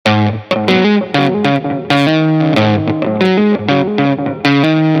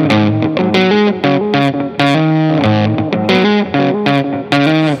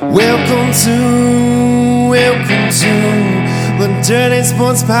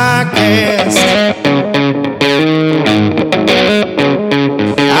Sports Podcast.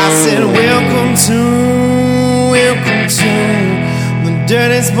 I said, welcome to the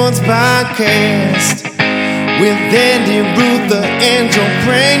Dirty Sports Podcast with Andy Ruther and Joe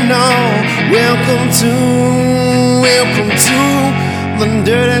Prano. Welcome to the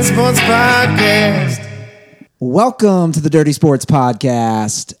Dirty Sports Podcast. Welcome to the Dirty Sports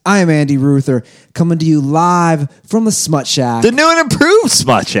Podcast. I am Andy Ruther, coming to you live from the Smut Shack. The new and improved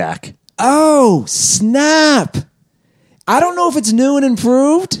Smut Shack. Oh, snap. I don't know if it's new and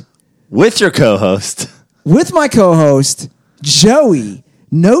improved. With your co-host. With my co-host, Joey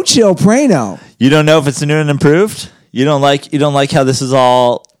No Chill Prano. You don't know if it's new and improved? You don't like how this is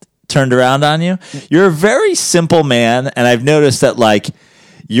all turned around on you? You're a very simple man, and I've noticed that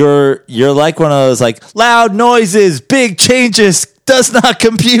you're like one of those loud noises, big changes, does not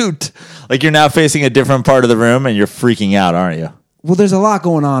compute. Like you're now facing a different part of the room and you're freaking out, aren't you? Well, there's a lot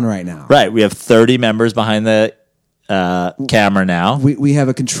going on right now. Right. We have 30 members behind the camera now. We have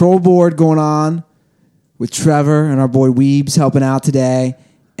a control board going on with Trevor and our boy Weebs helping out today.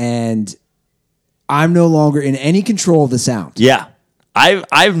 And I'm no longer in any control of the sound. Yeah.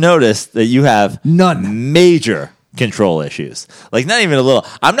 I've noticed that you have none major control issues. Not even a little.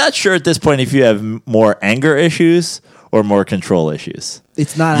 I'm not sure at this point if you have more anger issues or more control issues.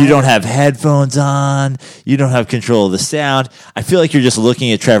 It's not. You don't have headphones on. You don't have control of the sound. I feel like you're just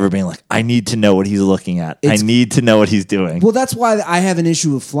looking at Trevor being like, I need to know what he's looking at. I need to know what he's doing. Well, that's why I have an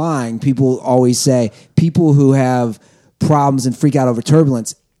issue with flying. People always say people who have problems and freak out over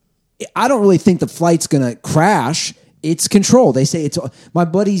turbulence, I don't really think the flight's going to crash. It's control. They say it's. My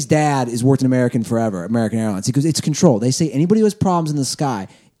buddy's dad has worked in American Airlines. He goes, it's control. They say anybody who has problems in the sky,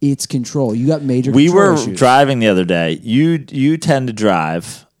 it's control. You got major control issues. We were driving the other day. You tend to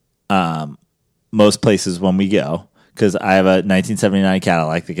drive most places when we go because I have a 1979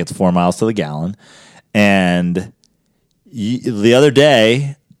 Cadillac that gets 4 miles to the gallon. And the other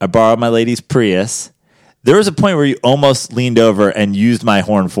day, I borrowed my lady's Prius. There was a point where you almost leaned over and used my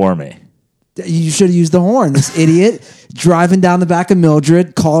horn for me. You should have used the horn. This idiot driving down the back of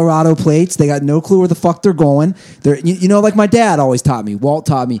Mildred, Colorado plates. They got no clue where the fuck they're going. Like my dad always taught me. Walt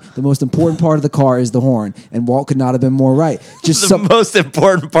taught me the most important part of the car is the horn, and Walt could not have been more right. Most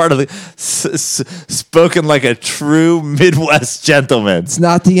important part of the spoken like a true Midwest gentleman. It's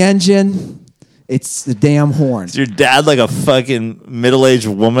not the engine. It's the damn horn. Is your dad like a fucking middle-aged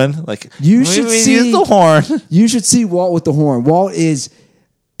woman? You should see the horn. You should see Walt with the horn. Walt is.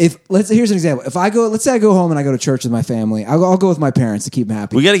 Here's an example. Let's say I go home and I go to church with my family. I'll go with my parents to keep them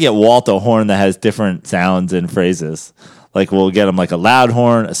happy. We got to get Walt a horn that has different sounds and phrases. We'll get him a loud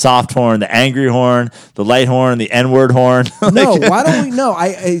horn, a soft horn, the angry horn, the light horn, the N-word horn. No, why don't we? No,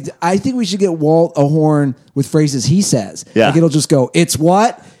 I think we should get Walt a horn with phrases he says. Yeah. It'll just go, it's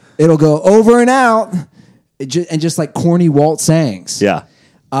what? It'll go over and out, and just like corny Walt sayings. Yeah.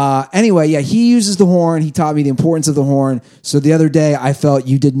 Anyway, yeah, he uses the horn. He taught me the importance of the horn. So the other day, I felt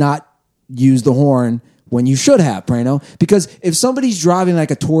you did not use the horn when you should have, Prano. Because if somebody's driving like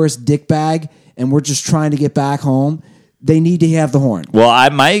a tourist dick bag and we're just trying to get back home, they need to have the horn.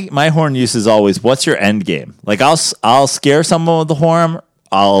 Well, my horn use is always, what's your end game? I'll scare someone with the horn.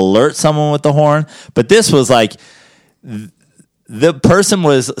 I'll alert someone with the horn. But this was the person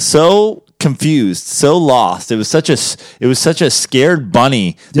was so confused, so lost. It was such a scared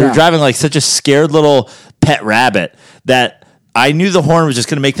bunny. They were driving like such a scared little pet rabbit that I knew the horn was just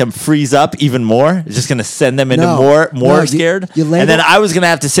going to make them freeze up even more. It's just going to send them into more scared. And then I was going to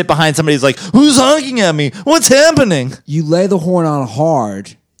have to sit behind somebody who's like, who's honking at me? What's happening? You lay the horn on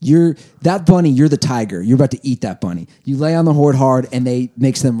hard. You're the tiger. You're about to eat that bunny. You lay on the horn hard and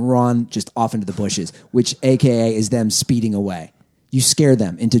makes them run just off into the bushes, which AKA is them speeding away. You scare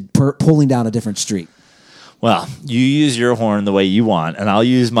them into pulling down a different street. Well, you use your horn the way you want, and I'll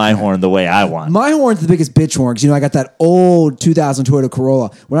use my horn the way I want. My horn's the biggest bitch horn because I got that old 2000 Toyota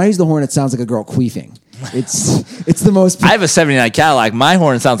Corolla. When I use the horn, it sounds like a girl queefing. It's the most. I have a 79 Cadillac. My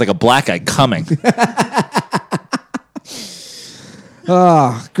horn sounds like a black guy coming. Great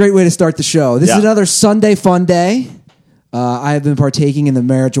way to start the show. This is another Sunday fun day. I have been partaking in the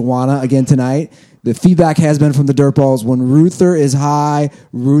marijuana again tonight. The feedback has been from the Dirtballs, when Ruther is high,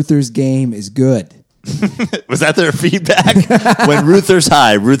 Ruther's game is good. Was that their feedback? When Ruther's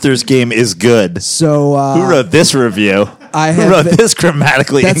high, Ruther's game is good. So who wrote this review? Who wrote this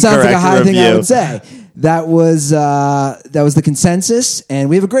grammatically incorrect review? That sounds like a high thing I would say. That was the consensus, and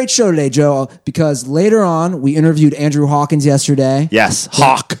we have a great show today, Joe, because later on we interviewed Andrew Hawkins yesterday. Yes,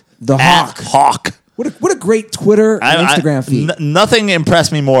 Hawk. The Hawk. Hawk. What a great Twitter and Instagram feed. Nothing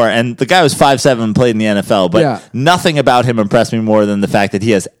impressed me more, and the guy was 5'7", played in the NFL, but nothing about him impressed me more than the fact that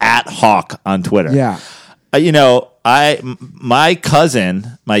he has @Hawk on Twitter. Yeah. My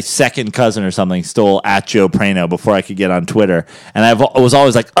cousin, my second cousin or something, stole @Joe Prano before I could get on Twitter, and I was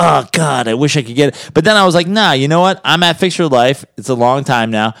always like, oh God, I wish I could get it. But then I was like, nah, you know what? I'm at Fix Your Life. It's a long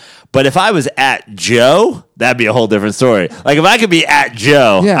time now. But if I was @Joe, that'd be a whole different story. Like if I could be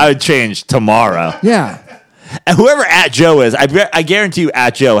 @Joe, I would change tomorrow. Yeah. And whoever @Joe is, I guarantee you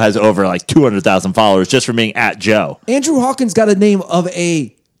 @Joe has over like 200,000 followers just for being @Joe. Andrew Hawkins got a name of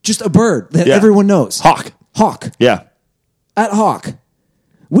just a bird that everyone knows. Hawk. Yeah. @Hawk.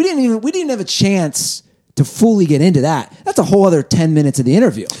 We didn't have a chance to fully get into that. That's a whole other 10 minutes of the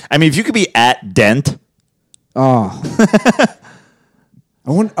interview. I mean, if you could be @Dent. Oh.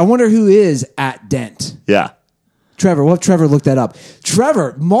 I wonder who is @Dent. Yeah. Trevor, we'll have Trevor look that up.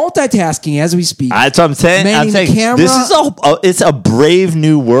 Trevor, multitasking as we speak. That's what I'm saying. This is it's a brave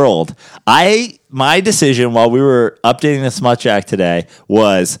new world. My decision while we were updating the Smut Jack today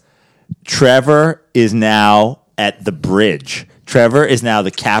was Trevor is now at the bridge. Trevor is now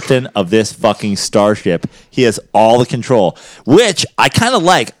the captain of this fucking starship. He has all the control, which I kind of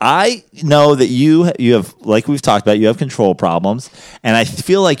like. I know that you have, like we've talked about, you have control problems, and I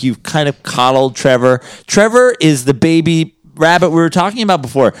feel like you've kind of coddled Trevor. Trevor is the baby rabbit we were talking about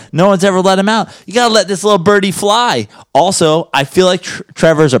before. No one's ever let him out. You got to let this little birdie fly. Also, I feel like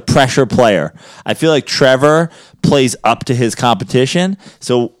Trevor's a pressure player. I feel like Trevor plays up to his competition,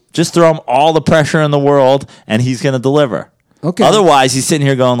 so just throw him all the pressure in the world, and he's going to deliver. Okay. Otherwise, he's sitting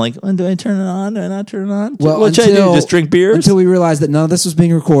here going like, do I turn it on? Do I not turn it on? Well, what should I do? Just drink beers? Until we realized that none of this was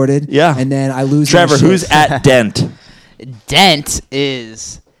being recorded. Yeah. And then I lose Trevor, my shit. who's @Dent? Dent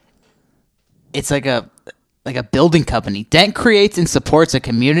it's like a building company. Dent creates and supports a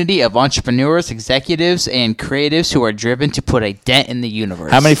community of entrepreneurs, executives, and creatives who are driven to put a dent in the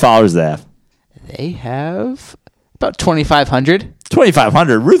universe. How many followers do they have? They have about 2,500.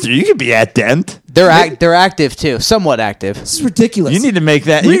 2,500. Ruther, you could be @Dent. They're active too, somewhat active. This is ridiculous. You need to make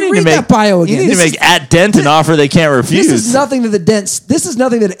that. Read that bio again. You need to make @Dent an offer they can't refuse. This is nothing that the Dent. This is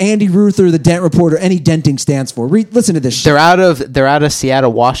nothing that Andy Ruther, the Dent Reporter, any denting stands for. Listen to this shit. They're out of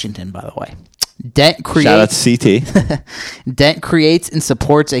Seattle, Washington, by the way. Dent creates. Shout out to CT. Dent creates and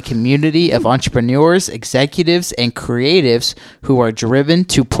supports a community of entrepreneurs, executives, and creatives who are driven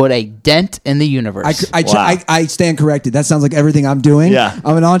to put a dent in the universe. I stand corrected. That sounds like everything I'm doing. Yeah.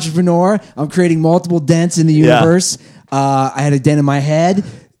 I'm an entrepreneur. I'm creating multiple dents in the universe. I had a dent in my head.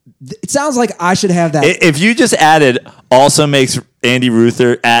 It sounds like I should have that. If you just added also makes Andy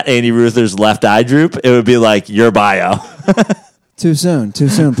Ruther @Andy Ruther's left eye droop, it would be like your bio. Too soon,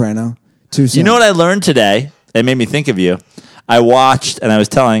 Prano. Too soon. You know what I learned today? It made me think of you. I watched, and I was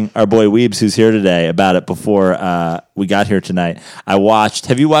telling our boy Weebs, who's here today, about it before we got here tonight. Have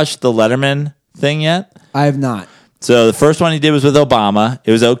you watched the Letterman thing yet? I have not. So the first one he did was with Obama.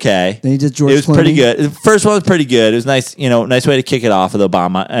 It was okay. Then he did George It was Clooney. pretty good. The first one was pretty good. It was nice, nice way to kick it off with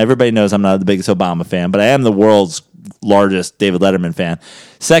Obama. Everybody knows I'm not the biggest Obama fan, but I am the world's largest David Letterman fan.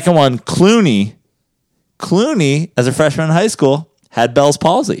 Second one, Clooney. Clooney, as a freshman in high school, had Bell's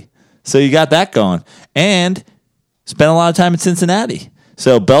palsy. So you got that going. And spent a lot of time in Cincinnati.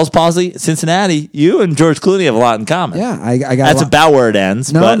 So Bell's palsy, Cincinnati, you and George Clooney have a lot in common. Yeah, I got That's about where it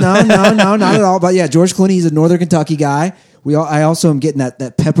ends. No, not at all. But yeah, George Clooney, he's a Northern Kentucky guy. I also am getting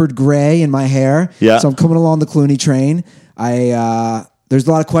that peppered gray in my hair. Yeah. So I'm coming along the Clooney train. There's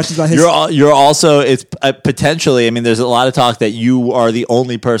a lot of questions about his. You're also, it's potentially, there's a lot of talk that you are the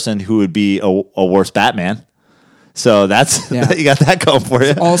only person who would be a worse Batman. So that's you got that going for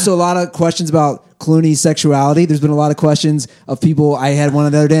you. Also, a lot of questions about Clooney's sexuality. There's been a lot of questions of people. I had one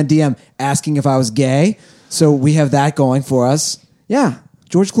the other day in DM asking if I was gay. So we have that going for us. Yeah,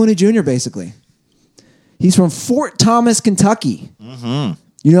 George Clooney Jr. basically. He's from Fort Thomas, Kentucky. Mm-hmm.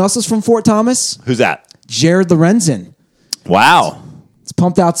 You know who else is from Fort Thomas? Who's that? Jared Lorenzen. Wow, it's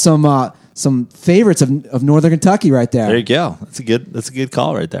pumped out some favorites of Northern Kentucky right there. There you go. That's a good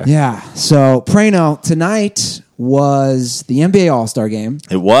call right there. Yeah. So Prano, tonight was the NBA All-Star game.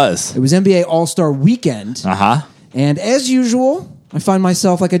 It was NBA All-Star weekend. Uh-huh. And as usual, I find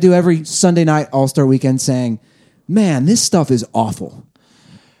myself like I do every Sunday night All-Star weekend saying, man, this stuff is awful.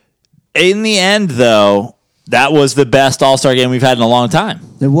 In the end, though, that was the best All-Star game we've had in a long time.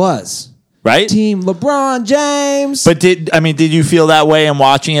 It was. Right? Team LeBron James. But did you feel that way in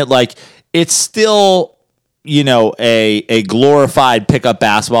watching it? Like, it's still, a glorified pickup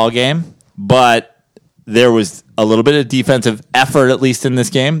basketball game, but there was a little bit of defensive effort, at least in this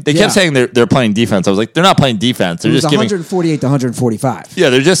game. They Yeah. kept saying they're playing defense. I was like, they're not playing defense. They're It was just giving 148 to 145. Yeah,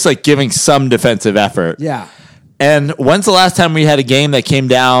 they're just like giving some defensive effort. Yeah. And when's the last time we had a game that came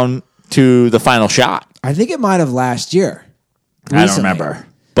down to the final shot? I think it might have last year. I don't Recently. remember.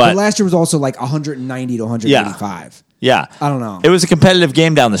 But But last year was also like 190 to 185. yeah. I don't know. It was a competitive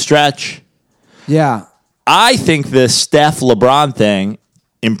game down the stretch. Yeah. I think this Steph LeBron thing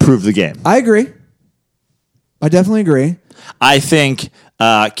improved the game. I agree. I definitely agree. I think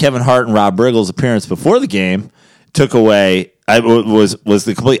Kevin Hart and Rob Riggle's appearance before the game took away. Was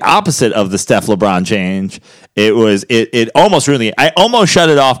the complete opposite of the Steph LeBron change. It almost really. I almost shut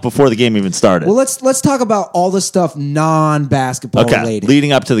it off before the game even started. Well, let's talk about all the stuff non-basketball okay, related,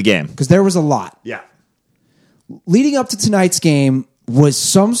 leading up to the game. because there was a lot. Yeah, Leading up to tonight's game was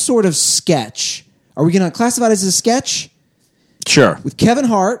some sort of sketch. Are we going to classify it as a sketch? sure. With Kevin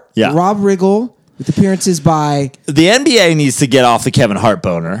Hart, Yeah. Rob Riggle, with appearances by... The NBA needs to get off the Kevin Hart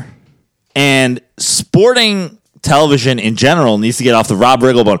boner, and sporting television in general needs to get off the Rob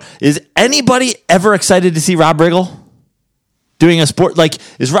Riggle boner. Is anybody ever excited to see Rob Riggle doing a sport? Like,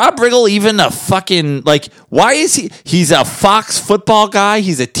 is Rob Riggle even a fucking, like, why is he? He's a Fox football guy.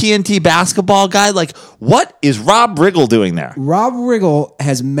 He's a TNT basketball guy. Like, what is Rob Riggle doing there? Rob Riggle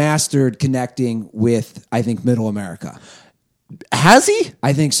has mastered connecting with, I think, Middle America. Has he?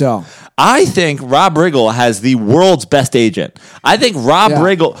 I think so. I think Rob Riggle has the world's best agent. I think Rob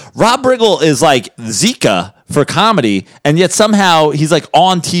Riggle is like Zika for comedy, and yet somehow he's like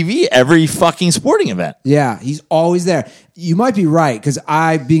on TV every fucking sporting event. Yeah, he's always there. You might be right, because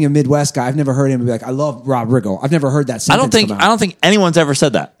I, being a Midwest guy, I've never heard him be like, I love Rob Riggle. I've never heard that I sentence come out. don't think anyone's ever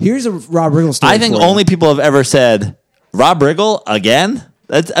said that. Here's a Rob Riggle story. I think for you. only people have ever said Rob Riggle again.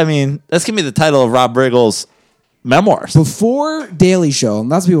 That's gonna be the title of Rob Riggle's memoirs. Before Daily Show, and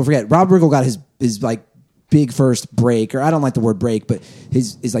lots of people forget, Rob Riggle got his like big first break, or I don't like the word break, but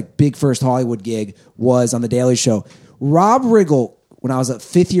his like big first Hollywood gig was on the Daily Show. Rob Riggle, when I was a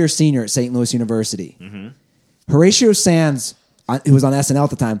 5th year senior at St. Louis University, Horatio Sands, who was on SNL at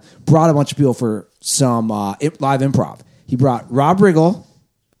the time, brought a bunch of people for some live improv. He brought Rob Riggle,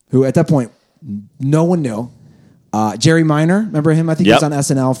 who at that point no one knew. Jerry Minor, remember him? I think he was Yep. on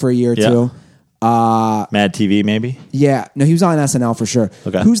SNL for a year or Yep. two. Mad TV, maybe. Yeah, no, he was on SNL for sure.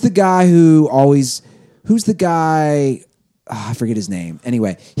 Okay. Who's the guy who always? Who's the guy? I forget his name.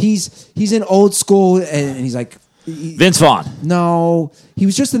 Anyway, he's in Old School, and he's like, Vince Vaughn, no, he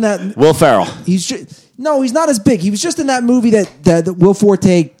was just in that. Will Ferrell. He's not as big. He was just in that movie that Will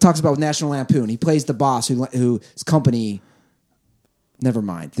Forte talks about with National Lampoon. He plays the boss whose company. Never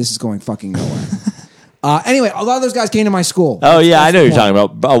mind. This is going fucking nowhere. Anyway, a lot of those guys came to my school. Oh yeah, That's I know the who you're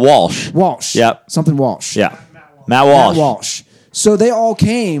talking about. Walsh. Walsh. Yep. Something Walsh. Yeah. Matt Walsh. Matt Walsh. So they all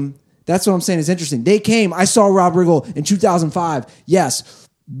came. That's what I'm saying is interesting. They came. I saw Rob Riggle in 2005. Yes.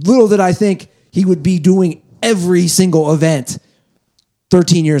 Little did I think he would be doing every single event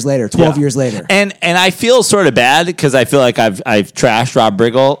 13 years later, 12 years later. And I feel sort of bad because I feel like I've trashed Rob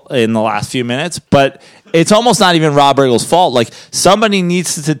Riggle in the last few minutes, but it's almost not even Rob Riggle's fault. Like, somebody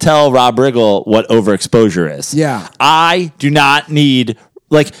needs to tell Rob Riggle what overexposure is. Yeah. I do not need,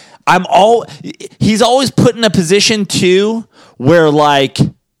 like, he's always put in a position too where, like,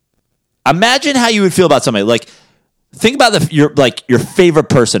 imagine how you would feel about somebody. Like, think about your favorite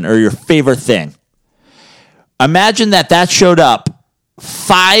person or your favorite thing. Imagine that showed up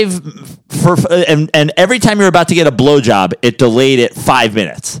and every time you're about to get a blowjob, it delayed it 5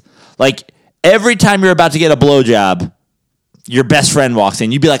 minutes. Like, every time you're about to get a blowjob, your best friend walks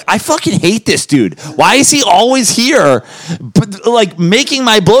in. You'd be like, I fucking hate this dude. Why is he always here, like, making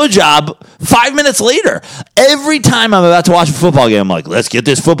my blowjob 5 minutes later? Every time I'm about to watch a football game, I'm like, let's get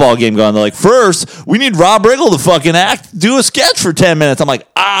this football game going. They're like, first, we need Rob Riggle to fucking do a sketch for 10 minutes. I'm like,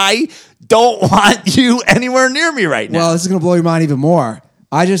 I don't want you anywhere near me right now. Well, this is going to blow your mind even more.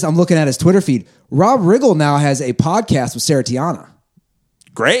 I'm looking at his Twitter feed. Rob Riggle now has a podcast with Sarah Tiana.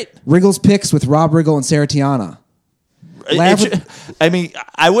 Great. Riggle's Picks with Rob Riggle and Sarah Tiana.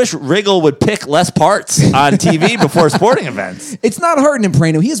 I wish Riggle would pick less parts on TV before sporting events. It's not hurting him,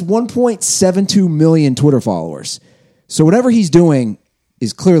 Prano. He has 1.72 million Twitter followers. So whatever he's doing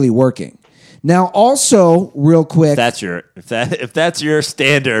is clearly working. Now, also, real quick. If that's your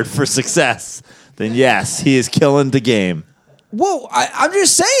standard for success, then yes, he is killing the game. Whoa, I'm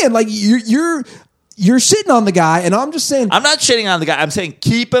just saying, like, you're sitting on the guy, and I'm just saying. I'm not shitting on the guy. I'm saying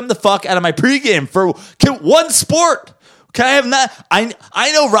keep him the fuck out of my pregame for one sport. Can I have that?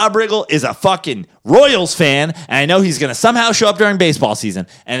 I know Rob Riggle is a fucking Royals fan, and I know he's going to somehow show up during baseball season,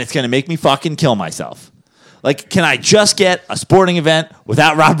 and it's going to make me fucking kill myself. Like, can I just get a sporting event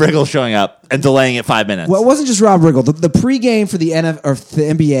without Rob Riggle showing up and delaying it 5 minutes? Well, it wasn't just Rob Riggle. The pregame for the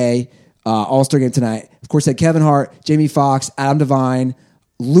NBA All-Star game tonight, of course, had Kevin Hart, Jamie Foxx, Adam Devine,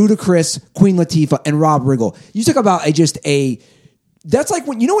 Ludacris, Queen Latifah, and Rob Riggle. You talk about that's like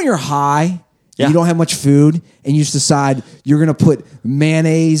when you're high, Yeah. you don't have much food, and you just decide you're going to put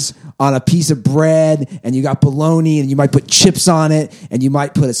mayonnaise on a piece of bread, and you got bologna, and you might put chips on it, and you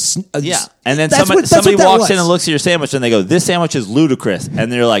might put Yeah, and then That's somebody what that walks was. in and looks at your sandwich, and they go, "This sandwich is ludicrous,"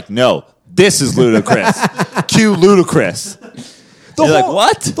 and they're like, "No, this is ludicrous." Cue ludicrous. You're like,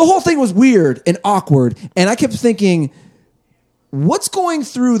 what? The whole thing was weird and awkward, and I kept thinking, what's going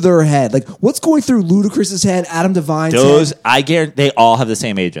through their head? Like, what's going through Ludacris's head, Adam Devine's head? I guarantee they all have the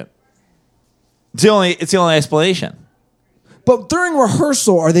same agent. It's the only explanation. But during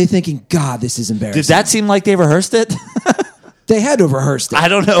rehearsal, are they thinking, God, this is embarrassing? Did that seem like they rehearsed it? They had to have rehearsed it. I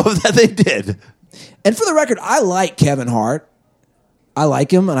don't know that they did. And for the record, I like Kevin Hart. I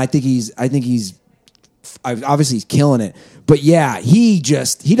like him, and I think he's obviously he's killing it. But yeah, he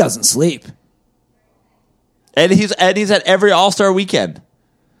doesn't sleep. And he's at every All-Star weekend.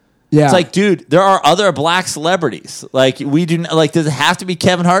 Yeah. It's like, dude, there are other black celebrities. Like, we do not, like, does it have to be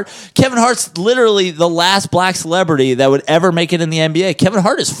Kevin Hart? Kevin Hart's literally the last black celebrity that would ever make it in the NBA. Kevin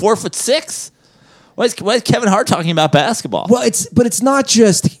Hart is 4'6". Why is Kevin Hart talking about basketball? Well, it's not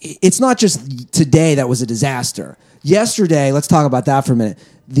just today that was a disaster. Yesterday, let's talk about that for a minute.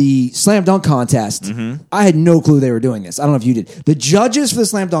 The slam dunk contest. Mm-hmm. I had no clue they were doing this. I don't know if you did. The judges for the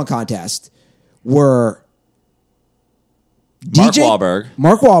slam dunk contest were Mark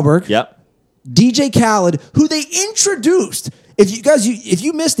Wahlberg. Yep. DJ Khaled, who they introduced. If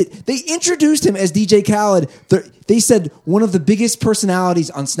you missed it, they introduced him as DJ Khaled. They said one of the biggest personalities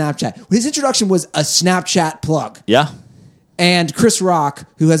on Snapchat. His introduction was a Snapchat plug. Yeah. And Chris Rock,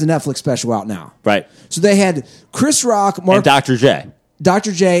 who has a Netflix special out now. Right. So they had Chris Rock, And Dr. J.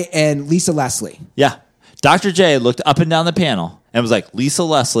 Dr. J, and Lisa Leslie. Yeah. Dr. J looked up and down the panel and was like, Lisa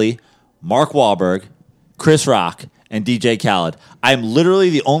Leslie, Mark Wahlberg, Chris Rock, and DJ Khaled. I'm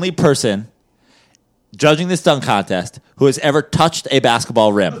literally the only person judging this dunk contest who has ever touched a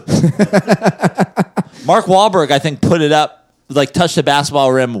basketball rim. Mark Wahlberg, I think, put it up, like touched a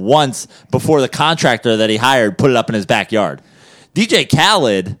basketball rim once before the contractor that he hired put it up in his backyard. DJ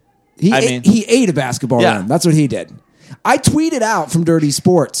Khaled, He ate a basketball Yeah. rim. That's what he did. I tweeted out from Dirty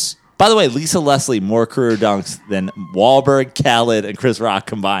Sports. by the way, Lisa Leslie, more career dunks than Wahlberg, Khaled, and Chris Rock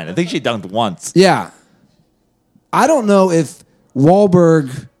combined. I think she dunked once. Yeah. I don't know if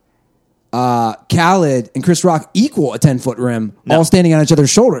Wahlberg, Khaled, and Chris Rock equal a 10-foot rim, all standing on each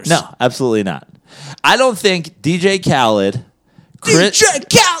other's shoulders. No, absolutely not. I don't think DJ Khaled,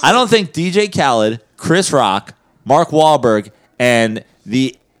 I don't think DJ Khaled, Chris Rock, Mark Wahlberg, and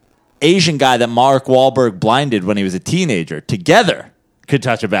the Asian guy that Mark Wahlberg blinded when he was a teenager together could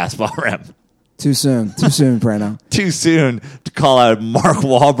touch a basketball rim. Too soon, Brano. Too soon to call out Mark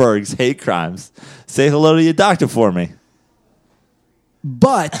Wahlberg's hate crimes. Say hello to your doctor for me.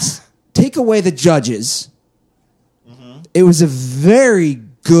 But take away the judges. It was a very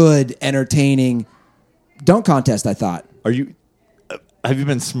good, entertaining dunk contest, I thought. Have you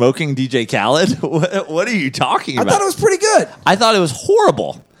been smoking DJ Khaled? What are you talking about? I thought it was pretty good. I thought it was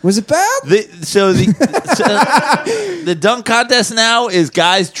horrible. Was it bad? The dunk contest now is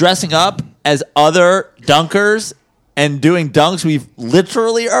guys dressing up as other dunkers and doing dunks we've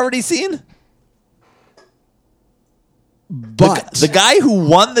literally already seen. But The guy who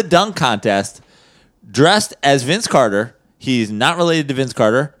won the dunk contest dressed as Vince Carter. He's not related to Vince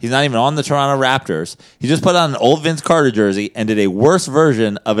Carter. He's not even on the Toronto Raptors. He just put on an old Vince Carter jersey and did a worse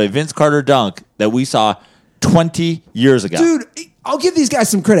version of a Vince Carter dunk that we saw 20 years ago. dude, I'll give these guys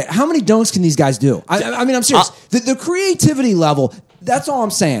some credit. How many dunks can these guys do? I mean, I'm serious. The creativity level, that's all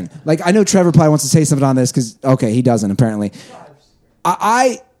I'm saying. Like, I know Trevor probably wants to say something on this because, okay, he doesn't apparently.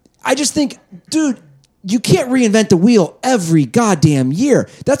 I just think, dude, you can't reinvent the wheel every goddamn year.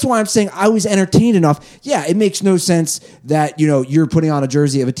 That's why I'm saying I was entertained enough. Yeah, it makes no sense that, you're putting on a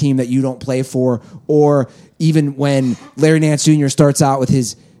jersey of a team that you don't play for, or even when Larry Nance Jr. starts out with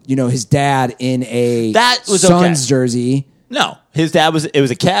his dad in a Suns jersey. No, his dad it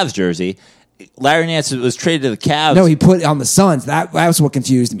was a Cavs jersey. Larry Nance was traded to the Cavs. No, he put it on the Suns. That was what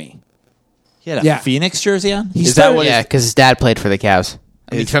confused me. He had a Phoenix jersey on? Yeah, because his dad played for the Cavs.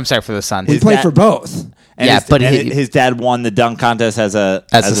 I'm sorry, for the Suns. He played for both. And his dad won the dunk contest as a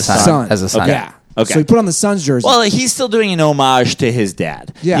son. As a son. Okay. Yeah. Okay. So he put on the Suns jersey. Well, he's still doing an homage to his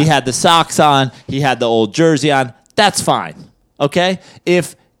dad. Yeah. He had the socks on. He had the old jersey on. That's fine. Okay?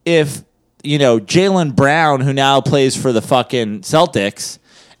 If Jaylen Brown, who now plays for the fucking Celtics,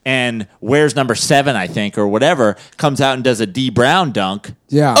 and wears number 7, I think, or whatever, comes out and does a D Brown dunk.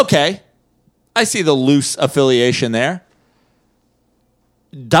 Yeah. Okay. I see the loose affiliation there.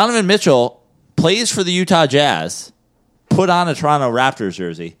 Donovan Mitchell plays for the Utah Jazz, put on a Toronto Raptors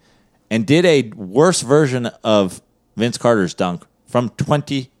jersey, and did a worse version of Vince Carter's dunk from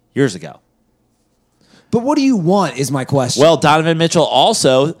 20 years ago. But what do you want is my question. Well, Donovan Mitchell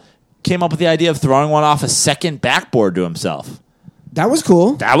also came up with the idea of throwing one off a second backboard to himself. That was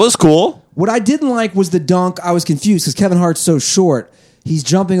cool. That was cool. What I didn't like was the dunk. I was confused because Kevin Hart's so short. He's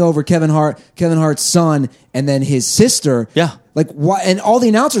jumping over Kevin Hart's son, and then his sister. Yeah. Like why? And all the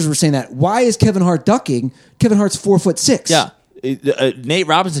announcers were saying that. Why is Kevin Hart ducking? Kevin Hart's 4'6". Yeah. Nate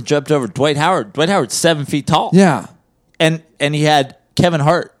Robinson jumped over Dwight Howard. Dwight Howard's 7 feet tall. Yeah. And he had Kevin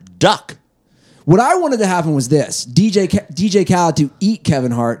Hart duck. What I wanted to happen was this: DJ Khaled to eat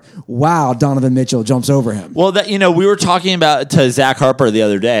Kevin Hart while Donovan Mitchell jumps over him. Well, we were talking about to Zach Harper the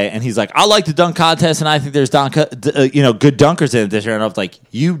other day, and he's like, "I like the dunk contest, and I think there's good dunkers in it this year." And I was like,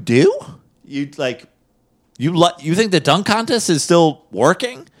 "You do? You think the dunk contest is still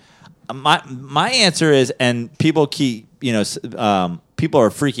working?" My answer is, and people keep people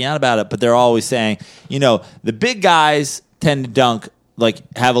are freaking out about it, but they're always saying, the big guys tend to dunk. Like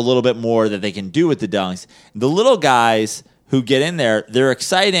have a little bit more that they can do with the dunks. The little guys who get in there, they're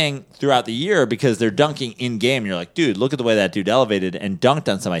exciting throughout the year because they're dunking in game. You're like, dude, look at the way that dude elevated and dunked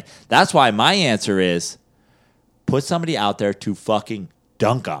on somebody. That's why my answer is put somebody out there to fucking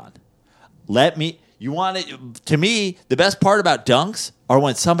dunk on. To me, the best part about dunks are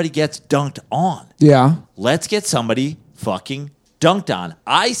when somebody gets dunked on. Yeah. Let's get somebody fucking dunked on.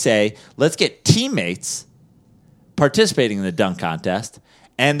 I say, let's get teammates participating in the dunk contest,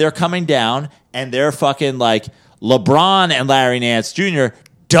 and they're coming down, and they're fucking like LeBron and Larry Nance Jr.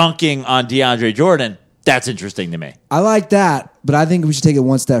 dunking on DeAndre Jordan. That's interesting to me. I like that, but I think we should take it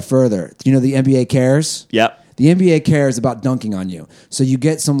one step further. The NBA cares? Yep. The NBA cares about dunking on you. So you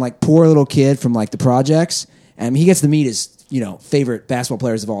get some like poor little kid from like the projects, and he gets to meet his favorite basketball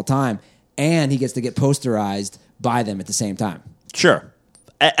players of all time, and he gets to get posterized by them at the same time. Sure.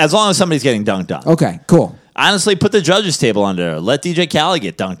 As long as somebody's getting dunked on. Okay, cool. Honestly, put the judges table under there. Let DJ Khaled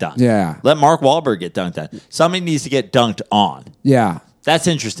get dunked on. Yeah. Let Mark Wahlberg get dunked on. Somebody needs to get dunked on. Yeah. That's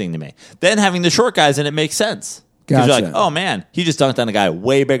interesting to me. Then having the short guys in it makes sense. Because Gotcha. you're like, oh man, he just dunked on a guy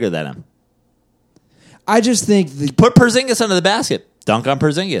way bigger than him. I just think Put Porzingis under the basket. Dunk on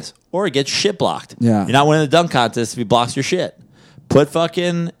Porzingis. Or get shit blocked. Yeah. You're not winning the dunk contest if he blocks your shit. Put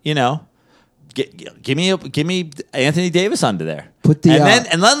fucking, give me Anthony Davis under there. Put the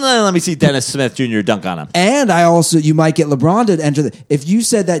and then let me see Dennis Smith Jr. dunk on him. And you might get LeBron to enter if you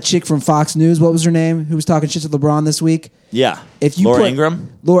said that chick from Fox News, what was her name, who was talking shit to LeBron this week? Yeah. If you Laura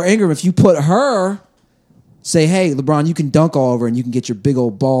Ingraham, if you put her, say, hey, LeBron, you can dunk all over and you can get your big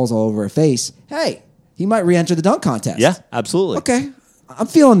old balls all over her face. Hey, he might re-enter the dunk contest. Yeah, absolutely. Okay. I'm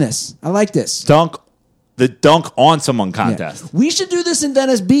feeling this. I like this. The dunk on someone contest. Yeah. We should do this in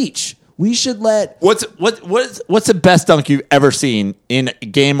Venice Beach. We should let. What's the best dunk you've ever seen in a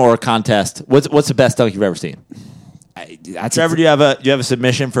game or a contest? What's the best dunk you've ever seen? Trevor, do you have a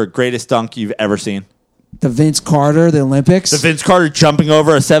submission for greatest dunk you've ever seen? The Vince Carter, the Olympics. The Vince Carter jumping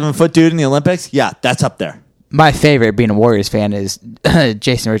over a 7-foot dude in the Olympics? Yeah, that's up there. My favorite, being a Warriors fan, is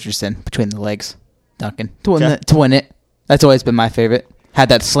Jason Richardson between the legs, dunking to win it. That's always been my favorite. Had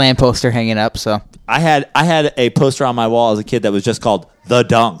that slam poster hanging up. So I had a poster on my wall as a kid that was just called The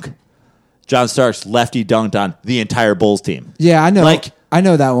Dunk. John Starks lefty dunked on the entire Bulls team. Yeah, I know. I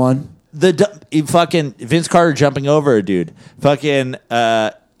know that one. Fucking Vince Carter jumping over a dude. Fucking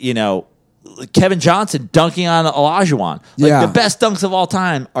Kevin Johnson dunking on Olajuwon. Yeah. The best dunks of all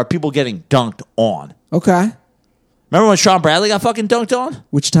time are people getting dunked on. Okay. Remember when Sean Bradley got fucking dunked on?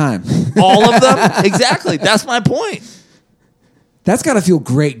 Which time? All of them? Exactly. That's my point. That's got to feel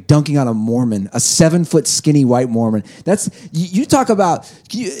great dunking on a Mormon, a 7-foot skinny white Mormon. That's you talk about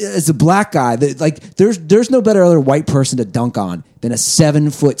as a black guy. There's no better other white person to dunk on than a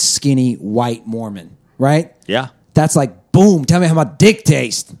 7-foot skinny white Mormon, right? Yeah. That's like boom. Tell me how my dick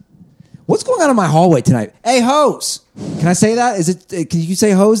tastes. What's going on in my hallway tonight? Hey, hose. Can I say that? Can you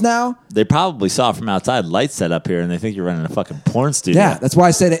say hose now? They probably saw from outside lights set up here, and they think you're running a fucking porn studio. Yeah, that's why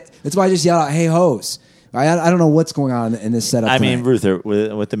I said it. That's why I just yelled out, "Hey, hose." I don't know what's going on in this setup. I tonight. mean, Ruther,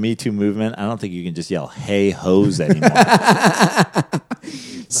 with the Me Too movement, I don't think you can just yell "Hey hose" anymore.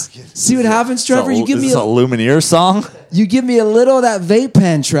 See what happens, Trevor? You give me a Lumineer song. You give me a little of that vape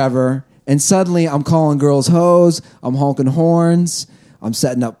pen, Trevor, and suddenly I'm calling girls hoes. I'm honking horns. I'm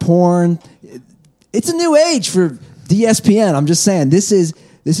setting up porn. It's a new age for ESPN. I'm just saying this is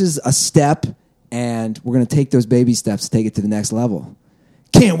a step, and we're gonna take those baby steps to take it to the next level.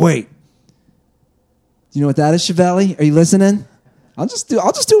 can't wait. You know what that is, Chevelli? Are you listening? I'll just do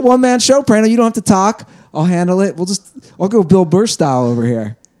a one-man show, Prano. You don't have to talk. I'll handle it. I'll go Bill Burr style over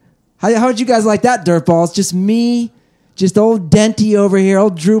here. How'd you guys like that, dirtballs? Just me, just old Denty over here,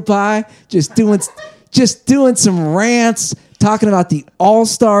 old Drew Pie, just doing some rants, talking about the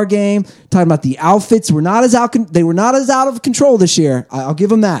All-Star game, talking about the outfits. They were not as out of control this year. I'll give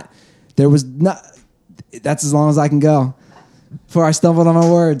them that. That's as long as I can go. Before I stumbled on my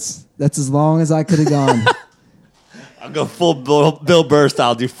words, that's as long as I could have gone. I'll go full Bill Burr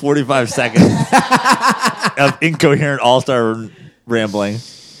style. Do 45 seconds of incoherent all-star rambling.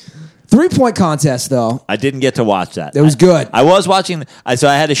 3-point contest, though. I didn't get to watch that. It was good. I was watching. So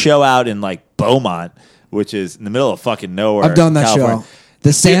I had a show out in like Beaumont, which is in the middle of fucking nowhere. I've done that California. show.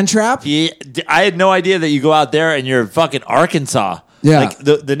 The Sand Trap? Yeah, I had no idea that you go out there and you're in fucking Arkansas. Yeah. Like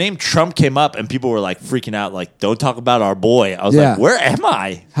the name Trump came up and people were like freaking out, like, don't talk about our boy. I was Yeah. like, where am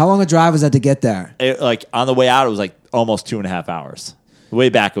I? How long a drive was that to get there? Like on the way out, it was like almost 2.5 hours. The way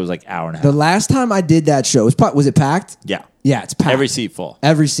back, it was like hour and a half. The last time I did that show, was it packed? Yeah. Yeah, it's packed. Every seat full.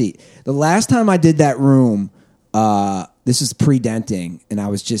 Every seat. The last time I did that room, this is pre-denting, and I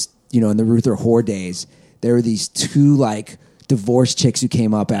was just, in the Ruther whore days, there were these two, like, divorced chicks who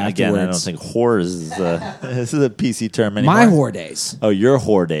came up afterwards. Again, I don't think whore is this is a PC term anymore. My whore days. Oh, your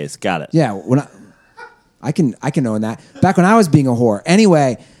whore days. Got it. Yeah, I can own that. Back when I was being a whore.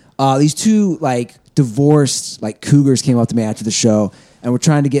 Anyway, these two, like, divorced, like, cougars came up to me after the show, and were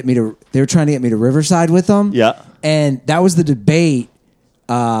trying to get me to Riverside with them. Yeah. And that was the debate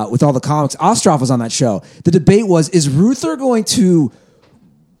with all the comics. Ostroff was on that show. The debate was, is Ruther going to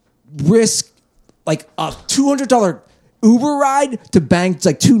risk like a $200 Uber ride to bang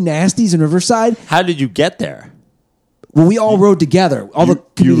like two nasties in Riverside? How did you get there? Well, we all rode together. You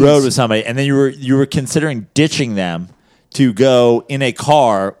comedians. rode with somebody, and then you were considering ditching them to go in a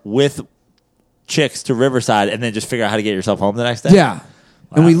car with chicks to Riverside, and then just figure out how to get yourself home the next day. Yeah.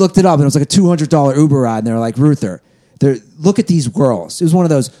 And we looked it up, and it was like a $200 Uber ride, and they were like, Ruther, look at these girls. It was one of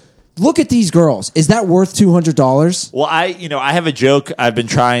those, look at these girls. Is that worth $200? Well, I have a joke. I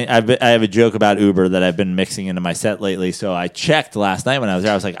have a joke about Uber that I've been mixing into my set lately. So I checked last night when I was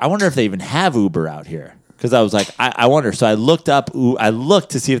there. I was like, I wonder if they even have Uber out here. Because I was like, I wonder. So I looked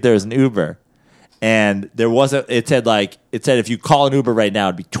to see if there was an Uber. And there wasn't. It said if you call an Uber right now,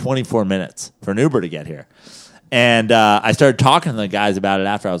 it'd be 24 minutes for an Uber to get here. And I started talking to the guys about it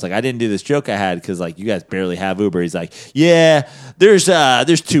after. I was like, I didn't do this joke I had because like you guys barely have Uber. He's like, yeah, there's 2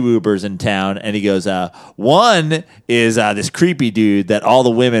 Ubers in town, and he goes, one is this creepy dude that all the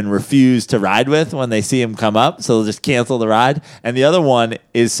women refuse to ride with when they see him come up, so they'll just cancel the ride. And the other one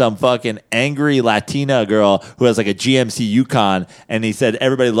is some fucking angry Latina girl who has like a GMC Yukon, and he said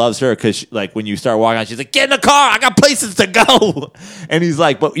everybody loves her because like when you start walking out, she's like, get in the car, I got places to go. And he's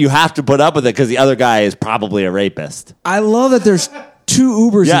like, but you have to put up with it because the other guy is probably a rapist. I love that there's 2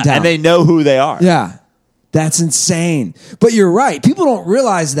 Ubers in town. And they know who they are. Yeah. That's insane. But you're right. People don't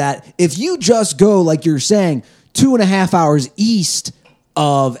realize that if you just go, like you're saying, 2.5 hours east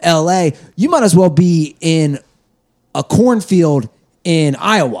of LA, you might as well be in a cornfield in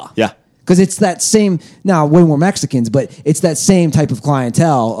Iowa. Yeah. Because it's that same, now way more Mexicans, but it's that same type of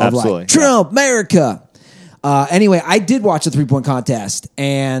clientele of Absolutely. like, Trump, America. Anyway, I did watch the 3-point contest,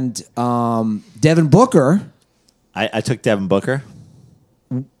 and Devin Booker I took Devin Booker.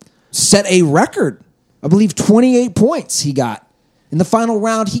 set a record. I believe 28 points he got. In the final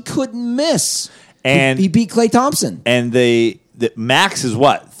round, he couldn't miss. And he beat Klay Thompson. And the max is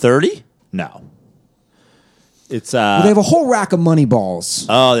what, 30? No. It's Well, they have a whole rack of money balls.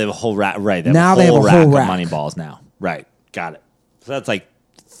 oh, they have a whole rack. Right. Now they have a whole of rack. money balls now. Right. Got it. So that's like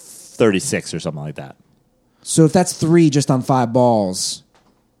 36 or something like that. So if that's 3 just on 5 balls,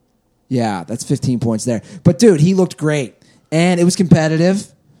 yeah, that's 15 points there. But dude, he looked great, and it was competitive.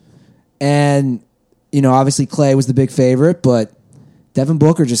 And obviously Klay was the big favorite, but Devin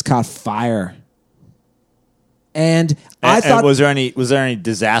Booker just caught fire. And I thought, was there any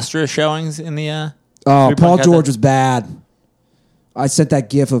disastrous showings in the? Paul three-point George contest? was bad. I sent that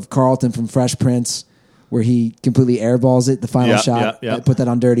gif of Carlton from Fresh Prince where he completely airballs it, the final shot. Yeah. I put that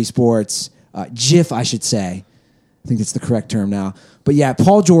on Dirty Sports. GIF, I should say. I think that's the correct term now. But yeah,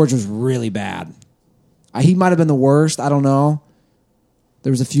 Paul George was really bad. He might have been the worst. I don't know.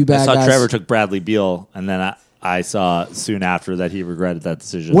 There was a few bad I saw guys. Trevor took Bradley Beal, and then I saw soon after that he regretted that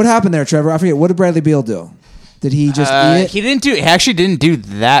decision. What happened there, Trevor? I forget. What did Bradley Beal do? Did he just eat it? He actually didn't do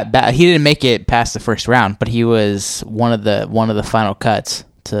that bad. He didn't make it past the first round, but he was one of the final cuts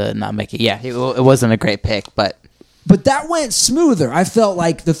to not make it. Yeah, it wasn't a great pick, but But that went smoother. I felt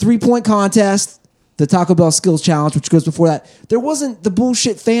like the 3-point contest, the Taco Bell Skills Challenge, which goes before that. There wasn't the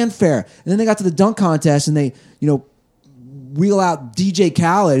bullshit fanfare. And then they got to the dunk contest and they, wheel out DJ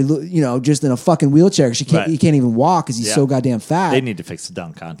Khaled, just in a fucking wheelchair. He can't even walk because he's so goddamn fat. They need to fix the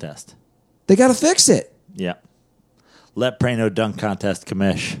dunk contest. They got to fix it. Yeah. Let Prano dunk contest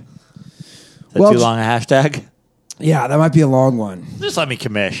commish. Is that too long a hashtag? Yeah, that might be a long one. Just let me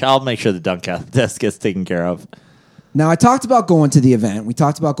commish. I'll make sure the dunk contest gets taken care of. Now, I talked about going to the event. We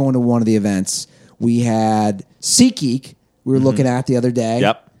talked about going to one of the events. We had SeatGeek we were looking at the other day.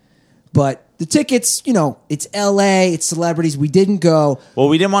 Yep. But the tickets, it's LA, it's celebrities. We didn't go. Well,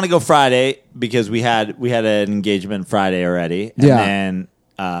 we didn't want to go Friday because we had an engagement Friday already. And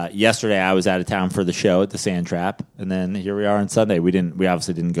then yesterday I was out of town for the show at the Sand Trap, and then here we are on Sunday. We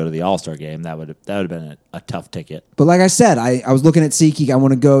obviously didn't go to the All-Star game. That would have been a tough ticket. But like I said, I was looking at SeatGeek. I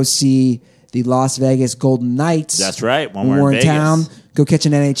want to go see the Las Vegas Golden Knights. That's right. When we're in Vegas. Town, go catch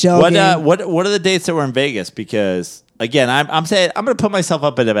an NHL game. What are the dates that we're in Vegas? Because again, I'm saying I'm going to put myself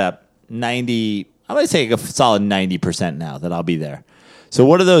up at about 90. I'm going to say a solid 90% now that I'll be there. So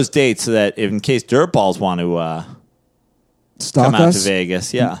what are those dates so that in case dirtballs want to stalk come out us to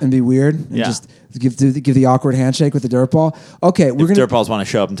Vegas, and be weird, and just give the awkward handshake with the dirtball? Okay, we're gonna. Dirtballs want to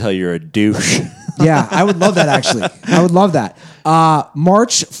show up and tell you you're a douche. Yeah, I would love that, actually. I would love that.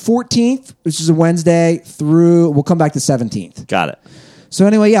 March 14th, which is a Wednesday, we'll come back to 17th. Got it. So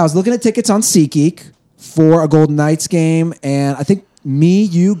anyway, I was looking at tickets on SeatGeek for a Golden Knights game, and I think me,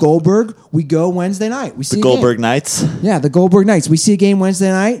 you, Goldberg, we go Wednesday night. We see the Goldberg Knights? Yeah, the Goldberg Knights. We see a game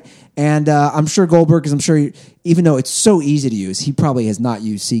Wednesday night, and I'm sure Goldberg, because I'm sure, even though it's so easy to use, he probably has not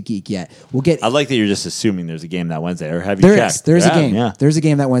used SeatGeek yet. I like that you're just assuming there's a game that Wednesday, or have you checked? There's a game. Yeah. There's a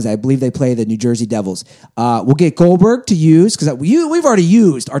game that Wednesday. I believe they play the New Jersey Devils. We'll get Goldberg to use, because we've already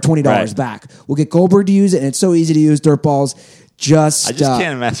used our $20 back. We'll get Goldberg to use it, and it's so easy to use, dirtballs. I just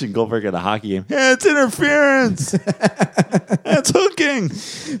can't imagine Goldberg at a hockey game. Yeah, it's interference. That's hooking.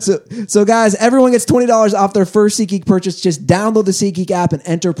 So guys, everyone gets $20 off their first SeatGeek purchase. Just download the SeatGeek app and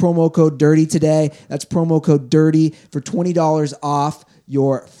enter promo code DIRTY today. That's promo code DIRTY for $20 off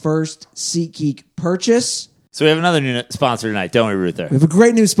your first SeatGeek purchase. So we have another new sponsor tonight, don't we, Ruther? We have a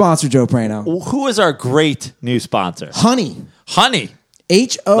great new sponsor, Joe Prano. Who is our great new sponsor? Honey. Honey.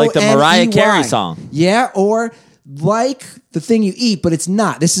 H-O-N-E-Y. Like the Mariah Carey song. Yeah, or like the thing you eat, but it's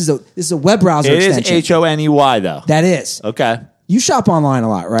not. This is a web browser extension. It is Honey, though. That is. Okay. You shop online a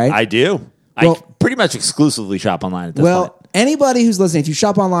lot, right? I do. I pretty much exclusively shop online at this point. Anybody who's listening, if you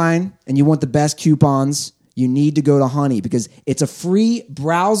shop online and you want the best coupons, you need to go to Honey, because it's a free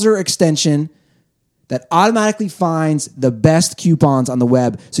browser extension that automatically finds the best coupons on the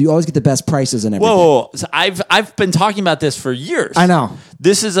web, so you always get the best prices and everything. Whoa. So I've been talking about this for years. I know.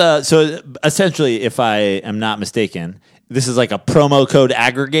 This is so essentially, if I am not mistaken, this is like a promo code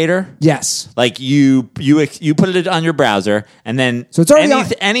aggregator. Yes. Like you put it on your browser, and then so it's already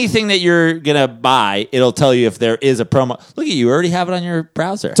anything that you're gonna buy, it'll tell you if there is a promo. Look at you already have it on your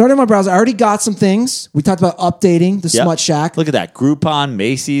browser. It's already on my browser. I already got some things. We talked about updating the Smut Shack. Look at that. Groupon,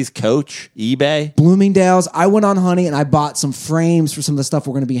 Macy's, Coach, eBay, Bloomingdale's. I went on Honey and I bought some frames for some of the stuff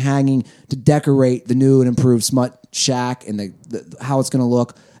we're going to be hanging to decorate the new and improved Smut Shack and the how it's going to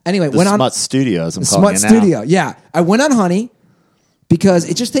look. Anyway, the Smut Studios. I'm calling it now. Smut Studio. Yeah, I went on Honey because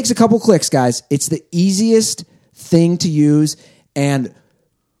it just takes a couple clicks, guys. It's the easiest thing to use, and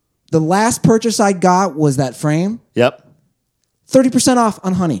the last purchase I got was that frame. Yep. 30% off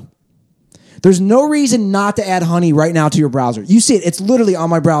on Honey. There's no reason not to add Honey right now to your browser. You see it. It's literally on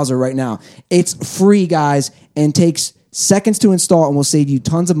my browser right now. It's free, guys, and takes seconds to install and will save you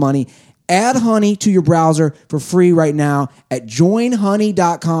tons of money. Add Honey to your browser for free right now at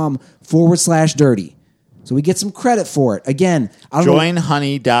joinhoney.com/dirty. So we get some credit for it. Again,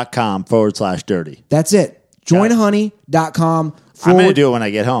 joinhoney.com/dirty. That's it. Joinhoney.com. I'm going to do it when I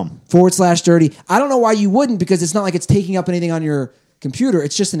get home. /dirty. I don't know why you wouldn't, because it's not like it's taking up anything on your computer.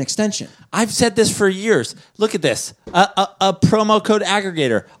 It's just an extension. I've said this for years. Look at this. A promo code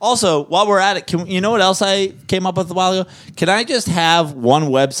aggregator. Also, while we're at it, you know what else I came up with a while ago? Can I just have one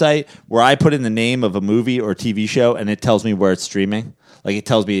website where I put in the name of a movie or TV show and it tells me where it's streaming? Like it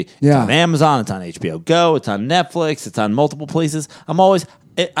tells me it's on Amazon, it's on HBO Go, it's on Netflix, it's on multiple places. I'm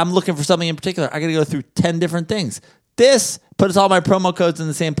looking for something in particular. I got to go through 10 different things. This puts all my promo codes in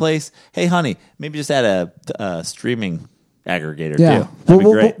the same place. Hey, honey, maybe just add a streaming aggregator too. That'd be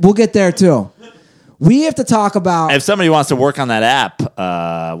great. We'll get there too. We have to talk about if somebody wants to work on that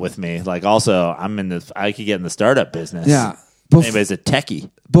app with me. Like, also, I could get in the startup business. Yeah, anybody's a techie.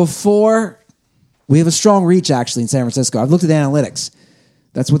 Before we have a strong reach actually in San Francisco. I've looked at analytics.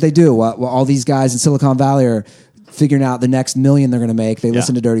 That's what they do. While all these guys in Silicon Valley are figuring out the next million they're going to make, they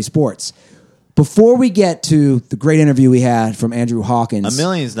listen to Dirty Sports. Before we get to the great interview we had from Andrew Hawkins. $1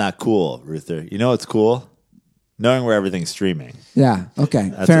 million's not cool, Ruther. You know what's cool? Knowing where everything's streaming. Yeah, okay,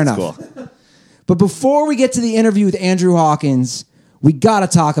 That's fair what's enough. Cool. But before we get to the interview with Andrew Hawkins, we got to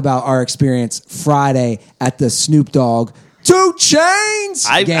talk about our experience Friday at the Snoop Dogg 2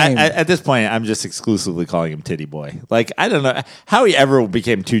 Chainz game. At this point, I'm just exclusively calling him Titty Boy. Like, I don't know how he ever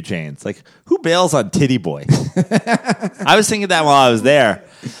became 2 Chainz. Like, who bails on Titty Boy? I was thinking that while I was there.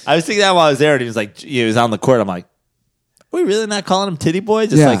 And he was like, he was on the court. I'm like, are we really not calling him Titty Boy?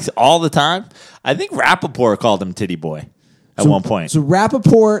 Just like all the time? I think Rappaport called him Titty Boy at one point. So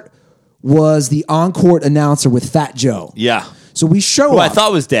Rappaport was the on-court announcer with Fat Joe. Yeah. So we show Who up. I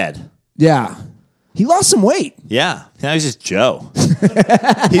thought was dead. Yeah. He lost some weight. Yeah. Now he's just Joe.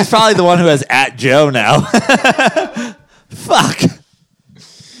 He's probably the one who has at Joe now. Fuck.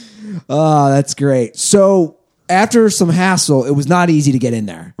 Oh, that's great. So after some hassle, it was not easy to get in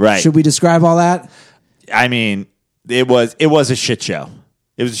there. Right. Should we describe all that? I mean, it was a shit show.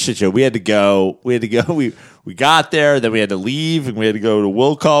 It was a shit show. We had to go. We got there, then we had to leave, and we had to go to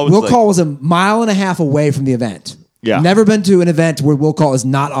Will Call. Will Call was a mile and a half away from the event. Yeah. Never been to an event where Will Call is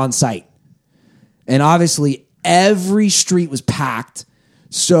not on site. And obviously, every street was packed.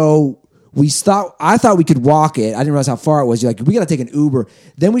 So I thought we could walk it. I didn't realize how far it was. You're like, we got to take an Uber.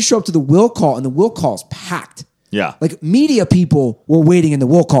 Then we show up to the Will Call, and the Will Call's packed. Yeah. Like, media people were waiting in the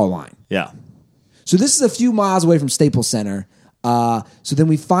Will Call line. Yeah. So this is a few miles away from Staples Center. So then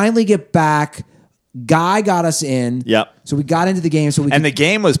we finally get back. Guy got us in. Yep. So we got into the game. And the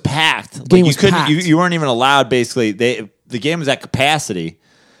game was packed. The game was you couldn't. packed. You weren't even allowed. Basically, the game was at capacity,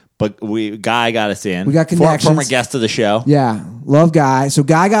 but Guy got us in. We got connections. Former guest of the show. Yeah, love Guy. So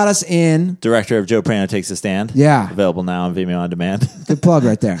Guy got us in. Director of Joe Prano Takes a Stand. Yeah. Available now on Vimeo on demand. Good plug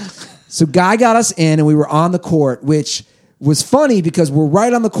right there. So Guy got us in, and we were on the court, which was funny because we're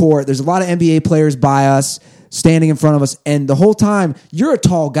right on the court. There's a lot of NBA players by us, standing in front of us, and the whole time, you're a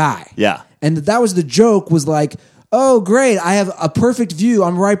tall guy. Yeah. And that was the joke, was like, oh, great, I have a perfect view.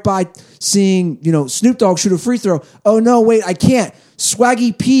 I'm right by seeing, Snoop Dogg shoot a free throw. Oh, no, wait, I can't.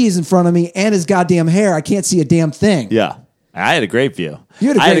 Swaggy P is in front of me and his goddamn hair. I can't see a damn thing. Yeah. I had a great view.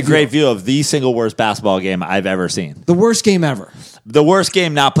 I had a great view of the single worst basketball game I've ever seen. The worst game ever. The worst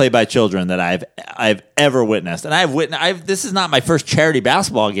game not played by children that I've ever witnessed. And this is not my first charity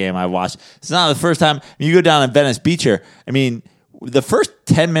basketball game I've watched. It's not the first time. You go down in Venice Beach here. I mean, the first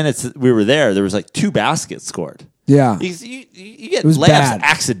 10 minutes that we were there was like 2 baskets scored. Yeah. You get was layups bad.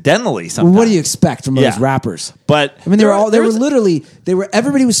 accidentally sometimes. Well, what do you expect from those rappers? But I mean,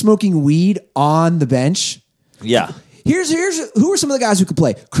 everybody was smoking weed on the bench. Yeah. Here's who are some of the guys who could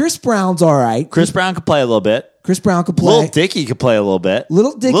play. Chris Brown's all right. Chris Brown could play a little bit. Chris Brown could play. Little Dicky could play a little bit.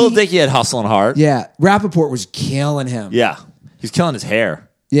 Little Dicky had hustle and heart. Yeah. Rappaport was killing him. Yeah. He's killing his hair.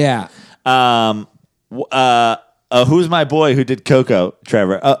 Yeah. Who's my boy who did Coco,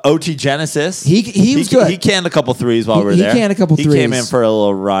 Trevor? OT Genesis. He was good. He canned a couple threes while we were there. He canned a couple He threes. came in for a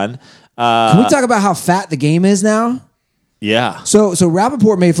little run. Can we talk about how fat the game is now? Yeah. So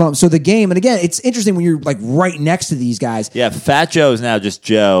Rappaport made fun. So the game, and again, it's interesting when you're like right next to these guys. Yeah, Fat Joe is now just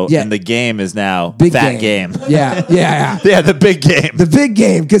Joe, Yeah. and the game is now Big Fat Game. Yeah. Yeah, the big game. The big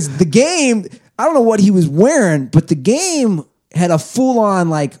game, because the game, I don't know what he was wearing, but the game had a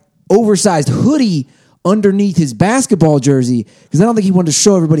full-on like oversized hoodie underneath his basketball jersey, because I don't think he wanted to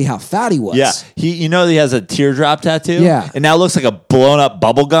show everybody how fat he was. Yeah, he he has a teardrop tattoo. Yeah. and now it looks like a blown up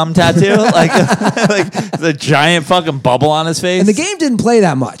bubblegum tattoo, like the giant fucking bubble on his face. And the game didn't play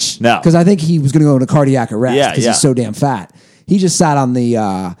that much. No. Because I think he was going to go into cardiac arrest Yeah, because yeah. he's so damn fat. He just sat on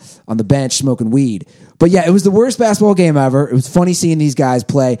the bench smoking weed. But yeah, it was the worst basketball game ever. It was funny seeing these guys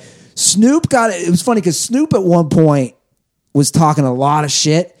play. Snoop got it. It was funny because Snoop at one point was talking a lot of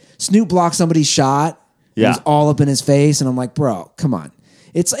shit. Snoop blocked somebody's shot. It Yeah. was all up in his face, and I'm like, bro, come on.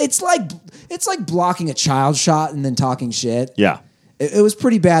 It's like blocking a child shot and then talking shit. Yeah, It was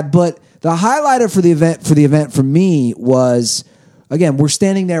pretty bad, but the highlighter for the event for me was, again, we're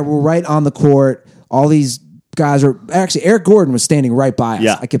standing there, we're right on the court. All these guys are actually, Eric Gordon was standing right by us.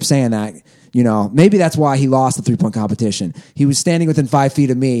 Yeah. I kept saying that. Maybe that's why he lost the 3-point competition. He was standing within 5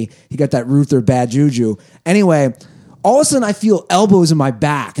 feet of me. He got that Ruther bad juju. Anyway, all of a sudden I feel elbows in my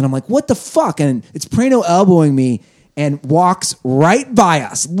back, and I'm like, what the fuck? And it's Prano elbowing me and walks right by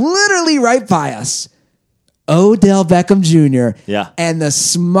us, literally right by us, Odell Beckham Jr. Yeah. And the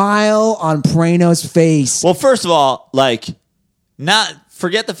smile on Prano's face. Well, first of all, not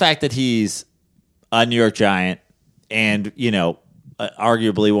forget the fact that he's a New York Giant and,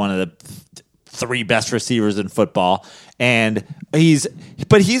 arguably one of the 3 best receivers in football. And he's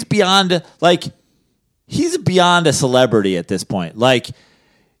beyond, he's beyond a celebrity at this point.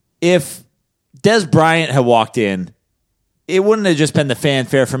 If Des Bryant had walked in, it wouldn't have just been the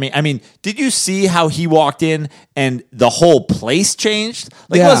fanfare for me. I mean, did you see how he walked in and the whole place changed?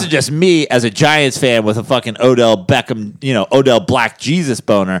 Like, Yeah. it wasn't just me as a Giants fan with a fucking Odell Beckham, Odell Black Jesus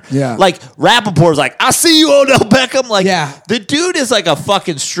boner. Yeah. Like, Rappaport's like, I see you, Odell Beckham. Like, Yeah. the dude is like a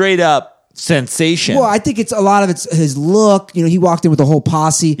fucking straight up sensation. Well, I think it's a lot of it's his look. He walked in with the whole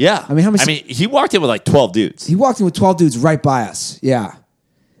posse. yeah. I mean, he walked in with like 12 dudes. he walked in with 12 dudes right by us. Yeah.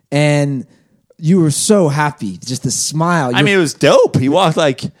 And you were so happy. Just the smile. I mean, it was dope. He walked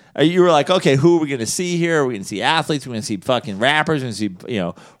like, you were like, okay, who are we going to see here? Are we going to see athletes? We're going to see fucking rappers. We're going to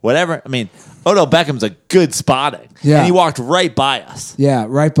see, whatever. I mean, Odell Beckham's a good spotting. Yeah. And he walked right by us. Yeah,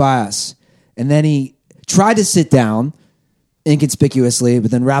 right by us. And then he tried to sit down inconspicuously,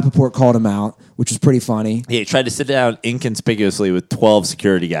 but then Rappaport called him out, which was pretty funny. He tried to sit down inconspicuously with 12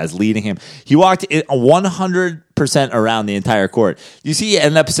 security guys leading him. He walked 100% around the entire court. You see, he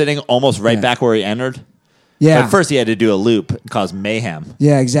ended up sitting almost right back where he entered. Yeah. But first, he had to do a loop and cause mayhem.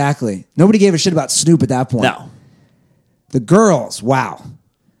 Yeah, exactly. Nobody gave a shit about Snoop at that point. No. The girls, wow.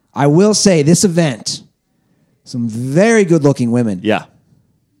 I will say this event, some very good looking women. Yeah.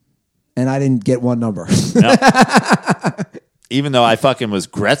 And I didn't get one number. No. Even though I fucking was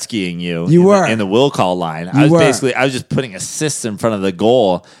Gretzkying you, You were. in the will call line. You were. I was just putting assists in front of the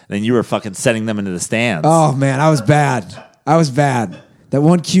goal, and then you were fucking sending them into the stands. Oh, man, I was bad. That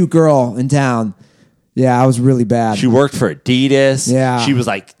one cute girl in town. Yeah, I was really bad. She worked for Adidas. Yeah. She was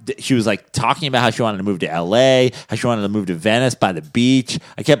like talking about how she wanted to move to LA, how she wanted to move to Venice by the beach.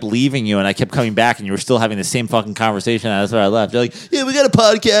 I kept leaving you and I kept coming back and you were still having the same fucking conversation. And that's where I left. You're like, yeah, we got a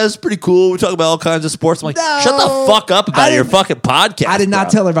podcast. It's pretty cool. We talk about all kinds of sports. I'm like, No. shut the fuck up I about your didn't- fucking podcast. I did not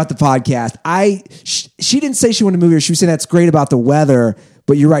bro. tell her about the podcast. She didn't say she wanted to move here. She was saying that's great about the weather.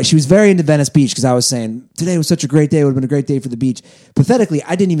 But you're right. She was very into Venice Beach because I was saying today was such a great day. It would have been a great day for the beach. Pathetically,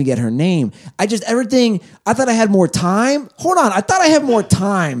 I didn't even get her name. I thought I had more time. Hold on. I thought I had more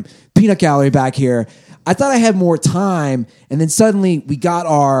time. Peanut gallery back here. I thought I had more time. And then suddenly we got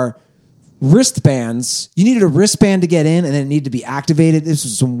our wristbands. You needed a wristband to get in and then it needed to be activated. This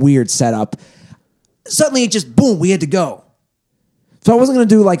was some weird setup. Suddenly it just, boom, we had to go. So I wasn't going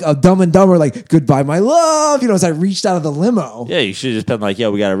to do like a Dumb and Dumber, like, goodbye, my love, as I reached out of the limo. Yeah, you should have just been like,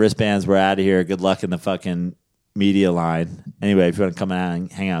 yo, we got our wristbands. We're out of here. Good luck in the fucking media line. Anyway, if you want to come out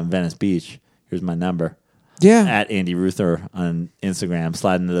and hang out in Venice Beach, here's my number. Yeah. At Andy Ruther on Instagram.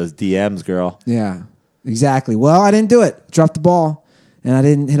 Slide into those DMs, girl. Yeah, exactly. Well, I didn't do it. Dropped the ball. And I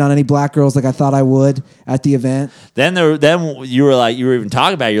didn't hit on any black girls like I thought I would at the event. Then you were even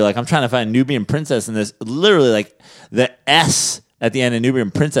talking about it. You're like, I'm trying to find Nubian Princess, and this literally like the S at the end of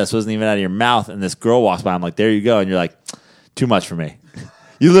Nubian Princess wasn't even out of your mouth, and this girl walks by. I'm like, there you go, and you're like, too much for me.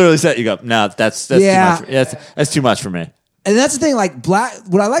 You literally said, you go, no, that's Yeah. too much. That's too much for me. And that's the thing, like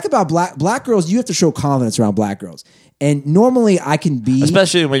what I like about black girls, you have to show confidence around black girls. And normally I can be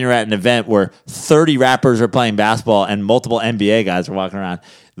Especially when you're at an event where 30 rappers are playing basketball and multiple NBA guys are walking around.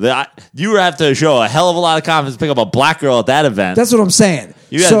 You have to show a hell of a lot of confidence to pick up a black girl at that event. That's what I'm saying.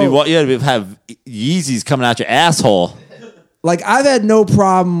 You got to have Yeezys coming out your asshole. Like, I've had no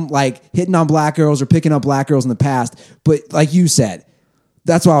problem, like, hitting on black girls or picking up black girls in the past. But like you said,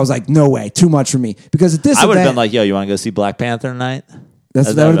 that's why I was like, no way, too much for me. Because at this I would have event, been like, yo, you want to go see Black Panther tonight? that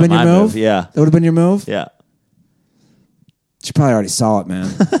would have been your my move? Yeah. That would have been your move? Yeah. She probably already saw it,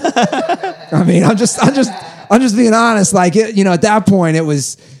 man. I mean, I'm just being honest. Like, at that point, it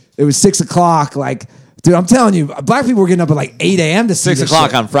was 6 o'clock. Like, dude, I'm telling you, black people were getting up at like 8 a.m. to see 6 this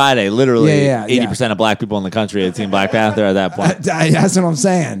o'clock shit. on Friday. Literally, Yeah, 80% of black people in the country had seen Black Panther at that point. That's what I'm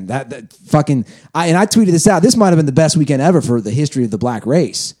saying. That fucking. I tweeted this out. This might have been the best weekend ever for the history of the black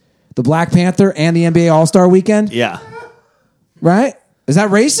race. The Black Panther and the NBA All-Star Weekend, Yeah. right? Is that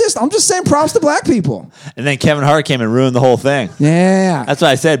racist? I'm just saying props to black people. And then Kevin Hart came and ruined the whole thing. Yeah. That's what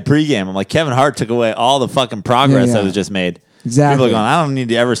I said pregame. I'm like, Kevin Hart took away all the fucking progress Yeah. that was just made. Exactly. People are going, I don't need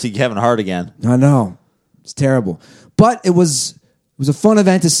to ever see Kevin Hart again. I know. It's terrible. But it was a fun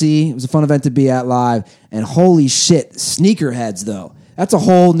event to see. It was a fun event to be at live. And holy shit, sneakerheads, though. That's a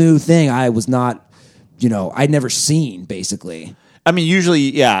whole new thing I was not, I'd never seen, basically. I mean, usually,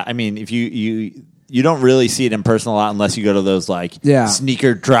 yeah. I mean, if you don't really see it in person a lot unless you go to those like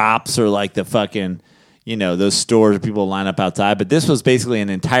sneaker drops or like the fucking, those stores where people line up outside. But this was basically an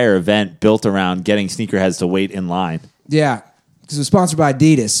entire event built around getting sneakerheads to wait in line. Yeah, because it was sponsored by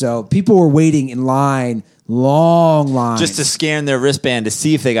Adidas. So people were waiting in line, long lines. Just to scan their wristband to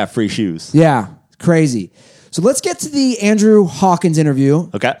see if they got free shoes. Yeah, crazy. So let's get to the Andrew Hawkins interview.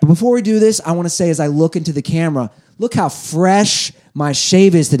 Okay. But before we do this, I want to say as I look into the camera, look how fresh my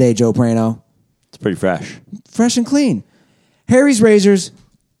shave is today, Joe Prano. It's pretty fresh. Fresh and clean. Harry's Razors,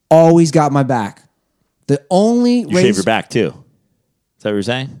 always got my back. The only You shave your back too. Is that what you're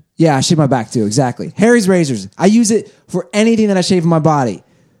saying? Yeah, I shave my back too. Exactly. Harry's razors. I use it for anything that I shave in my body.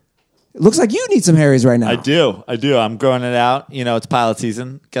 It looks like you need some Harry's right now. I do. I'm growing it out. You know, it's pilot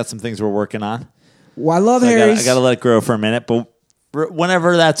season. Got some things we're working on. Well, I love So Harry's. I got to let it grow for a minute, but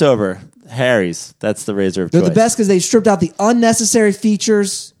whenever that's over, Harry's, that's the razor of They're choice. the best because they stripped out the unnecessary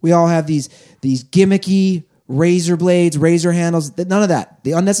features. We all have these gimmicky razor blades, razor handles. None of that.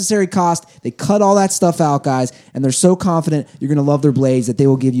 The unnecessary cost. They cut all that stuff out, guys, and they're so confident you're going to love their blades that they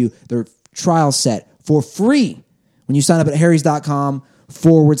will give you their trial set for free when you sign up at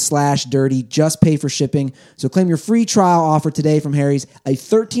harrys.com/dirty. Just pay for shipping. So claim your free trial offer today from Harry's. A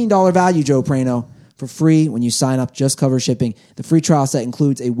 $13 value, Joe Prano, for free when you sign up. Just cover shipping. The free trial set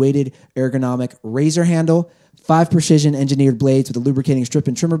includes a weighted ergonomic razor handle, 5 precision engineered blades with a lubricating strip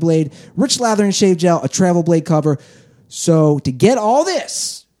and trimmer blade, rich lather and shave gel, a travel blade cover. So to get all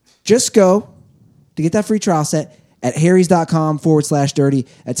this, just go to get that free trial set at harrys.com/dirty.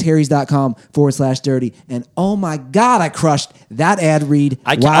 That's harrys.com/dirty. And oh my God, I crushed that ad read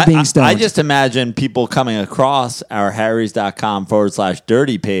while being stoned. I just imagine people coming across our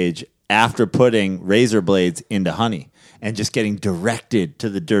harrys.com/dirty page after putting razor blades into honey and just getting directed to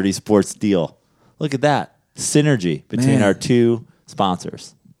the Dirty Sports deal. Look at that. Synergy between our two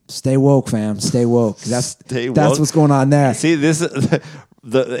sponsors. Stay woke, fam. Stay woke. That's woke. what's going on there. See, this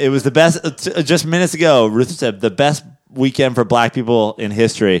it was the best. Just minutes ago, Ruth said the best weekend for black people in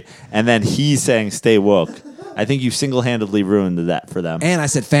history, and then he's saying stay woke. I think you single-handedly ruined that for them. And I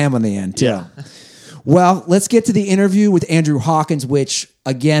said fam on the end, too. Yeah. Well, let's get to the interview with Andrew Hawkins, which,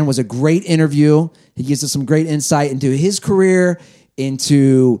 again, was a great interview. He gives us some great insight into his career,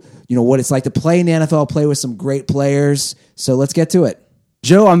 into what it's like to play in the NFL, play with some great players. So let's get to it.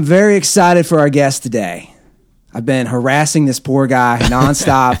 Joe, I'm very excited for our guest today. I've been harassing this poor guy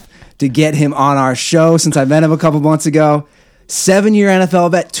nonstop to get him on our show since I met him a couple months ago. 7-year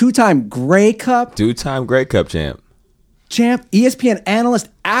NFL vet, 2-time Grey Cup. 2-time Grey Cup champ. ESPN analyst,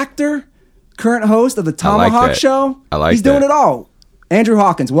 actor, current host of the Tomahawk that. Show. I like He's doing that. it all. Andrew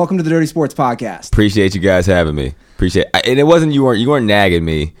Hawkins, welcome to the Dirty Sports Podcast. Appreciate you guys having me. And it wasn't you weren't nagging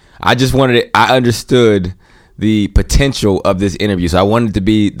me. I just wanted it. I understood the potential of this interview, so I wanted it to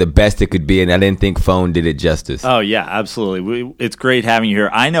be the best it could be, and I didn't think phone did it justice. Oh, yeah, absolutely. It's great having you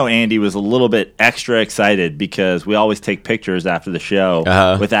here. I know Andy was a little bit extra excited because we always take pictures after the show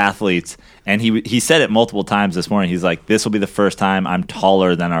with athletes, and he said it multiple times this morning. He's like, this will be the first time I'm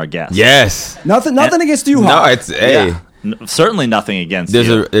taller than our guest. Yes. Nothing against you, Hawk. No, it's Yeah. Certainly nothing against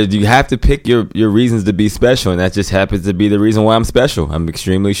you. You have to pick your reasons to be special, and that just happens to be the reason why I'm special. I'm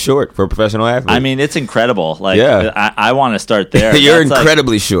extremely short for a professional athlete. I mean, it's incredible. Like, Yeah. I want to start there. You're That's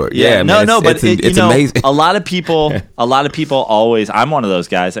incredibly short. Yeah, no, man, but it's amazing. A lot of people always. I'm one of those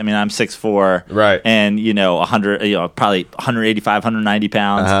guys. I mean, I'm 6'4", Right. and 100, probably 185, 190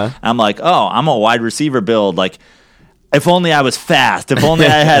 pounds. Uh-huh. I'm like, oh, I'm a wide receiver build. Like, if only I was fast. If only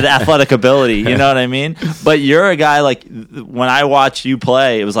I had athletic ability. You know what I mean? But you're a guy, like, when I watch you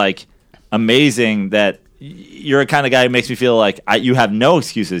play, it was like amazing that you're a kind of guy who makes me feel like you have no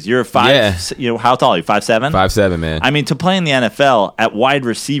excuses. You're how tall are you? 5'7"? 5'7", man. I mean, to play in the NFL at wide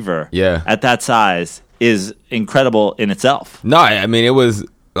receiver, at that size is incredible in itself. No, I mean, it was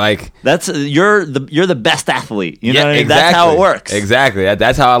like you're the best athlete. You know what I mean? Exactly. That's how it works. Exactly.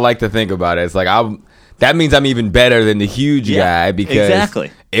 That's how I like to think about it. It's like that means I'm even better than the huge guy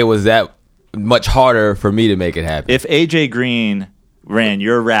because it was that much harder for me to make it happen. If AJ Green ran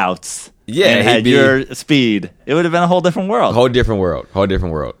your routes and had he'd be your speed, it would have been a whole different world. Whole different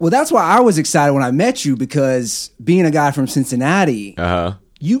world. Well, that's why I was excited when I met you, because being a guy from Cincinnati,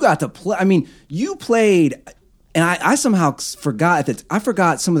 you got to play. I mean, you played, and I somehow forgot that I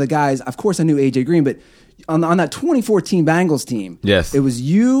forgot some of the guys. Of course, I knew AJ Green, but on that 2014 Bengals team, yes, it was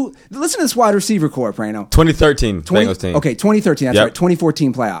you. Listen to this wide receiver core, Prano. 2013 Bengals team. Okay, 2013. That's right.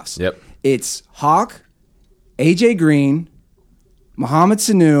 2014 playoffs. Yep. It's Hawk, AJ Green, Mohamed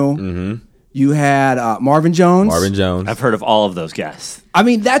Sanu. You had Marvin Jones. I've heard of all of those guys. I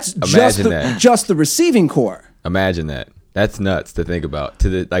mean, that's just the receiving core. Imagine that. That's nuts to think about.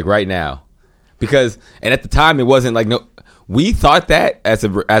 Right now, because at the time it wasn't like we thought that as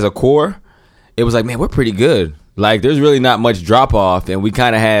a core. It was like, man, we're pretty good. Like, there's really not much drop off, and we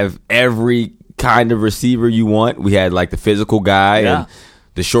kind of have every kind of receiver you want. We had like the physical guy and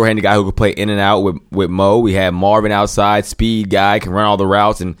the short-handed guy who could play in and out with Mo. We had Marvin outside, speed guy, can run all the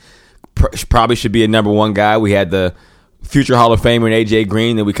routes, and probably should be a number one guy. We had the future Hall of Famer in AJ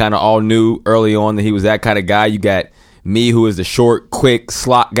Green that we kind of all knew early on that he was that kind of guy. You got me, who is the short, quick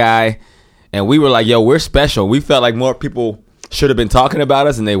slot guy, and we were like, yo, we're special. We felt like more people should have been talking about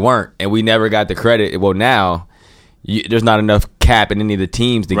us, and they weren't, and we never got the credit. Well, now there's not enough cap in any of the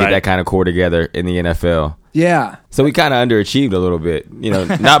teams to get that kind of core together in the NFL. Yeah. So we kind of underachieved a little bit,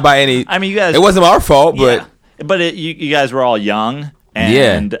 not by any. I mean, you guys. It wasn't our fault, but you guys were all young.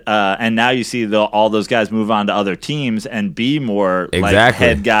 And now you see all those guys move on to other teams and be more like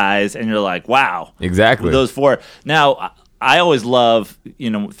head guys, and you're like, wow, exactly. Those four. Now, I always love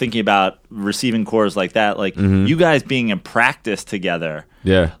thinking about receiving cores like that, like you guys being in practice together.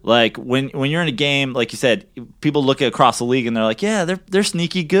 Yeah, like when you're in a game, like you said, people look across the league and they're like, yeah, they're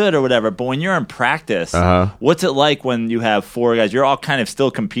sneaky good or whatever. But when you're in practice, what's it like when you have four guys? You're all kind of still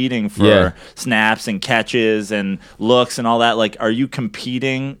competing for snaps and catches and looks and all that. Like, are you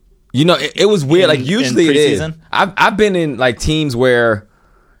competing? It was weird. Like usually it is. I've been in like teams where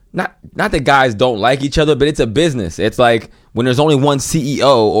not that guys don't like each other, but it's a business. It's like when there's only one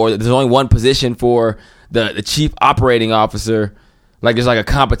CEO or there's only one position for the chief operating officer. Like there's like a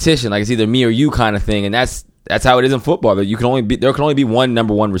competition, like it's either me or you kind of thing, and that's how it is in football. That there can only be one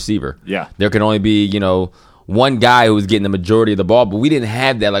number one receiver. Yeah, there can only be one guy who's getting the majority of the ball. But we didn't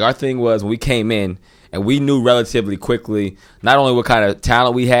have that. Like our thing was when we came in, and we knew relatively quickly not only what kind of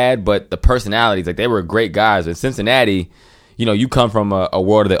talent we had, but the personalities. Like they were great guys. In Cincinnati, you come from a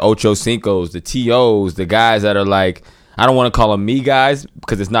world of the Ocho Cincos, the TOs, the guys that are like, I don't want to call them me guys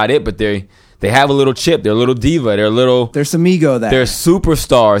because it's not it, but they have a little chip. They're a little diva. There's some ego there. They're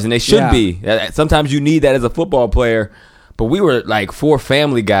superstars, and they should be. Sometimes you need that as a football player. But we were like four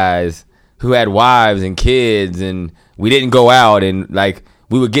family guys who had wives and kids, and we didn't go out. And like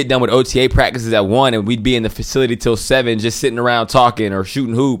we would get done with OTA practices at 1, and we'd be in the facility till 7, just sitting around talking or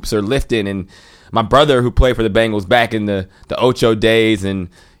shooting hoops or lifting. And my brother, who played for the Bengals back in the Ocho days, and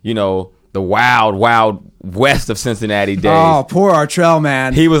the wild west of Cincinnati days. Oh, poor Artrell,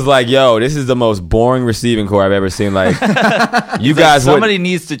 man. He was like, yo, this is the most boring receiving core I've ever seen. Like, you guys somebody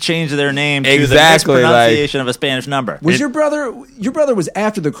needs to change their name to the mispronunciation of a Spanish number. Was your brother was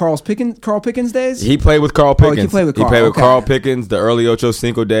after the Carl Pickens days? He played with Carl Pickens. He played with Carl Pickens, the early Ocho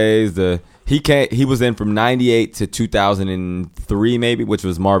Cinco days. He was in from 98 to 2003 maybe, which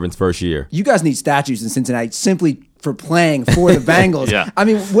was Marvin's first year. You guys need statues in Cincinnati simply for playing for the Bengals. Yeah. I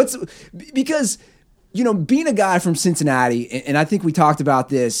mean, because being a guy from Cincinnati, and I think we talked about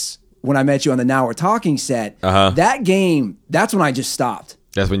this when I met you on the Now We're Talking set, that game, that's when I just stopped.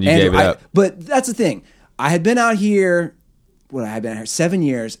 That's when you gave it up. But that's the thing. I had been out here, 7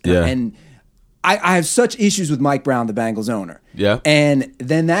 years, and I have such issues with Mike Brown, the Bengals owner. Yeah. And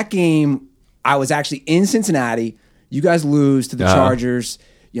then that game, I was actually in Cincinnati. You guys lose to the Chargers.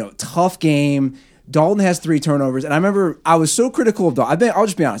 Tough game. Dalton has 3 turnovers, and I remember I was so critical of Dalton. I'll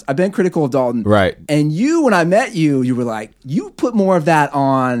just be honest. I've been critical of Dalton. Right. And when I met you, you were like, you put more of that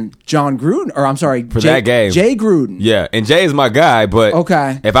on John Gruden, or I'm sorry, that game. Jay Gruden. Yeah, and Jay is my guy, but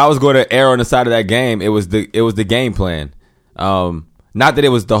if I was going to err on the side of that game, it was the game plan. Not that it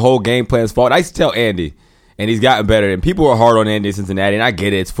was the whole game plan's fault. I used to tell Andy, and he's gotten better. And people were hard on Andy in Cincinnati, and I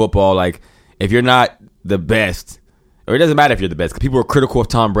get it. It's football. Like if you're not the best, or it doesn't matter if you're the best, because people are critical of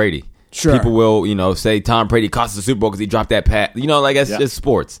Tom Brady. Sure. People will, say Tom Brady cost us the Super Bowl because he dropped that pass. Like that's just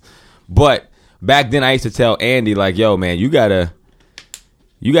sports. But back then, I used to tell Andy, like, yo, man, you gotta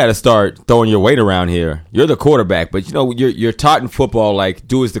start throwing your weight around here. You're the quarterback, but you're taught in football, like,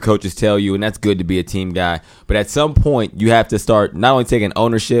 do as the coaches tell you, and that's good to be a team guy. But at some point, you have to start not only taking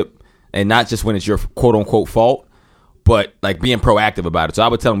ownership, and not just when it's your quote unquote fault, but like being proactive about it. So I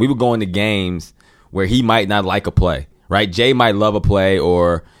would tell him we would go into games where he might not like a play. Right, Jay might love a play,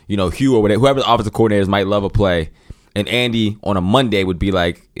 or Hugh or whatever, whoever the offensive coordinators might love a play, and Andy on a Monday would be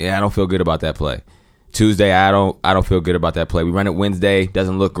like, "Yeah, I don't feel good about that play." Tuesday, I don't feel good about that play. We run it Wednesday,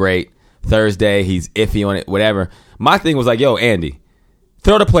 doesn't look great. Thursday, he's iffy on it, whatever. My thing was like, "Yo, Andy,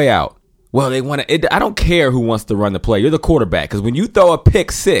 throw the play out." Well, they want to. I don't care who wants to run the play. You're the quarterback, because when you throw a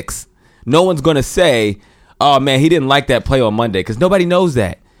pick six, no one's going to say, "Oh man, he didn't like that play on Monday," because nobody knows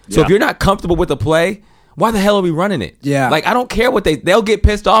that. So if you're not comfortable with the play, why the hell are we running it? Yeah. Like, I don't care what they'll get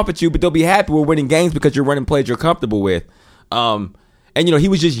pissed off at you, but they'll be happy we're winning games because you're running plays you're comfortable with. And he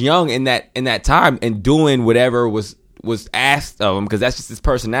was just young in that time and doing whatever was asked of him, because that's just his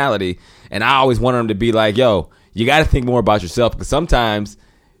personality. And I always wanted him to be like, yo, you got to think more about yourself, because sometimes,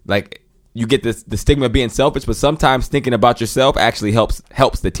 like, you get the stigma of being selfish, but sometimes thinking about yourself actually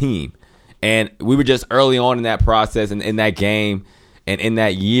helps the team. And we were just early on in that process and in that game and in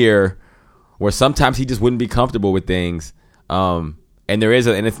that year, where sometimes he just wouldn't be comfortable with things. And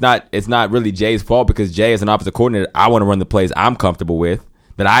it's not really Jay's fault, because Jay, as an offensive coordinator, I want to run the plays I'm comfortable with,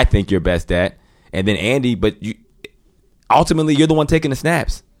 that I think you're best at. And then Andy, ultimately you're the one taking the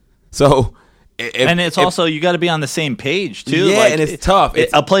snaps. So And it's also, you got to be on the same page too. Yeah, and it's tough.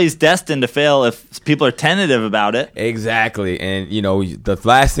 A play's destined to fail if people are tentative about it. Exactly. And, the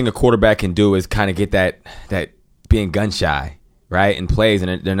last thing a quarterback can do is kind of get that being gun shy, right? And plays,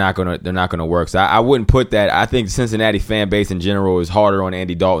 and they're not gonna work. So I wouldn't put that. I think the Cincinnati fan base in general is harder on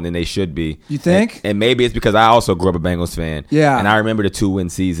Andy Dalton than they should be. You think? And maybe it's because I also grew up a Bengals fan. Yeah. And I remember the 2-win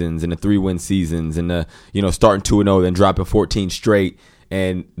seasons and the 3-win seasons and the, starting 2-0, then dropping 14 straight.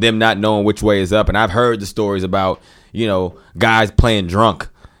 And them not knowing which way is up. And I've heard the stories about, guys playing drunk,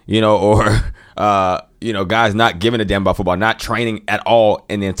 or, guys not giving a damn about football, not training at all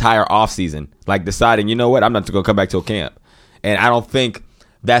in the entire offseason. Like deciding, you know what, I'm not going to come back till camp. And I don't think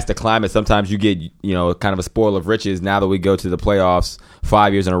that's the climate. Sometimes you get, kind of a spoil of riches now that we go to the playoffs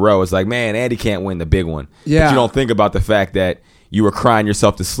 5 years in a row. It's like, man, Andy can't win the big one. Yeah. But you don't think about the fact that you were crying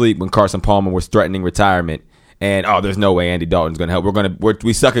yourself to sleep when Carson Palmer was threatening retirement. And, there's no way Andy Dalton's going to help.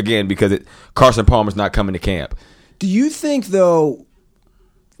 We suck again because Carson Palmer's not coming to camp. Do you think, though,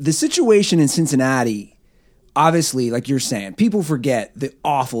 the situation in Cincinnati, obviously, like you're saying, people forget the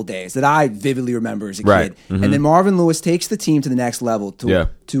awful days that I vividly remember as a Right. kid. Mm-hmm. And then Marvin Lewis takes the team to the next level,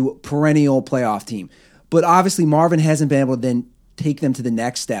 to perennial playoff team. But obviously, Marvin hasn't been able to then take them to the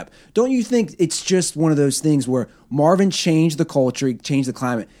next step. Don't you think it's just one of those things where Marvin changed the culture, he changed the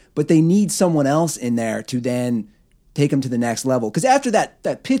climate, but they need someone else in there to then take them to the next level? Because after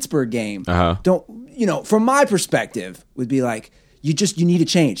that Pittsburgh game, from my perspective, would be like, you need a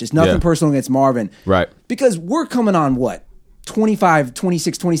change. It's nothing personal against Marvin. Right. Because we're coming on, 25,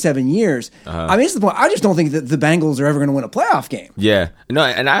 26, 27 years. I mean, it's the point. I just don't think that the Bengals are ever going to win a playoff game. Yeah. No,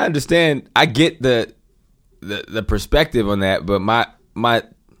 and I understand. I get the perspective on that, but my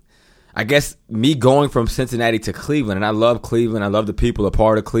I guess me going from Cincinnati to Cleveland, and I love Cleveland. I love the people, a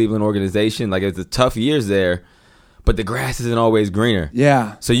part of Cleveland organization. Like, it's a tough years there, but the grass isn't always greener.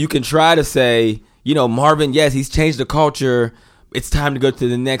 Yeah. So you can try to say, Marvin, yes, he's changed the culture. It's time to go to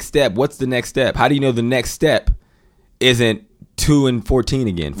the next step. What's the next step? How do you know the next step isn't 2-14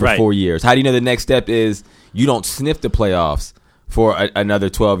 again for 4 years? How do you know the next step is you don't sniff the playoffs for another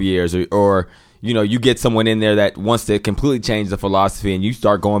 12 years or you get someone in there that wants to completely change the philosophy and you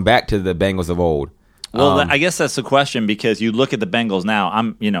start going back to the Bengals of old. Well, I guess that's the question, because you look at the Bengals now.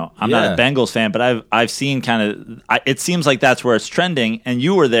 I'm not a Bengals fan, but I've seen it seems like that's where it's trending. And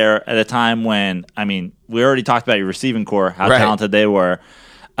you were there at a time when, we already talked about your receiving core, how talented they were,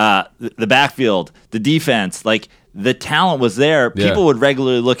 the backfield, the defense, like the talent was there. Yeah. People would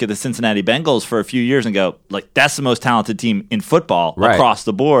regularly look at the Cincinnati Bengals for a few years and go, like, that's the most talented team in football across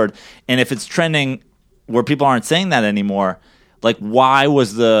the board. And if it's trending where people aren't saying that anymore, like, why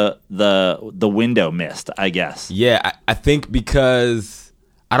was the window missed, I guess? Yeah, I think because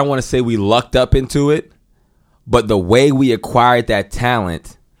I don't want to say we lucked up into it, but the way we acquired that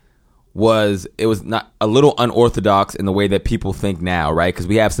talent was not a little unorthodox in the way that people think now, right? Because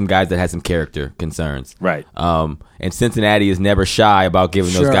we have some guys that had some character concerns. Right. And Cincinnati is never shy about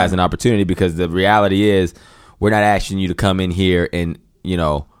giving those guys an opportunity, because the reality is we're not asking you to come in here and,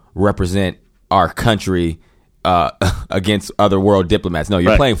 represent our country against other world diplomats. No,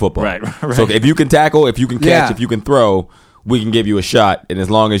 you're playing football. Right. So if you can tackle, if you can catch, if you can throw, we can give you a shot. And as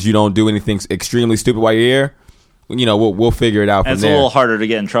long as you don't do anything extremely stupid while you're here, we'll figure it out from it's there. It's a little harder to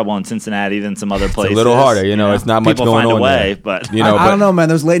get in trouble in Cincinnati than some other places. It's a little harder. It's not much going on away, there. But I don't know, man.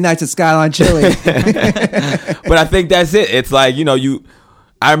 Those late nights at Skyline Chili. But I think that's it. It's like,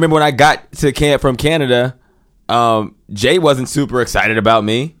 I remember when I got to camp from Canada, Jay wasn't super excited about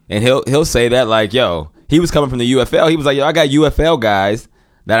me. And he'll say that, like, he was coming from the UFL. He was like, I got UFL guys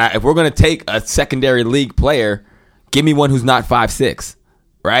that if we're going to take a secondary league player, give me one who's not 5'6".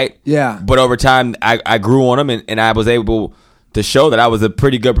 Right? Yeah. But over time, I grew on him, and I was able to show that I was a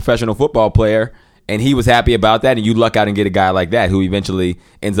pretty good professional football player, and he was happy about that. And you luck out and get a guy like that who eventually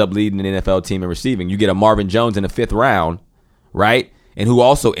ends up leading an NFL team in receiving. You get a Marvin Jones in the 5th round, right? And who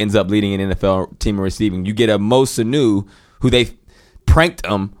also ends up leading an NFL team in receiving. You get a Mo Sanu, who they pranked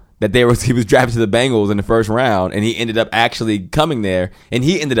him that he was drafted to the Bengals in the 1st round, and he ended up actually coming there, and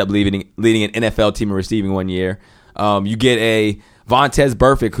he ended up leading an NFL team in receiving one year. You get a Vontaze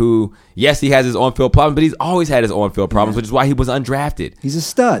Burfict, who, yes, he has his on-field problems, but he's always had his on-field problems, which is why he was undrafted. He's a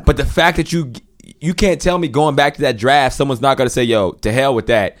stud. But the fact that you can't tell me going back to that draft, someone's not going to say, to hell with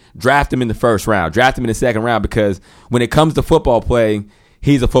that. Draft him in the 1st round. Draft him in the 2nd round, because when it comes to football playing,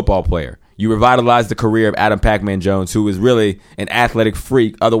 he's a football player. You revitalized the career of Adam Pac-Man Jones, who is really an athletic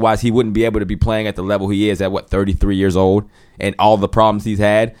freak. Otherwise, he wouldn't be able to be playing at the level he is at, 33 years old, and all the problems he's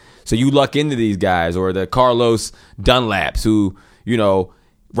had. So you luck into these guys, or the Carlos Dunlaps, who,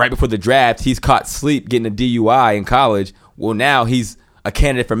 right before the draft, he's caught sleep getting a DUI in college. Well, now he's a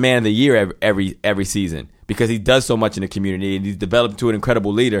candidate for man of the year every season because he does so much in the community and he's developed into an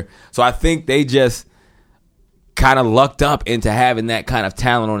incredible leader. So I think they just kind of lucked up into having that kind of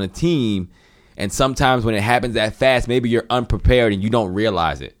talent on the team. And sometimes when it happens that fast, maybe you're unprepared and you don't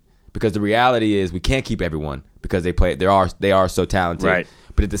realize it. Because the reality is we can't keep everyone because they are so talented. Right.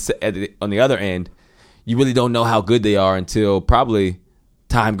 But on the other end, you really don't know how good they are until probably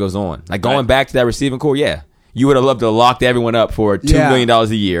time goes on. Like going back to that receiving core, yeah. You would have loved to have locked everyone up for $2 million a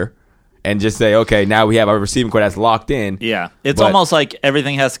year and just say, okay, now we have a receiving core that's locked in. Yeah. It's almost like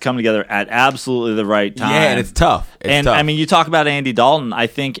everything has to come together at absolutely the right time. Yeah, and it's tough. I mean, you talk about Andy Dalton. I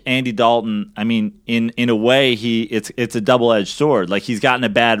think Andy Dalton, I mean, in a way, it's a double-edged sword. Like, he's gotten a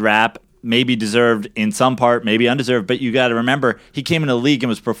bad rap, maybe deserved in some part, maybe undeserved, but you got to remember, he came into the league and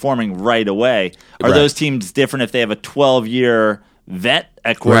was performing right away. Are those teams different if they have a 12-year vet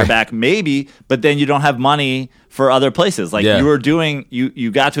at quarterback? Right. Maybe, but then you don't have money for other places. Like you were doing,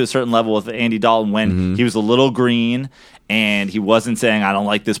 you got to a certain level with Andy Dalton when he was a little green and he wasn't saying, I don't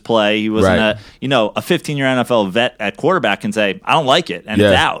like this play. He wasn't a 15-year NFL vet at quarterback can say, I don't like it, and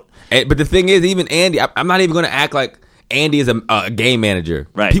it's out. But the thing is, even Andy, I'm not even going to act like Andy is a game manager.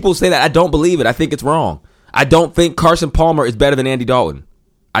 Right. People say that. I don't believe it. I think it's wrong. I don't think Carson Palmer is better than Andy Dalton.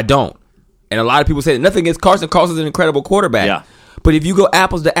 I don't. And a lot of people say that. Nothing against Carson. Carson's an incredible quarterback. Yeah. But if you go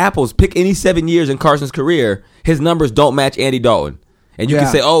apples to apples, pick any 7 years in Carson's career, his numbers don't match Andy Dalton. And you can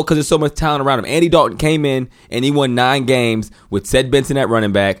say, oh, because there's so much talent around him. Andy Dalton came in and he won 9 games with Ced Benson at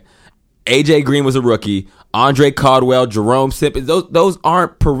running back. A.J. Green was a rookie. Andre Caldwell, Jerome Simpkins. Those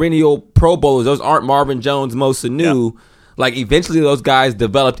aren't perennial Pro Bowlers. Those aren't Marvin Jones, Mo Sanu. Yeah. Like, eventually those guys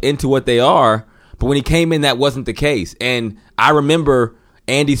developed into what they are. But when he came in, that wasn't the case. And I remember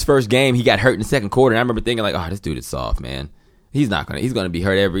Andy's first game, he got hurt in the second quarter. And I remember thinking, like, oh, this dude is soft, man. He's gonna be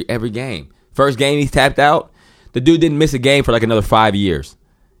hurt every game. First game he's tapped out. The dude didn't miss a game for like another 5 years.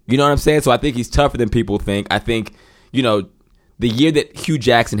 You know what I'm saying? So I think he's tougher than people think. I think, the year that Hugh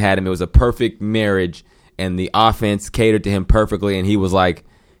Jackson had him, it was a perfect marriage and the offense catered to him perfectly and he was like,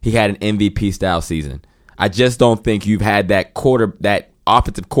 he had an MVP style season. I just don't think you've had that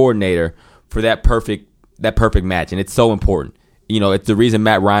offensive coordinator for that perfect match, and it's so important. It's the reason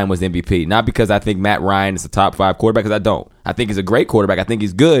Matt Ryan was MVP. Not because I think Matt Ryan is a top 5 quarterback, because I don't. I think he's a great quarterback. I think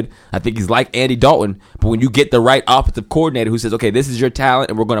he's good. I think he's like Andy Dalton. But when you get the right offensive coordinator who says, okay, this is your talent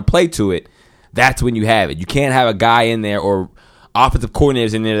and we're going to play to it, that's when you have it. You can't have a guy in there or offensive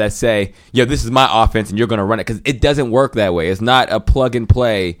coordinators in there that say, this is my offense and you're going to run it, because it doesn't work that way. It's not a plug and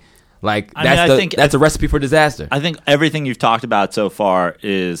play. Like, that's a recipe for disaster. I think everything you've talked about so far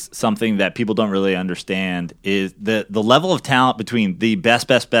is something that people don't really understand, is the level of talent between the best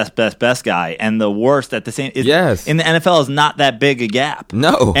guy and the worst at the same. Yes. In the NFL is not that big a gap.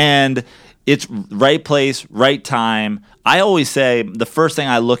 No. And it's right place, right time. I always say the first thing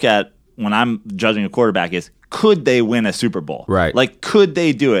I look at when I'm judging a quarterback is, could they win a Super Bowl? Right. Like, could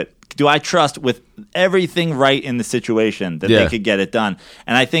they do it? Do I trust with everything right in the situation that they could get it done?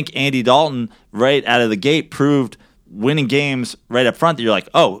 And I think Andy Dalton, right out of the gate, proved winning games right up front that you're like,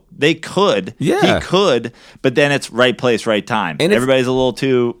 oh, they could. Yeah. He could, but then it's right place, right time. And everybody's a little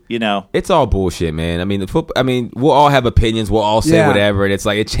too, It's all bullshit, man. I mean, we'll all have opinions. We'll all say whatever, and it's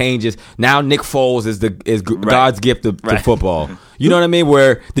like it changes. Now Nick Foles is God's gift to football. You know what I mean?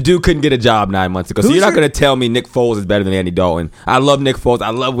 Where the dude couldn't get a job 9 months ago. So you're not going to tell me Nick Foles is better than Andy Dalton. I love Nick Foles. I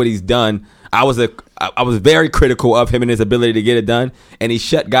love what he's done. I was very critical of him and his ability to get it done, and he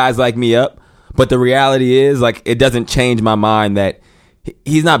shut guys like me up. But the reality is, like, it doesn't change my mind that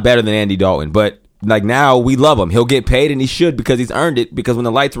he's not better than Andy Dalton. But, like, now we love him. He'll get paid, and he should, because he's earned it, because when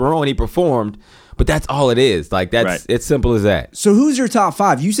the lights were on, he performed. But that's all it is. Like, it's simple as that. So who's your top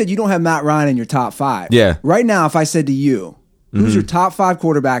 5? You said you don't have Matt Ryan in your top 5. Yeah. Right now, if I said to you, who's your top 5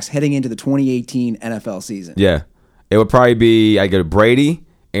 quarterbacks heading into the 2018 NFL season? Yeah. It would probably be, I'd go Brady,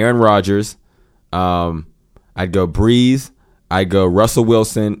 Aaron Rodgers, I'd go Breeze, I'd go Russell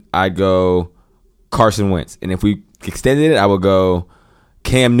Wilson, I'd go Carson Wentz. And if we extended it, I would go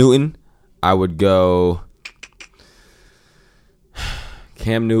Cam Newton. I would go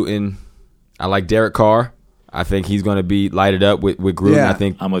Cam Newton. I like Derek Carr. I think he's going to be lighted up with Gruden. Yeah. I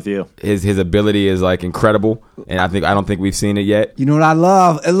think I'm with you. His ability is like incredible, and I don't think we've seen it yet. You know what I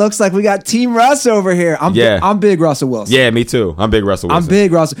love? It looks like we got Team Russ over here. I'm big Russell Wilson. Yeah, me too. I'm big Russell Wilson. I'm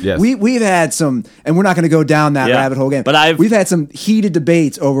big Russell. Yes. We've had some, and we're not going to go down that rabbit hole again. But we've had some heated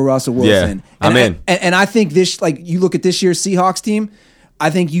debates over Russell Wilson. Yeah, I'm in. And I think this, like, you look at this year's Seahawks team, I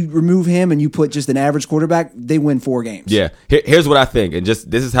think you remove him and you put just an average quarterback, they win 4 games. Yeah. Here's what I think, and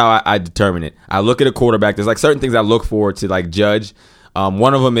just this is how I determine it. I look at a quarterback. There's like certain things I look for to like judge.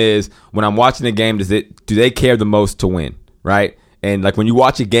 One of them is when I'm watching a game, do they care the most to win, right? And like when you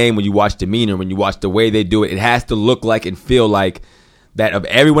watch a game, when you watch demeanor, when you watch the way they do it, it has to look like and feel like that of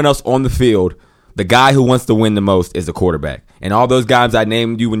everyone else on the field, the guy who wants to win the most is the quarterback. And all those guys I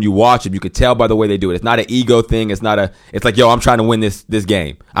named you, when you watch them, you could tell by the way they do it. It's not an ego thing. It's like, yo, I'm trying to win this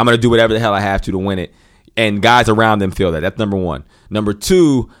game. I'm going to do whatever the hell I have to win it. And guys around them feel that. That's number one. Number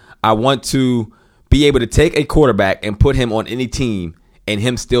two, I want to be able to take a quarterback and put him on any team and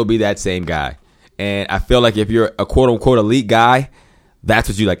him still be that same guy. And I feel like if you're a quote-unquote elite guy, that's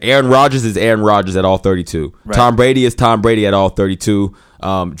what you like. Aaron Rodgers is Aaron Rodgers at all 32. Right. Tom Brady is Tom Brady at all 32.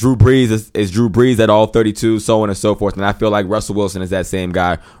 Drew Brees is Drew Brees at all 32, so on and so forth. And I feel like Russell Wilson is that same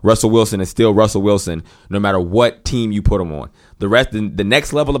guy. Russell Wilson is still Russell Wilson no matter what team you put him on. The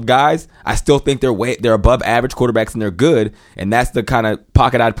next level of guys, I still think they're above average quarterbacks and they're good. And that's the kind of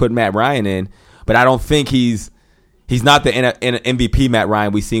pocket I'd put Matt Ryan in. But I don't think he's not the MVP Matt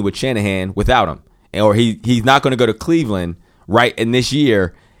Ryan we've seen with Shanahan without him. Or he's not going to go to Cleveland right in this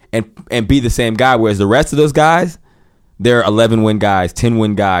year and be the same guy. Whereas the rest of those guys, they're 11-win guys,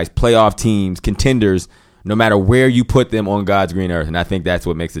 10-win guys, playoff teams, contenders, no matter where you put them on God's green earth. And I think that's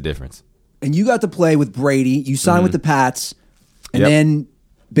what makes the difference. And you got to play with Brady. You signed with the Pats, and then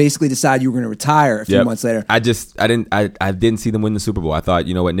basically decided you were going to retire a few months later. I didn't see them win the Super Bowl. I thought,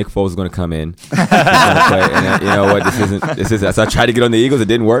 you know what, Nick Foles is going to come in. Play, and you know what, this isn't. So I tried to get on the Eagles. It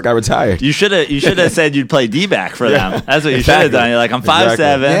didn't work. I retired. You should have said you'd play D-back for them. That's what you should have done. You're like, I'm 5'7".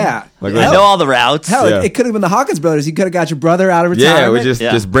 Yeah. Like, I know all the routes. Hell, it could have been the Hawkins brothers. You could have got your brother out of retirement. Yeah,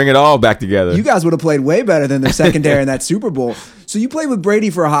 we just bring it all back together. You guys would have played way better than their secondary in that Super Bowl. So you played with Brady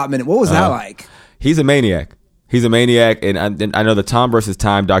for a hot minute. What was that like? He's a maniac. He's a maniac, and I know the Tom versus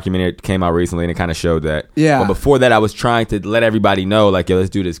Time documentary came out recently, and it kind of showed that. Yeah. But before that, I was trying to let everybody know, like, yo, this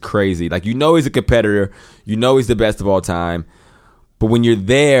dude is crazy. Like, you know he's a competitor. You know he's the best of all time. But when you're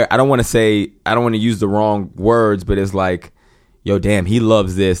there, I don't want to use the wrong words, but it's like, yo, damn, he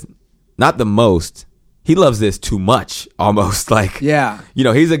loves this. Not the most. He loves this too much, almost. Like, yeah. You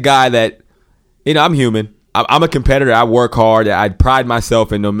know, he's a guy that, you know, I'm human. I'm a competitor. I work hard. I pride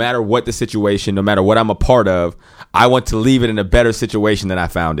myself in no matter what the situation, no matter what I'm a part of, I want to leave it in a better situation than I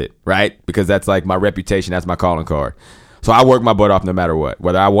found it, right? Because that's like my reputation. That's my calling card. So I work my butt off no matter what.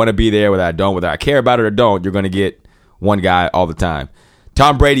 Whether I want to be there, whether I don't, whether I care about it or don't, you're going to get one guy all the time.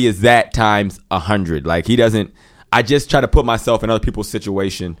 Tom Brady is that times 100. Like, he doesn't – I just try to put myself in other people's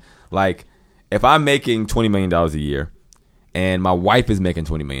situation. Like, if I'm making $20 million a year and my wife is making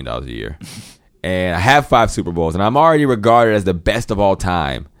 $20 million a year – and I have 5 Super Bowls, and I'm already regarded as the best of all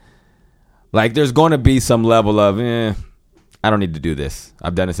time, like, there's going to be some level of, I don't need to do this.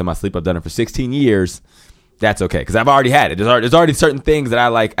 I've done this in my sleep. I've done it for 16 years. That's okay, because I've already had it. There's already certain things that I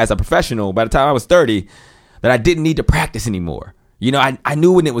like as a professional by the time I was 30 that I didn't need to practice anymore. You know, I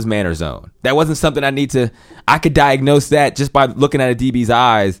knew when it was man or zone. That wasn't something I could diagnose that just by looking at a DB's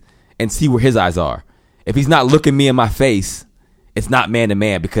eyes and see where his eyes are. If he's not looking me in my face, it's not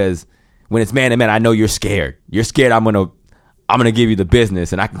man-to-man, because when it's man-to-man, I know you're scared. You're scared I'm gonna give you the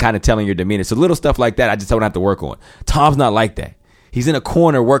business, and I can kind of tell in your demeanor. So little stuff like that, I just don't have to work on. Tom's not like that. He's in a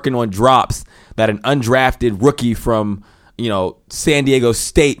corner working on drops that an undrafted rookie from, you know, San Diego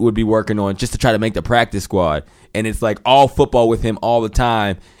State would be working on just to try to make the practice squad. And it's like all football with him all the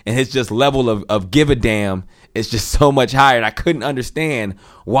time. And his just level of give a damn is just so much higher. And I couldn't understand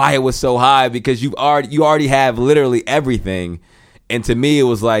why it was so high, because you already have literally everything. And to me, it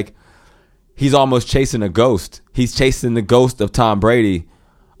was like, he's almost chasing a ghost. He's chasing the ghost of Tom Brady.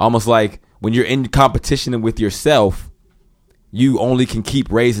 Almost like when you're in competition with yourself, you only can keep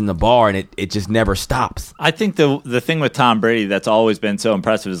raising the bar, and it just never stops. I think the thing with Tom Brady that's always been so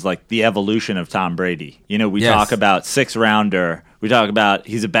impressive is like the evolution of Tom Brady. You know, we talk about 6th-rounder. We talk about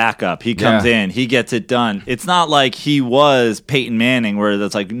he's a backup. He comes in. He gets it done. It's not like he was Peyton Manning, where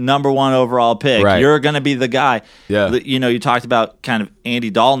that's like #1 overall pick. Right. You're going to be the guy. Yeah. You know, you talked about kind of Andy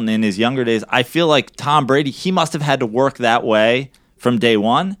Dalton in his younger days. I feel like Tom Brady, he must have had to work that way from day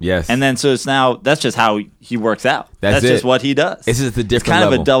one. Yes. And then so it's now, that's just how he works out. That's just what he does. It's just a different It's kind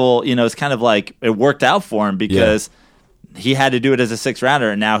level. of a double, you know, it's kind of like it worked out for him because he had to do it as a 6th-rounder,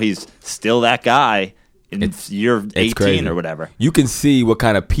 and now he's still that guy in year 18 crazy. or whatever. You can see what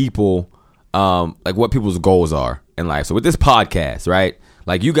kind of people, like what people's goals are in life. So with this podcast, right?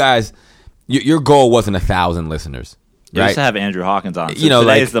 Like, you guys, your goal wasn't 1,000 listeners. You right? used to have Andrew Hawkins on. So you know,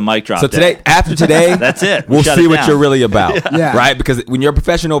 today's like the mic drop. So day. after today, that's it. We'll Shut see it what down. you're really about, Yeah. right? Because when you're a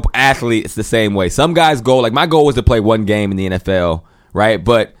professional athlete, it's the same way. Some guys' goal, like my goal was to play one game in the NFL, right?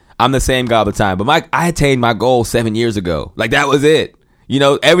 But I'm the same guy all the time. But I attained my goal 7 years ago. Like, that was it. You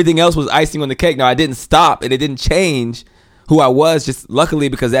know, everything else was icing on the cake. Now, I didn't stop, and it didn't change who I was, just luckily,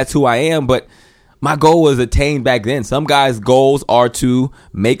 because that's who I am. But My goal was attained back then. Some guys' goals are to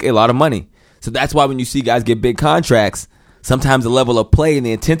make a lot of money. So that's why when you see guys get big contracts, sometimes the level of play and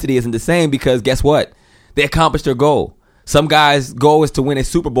the intensity isn't the same because guess what? They accomplished their goal. Some guys' goal is to win a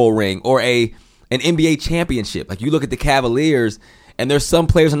Super Bowl ring or an NBA championship. Like you look at the Cavaliers, and there's some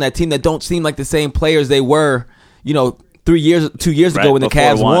players on that team that don't seem like the same players they were, 2 years ago when the before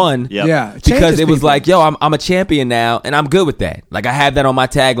Cavs won. Yep. Yeah, it Because changes it was people. like, yo, I'm a champion now, and I'm good with that. Like I have that on my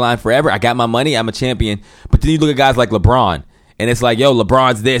tagline forever. I got my money, I'm a champion. But then you look at guys like LeBron, and it's like, yo,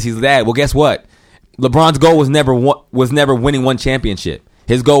 LeBron's this, he's that. Well, guess what? LeBron's goal was never winning one championship.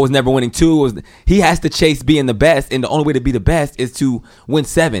 His goal was never winning two. He has to chase being the best, and the only way to be the best is to win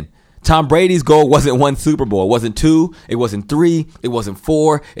 7. Tom Brady's goal wasn't one Super Bowl. It wasn't 2. It wasn't 3. It wasn't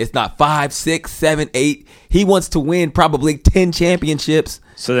 4. It's not 5, 6, 7, 8. He wants to win probably 10 championships.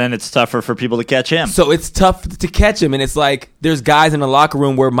 So then it's tougher for people to catch him. So it's tough to catch him. And it's like there's guys in the locker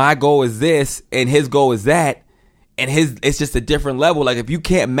room where my goal is this and his goal is that. And it's just a different level. Like if you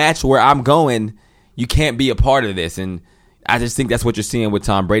can't match where I'm going, you can't be a part of this. And I just think that's what you're seeing with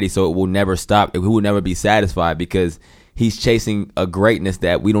Tom Brady. So it will never stop. He will never be satisfied because he's chasing a greatness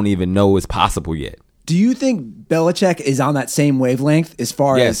that we don't even know is possible yet. Do you think Belichick is on that same wavelength as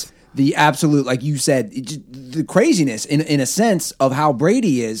far Yes. as the absolute, like you said, the craziness in a sense of how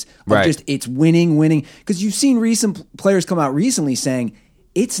Brady is? Of Right. just it's winning. Because you've seen recent players come out recently saying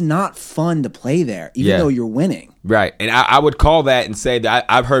it's not fun to play there, even Yeah. though you're winning. Right. And I would call that and say that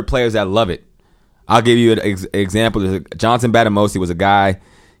I've heard players that love it. I'll give you an example. Johnson Batamosi was a guy.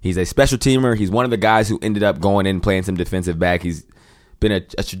 He's a special teamer. He's one of the guys who ended up going in and playing some defensive back. He's been a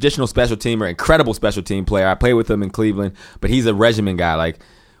traditional special teamer, incredible special team player. I played with him in Cleveland, but he's a regimen guy. Like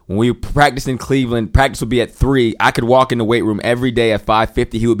when we practiced in Cleveland, practice would be at 3. I could walk in the weight room every day at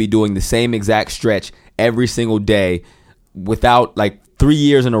 5:50. He would be doing the same exact stretch every single day without 3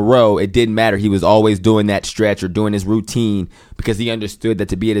 years in a row. It didn't matter. He was always doing that stretch or doing his routine because he understood that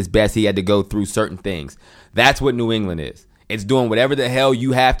to be at his best, he had to go through certain things. That's what New England is. It's doing whatever the hell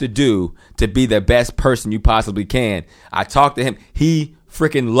you have to do to be the best person you possibly can. I talked to him. He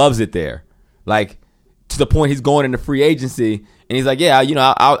freaking loves it there. Like, to the point he's going into free agency, and he's like, yeah,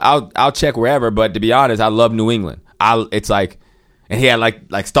 I'll check wherever, but to be honest, I love New England. And he had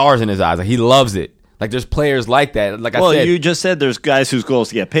like stars in his eyes. Like, he loves it. Like, there's players like that. Like I said, you just said there's guys whose goals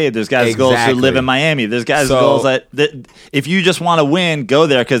to get paid. There's guys' goals to live in Miami. There's guys' goals that if you just want to win, go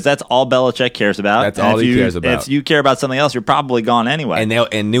there because that's all Belichick cares about. That's all he cares about. If you care about something else, you're probably gone anyway. And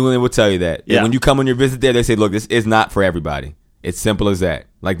New England will tell you that. Yeah. When you come on your visit there, they say, look, this is not for everybody. It's simple as that.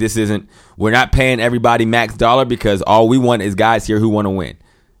 Like, we're not paying everybody max dollar because all we want is guys here who want to win.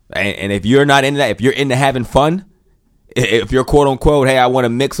 And if you're not into that, if you're into having fun, if you're quote unquote, hey, I want a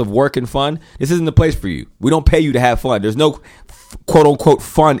mix of work and fun, this isn't the place for you. We don't pay you to have fun. There's no quote unquote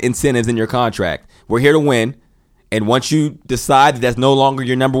fun incentives in your contract. We're here to win. And once you decide that that's no longer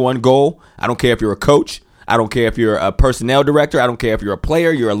your number one goal, I don't care if you're a coach. I don't care if you're a personnel director. I don't care if you're a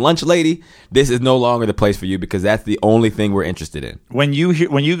player, you're a lunch lady. This is no longer the place for you because that's the only thing we're interested in. When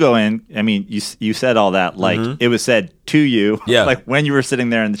you go in, I mean, you said all that like it was said to you, Yeah. like when you were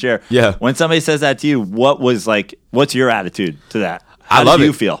sitting there in the chair. Yeah. When somebody says that to you, what's your attitude to that? I How love do you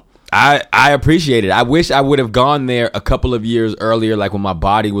it. feel? I appreciate it. I wish I would have gone there a couple of years earlier, like when my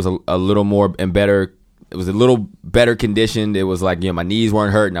body was a little more and better. It was a little better conditioned. It was like, my knees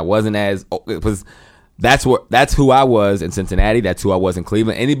weren't hurt and I wasn't that's who I was in Cincinnati. That's who I was in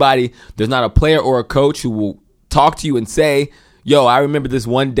Cleveland. There's not a player or a coach who will talk to you and say, yo, I remember this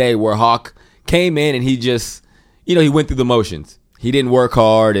one day where Hawk came in and he just, he went through the motions. He didn't work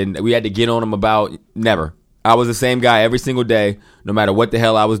hard and we had to get on him about never. I was the same guy every single day, no matter what the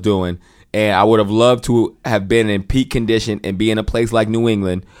hell I was doing. And I would have loved to have been in peak condition and be in a place like New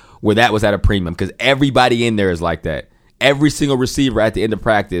England where that was at a premium because everybody in there is like that. Every single receiver at the end of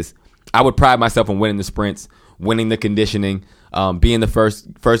practice, I would pride myself on winning the sprints, winning the conditioning, being the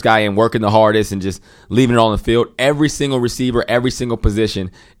first guy in, working the hardest, and just leaving it all on the field. Every single receiver, every single position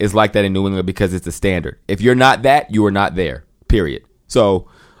is like that in New England because it's the standard. If you're not that, you are not there, period. So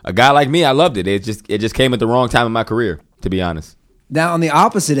a guy like me, I loved it. It just came at the wrong time in my career, to be honest. Now, on the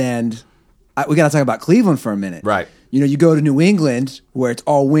opposite end, we got to talk about Cleveland for a minute. Right. You go to New England where it's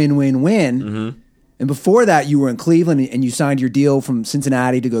all win, win, win. Mm-hmm. And before that, you were in Cleveland and you signed your deal from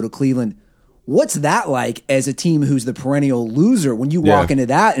Cincinnati to go to Cleveland. What's that like as a team who's the perennial loser when you walk into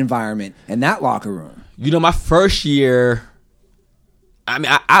that environment and that locker room? My first year, I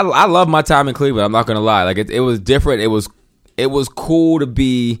mean, I love my time in Cleveland. I'm not going to lie. Like, it was different. It was cool to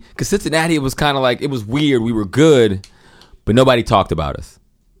be, because Cincinnati, it was kind of like, it was weird. We were good, but nobody talked about us,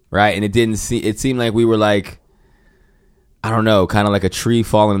 right? And it seemed like we were like, I don't know, kind of like a tree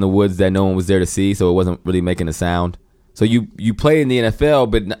falling in the woods that no one was there to see, so it wasn't really making a sound. So you play in the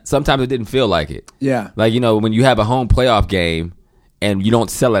NFL, but sometimes it didn't feel like it. Yeah. Like, when you have a home playoff game and you don't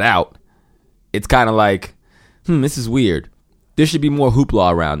sell it out, it's kind of like, this is weird. There should be more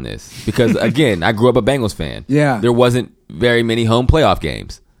hoopla around this. Because, again, I grew up a Bengals fan. Yeah. There wasn't very many home playoff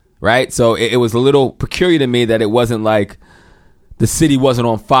games, right? So it was a little peculiar to me that it wasn't like the city wasn't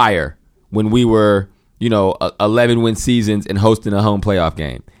on fire when we were, 11-win seasons and hosting a home playoff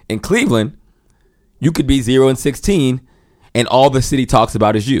game. In Cleveland, you could be 0-16, and all the city talks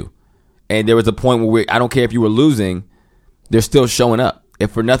about is you. And there was a point where I don't care if you were losing, they're still showing up. If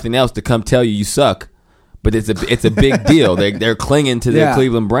for nothing else, to come tell you suck. But it's a big deal. They're clinging to their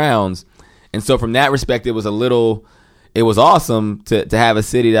Cleveland Browns. And so from that respect, it was awesome to have a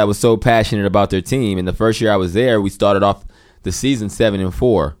city that was so passionate about their team. And the first year I was there, we started off the season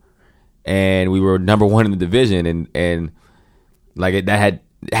 7-4. And we were number 1 in the division. And like that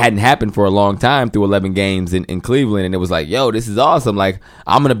hadn't happened for a long time through 11 games in Cleveland. And it was like, yo, this is awesome. Like,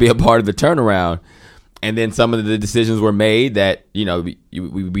 I'm going to be a part of the turnaround. And then some of the decisions were made that,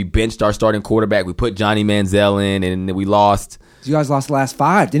 we benched our starting quarterback. We put Johnny Manziel in, and we lost. You guys lost the last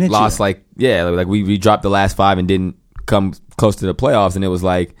 5, didn't you? We dropped the last 5 and didn't come close to the playoffs. And it was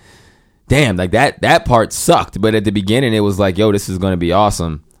like, damn, like that part sucked. But at the beginning, it was like, yo, this is going to be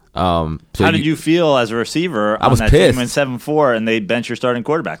awesome. So how did you feel as a receiver on that team in 7-4 and they bench your starting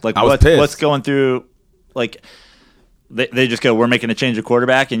quarterback? Like, what's going through, like... They just go, we're making a change of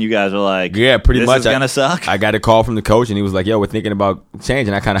quarterback, and you guys are like, yeah, pretty much. This is going to suck? I got a call from the coach, and he was like, yo, we're thinking about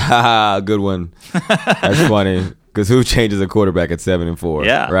changing. I kind of, good one. That's funny, because who changes a quarterback at 7-4?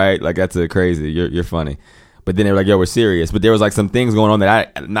 Yeah. Right? Like, that's crazy. You're funny. But then they were like, yo, we're serious. But there was like some things going on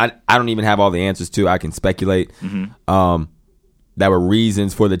that I don't even have all the answers to. I can speculate that were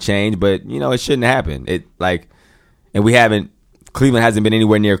reasons for the change, but, it shouldn't happen. Cleveland hasn't been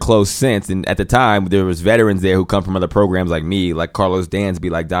anywhere near close since. And at the time, there was veterans there who come from other programs like me, like Carlos Dansby,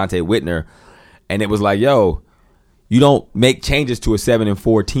 like Dante Whitner. And it was like, yo, you don't make changes to a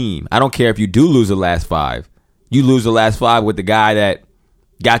 7-4 team. I don't care if you do lose the last 5. You lose the last 5 with the guy that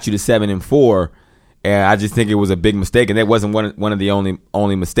got you to 7-4. And I just think it was a big mistake. And that wasn't one of the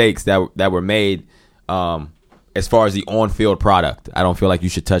only mistakes that were made as far as the on-field product. I don't feel like you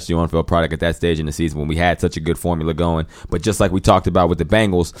should touch the on-field product at that stage in the season when we had such a good formula going. But just like we talked about with the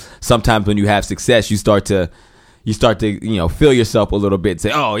Bengals, sometimes when you have success, you start to feel yourself a little bit and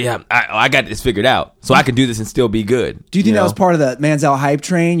say, oh, yeah, I got this figured out. So I can do this and still be good. Do you think that was part of the Manziel hype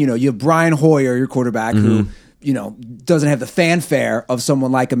train? You have Brian Hoyer, your quarterback, who doesn't have the fanfare of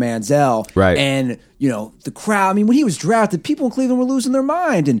someone like a Manziel. Right. And, the crowd, when he was drafted, people in Cleveland were losing their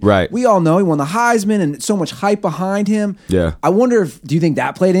mind. And right. We all know he won the Heisman and so much hype behind him. Yeah. I wonder do you think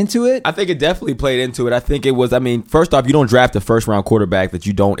that played into it? I think it definitely played into it. I think it was, first off, you don't draft a first-round quarterback that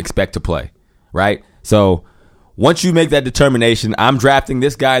you don't expect to play, right? So once you make that determination, I'm drafting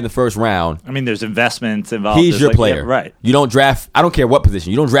this guy in the first round. There's investments involved. He's your player. Yeah, right. You don't draft, I don't care what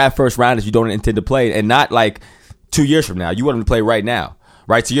position, you don't draft first rounders you don't intend to play, and not like 2 years from now. You want him to play right now,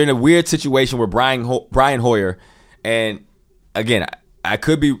 right? So you're in a weird situation where Brian Hoyer, and again, I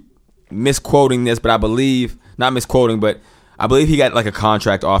could be misquoting this, but I believe, not misquoting, but I believe he got like a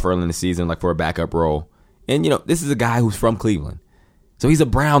contract offer early in the season, like for a backup role. And, this is a guy who's from Cleveland. So he's a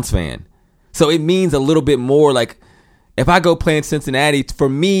Browns fan. So it means a little bit more. Like, if I go play in Cincinnati, for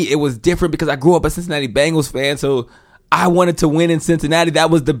me, it was different because I grew up a Cincinnati Bengals fan. So I wanted to win in Cincinnati. That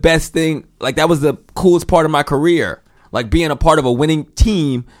was the best thing. Like, that was the coolest part of my career. Like, being a part of a winning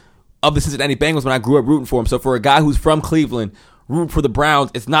team of the Cincinnati Bengals when I grew up rooting for them. So for a guy who's from Cleveland, rooting for the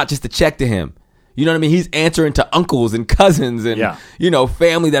Browns, it's not just a check to him. You know what I mean? He's answering to uncles and cousins and,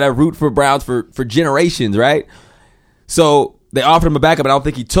 family that have root for Browns for generations, right? So they offered him a backup, and I don't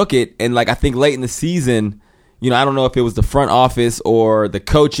think he took it. And, I think late in the season, I don't know if it was the front office or the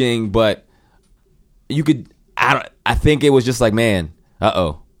coaching, but I think it was just like, man,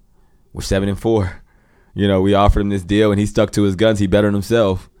 we're 7-4. We offered him this deal, and he stuck to his guns. He bettered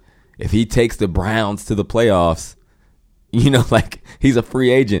himself. If he takes the Browns to the playoffs, he's a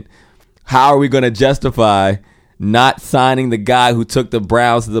free agent. How are we going to justify not signing the guy who took the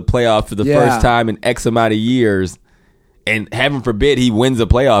Browns to the playoffs for the first time in X amount of years, and heaven forbid he wins a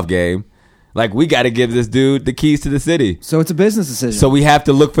playoff game? We got to give this dude the keys to the city. So it's a business decision. So we have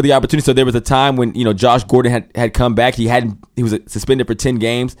to look for the opportunity. So there was a time when, Josh Gordon had come back. He was suspended for 10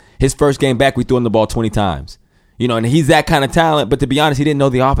 games. His first game back, we threw him the ball 20 times. And he's that kind of talent. But to be honest, he didn't know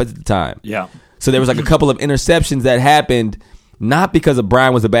the offense at the time. Yeah. So there was a couple of interceptions that happened, not because of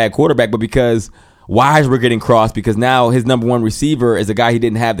Brian was a bad quarterback, but because wires were getting crossed because now his number one receiver is a guy he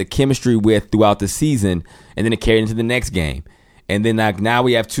didn't have the chemistry with throughout the season, and then it carried into the next game. And then now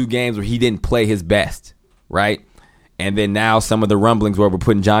we have 2 games where he didn't play his best, right? And then now some of the rumblings where we're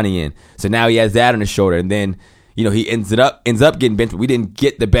putting Johnny in. So now he has that on his shoulder. And then, he ends up getting benched. We didn't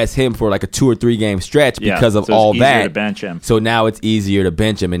get the best him for like a 2 or 3 game stretch because of so all it's that. easier to bench him. So now it's easier to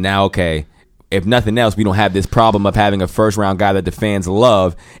bench him. And now, okay, if nothing else, we don't have this problem of having a first-round guy that the fans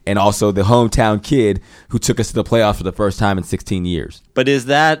love and also the hometown kid who took us to the playoffs for the first time in 16 years. But is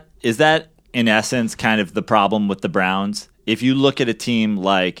that in essence kind of the problem with the Browns? If you look at a team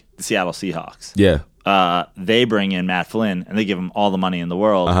like the Seattle Seahawks, they bring in Matt Flynn and they give him all the money in the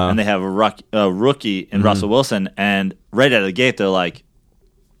world, and they have a rookie in Russell Wilson, and right out of the gate they're like,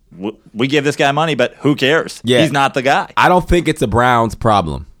 we give this guy money, but who cares? Yeah. He's not the guy. I don't think it's a Browns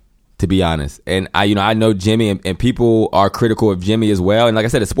problem, to be honest. And I know Jimmy, and people are critical of Jimmy as well. And like I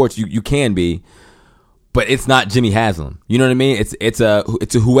said, in sports, you can be, but it's not Jimmy Haslam. You know what I mean? It's a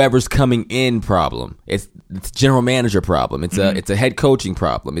whoever's coming in problem. It's a general manager problem. It's a head coaching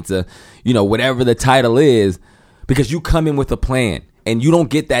problem. It's a whatever the title is, because you come in with a plan and you don't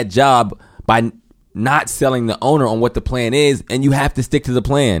get that job by not selling the owner on what the plan is, and you have to stick to the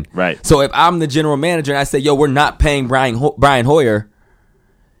plan. Right. So if I'm the general manager and I say, yo, we're not paying Brian Hoyer,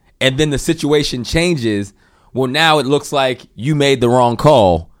 and then the situation changes, well, now it looks like you made the wrong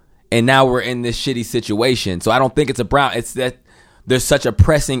call, and now we're in this shitty situation. So I don't think it's it's that there's such a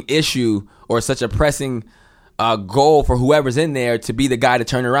pressing issue or such a pressing goal for whoever's in there to be the guy to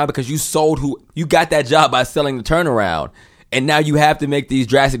turn around, because you got that job by selling the turnaround. And now you have to make these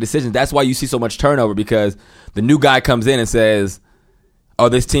drastic decisions. That's why you see so much turnover, because the new guy comes in and says, oh,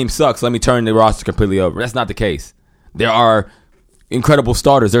 this team sucks, let me turn the roster completely over. That's not the case. There are incredible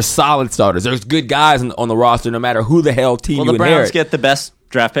starters. There's solid starters. There's good guys on the roster no matter who the hell team you inherit. Well, the Browns get the best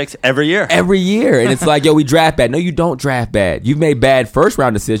draft picks every year. Every year. And it's like, yo, we draft bad. No, you don't draft bad. You've made bad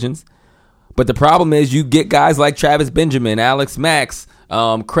first-round decisions. But the problem is you get guys like Travis Benjamin, Alex Max,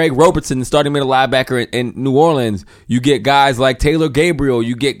 Craig Robertson, the starting middle linebacker in New Orleans. You get guys like Taylor Gabriel.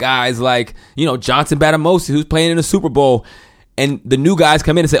 You get guys like, Johnson Batamosi, who's playing in the Super Bowl. And the new guys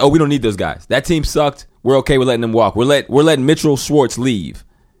come in and say, oh, we don't need those guys. That team sucked. We're okay with letting them walk. We're letting Mitchell Schwartz leave,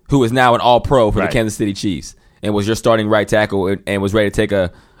 who is now an all-pro for the Kansas City Chiefs and was your starting right tackle and was ready to take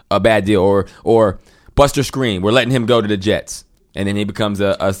a bad deal. Or Buster Screen, we're letting him go to the Jets. And then he becomes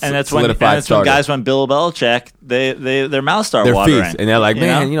a solidified starter. When guys went Bill Belichick, their mouths start their watering. Feast. And they're like,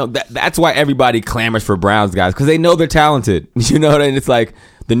 man, that's why everybody clamors for Browns guys, because they know they're talented. You know what I mean? It's like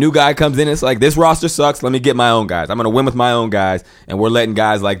the new guy comes in, it's like, this roster sucks, let me get my own guys. I'm going to win with my own guys. And we're letting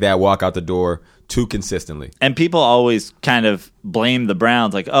guys like that walk out the door too consistently. And people always kind of blame the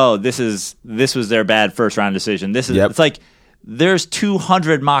Browns, like, oh, this was their bad first round decision. It's like there's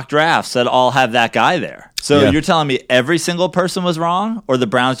 200 mock drafts that all have that guy there. So you're telling me every single person was wrong, or the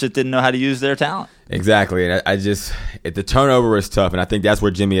Browns just didn't know how to use their talent? Exactly. And the turnover is tough, and I think that's where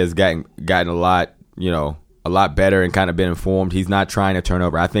Jimmy has gotten a lot better and kind of been informed. He's not trying to turn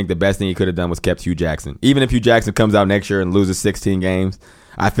over. I think the best thing he could have done was kept Hugh Jackson. Even if Hugh Jackson comes out next year and loses 16 games,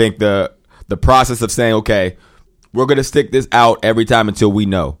 I think the process of saying, okay, we're going to stick this out every time until we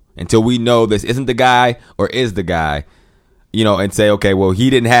know this isn't the guy or is the guy. And say, okay, well, he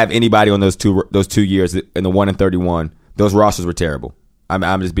didn't have anybody on those two years in the 1-31. Those rosters were terrible.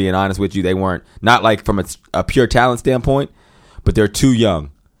 I'm just being honest with you. They weren't, not like from a pure talent standpoint, but they're too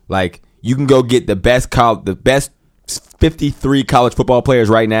young. Like, you can go get the best 53 college football players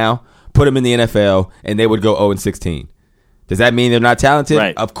right now, put them in the NFL, and they would go 0-16. Does that mean they're not talented?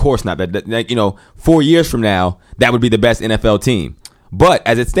 Right. Of course not. That 4 years from now, that would be the best NFL team. But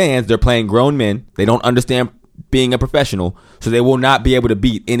as it stands, they're playing grown men. They don't understand being a professional, so they will not be able to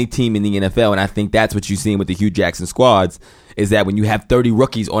beat any team in the NFL. And I think that's what you've seen with the Hugh Jackson squads, is that when you have 30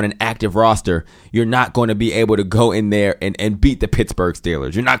 rookies on an active roster, you're not going to be able to go in there and beat the Pittsburgh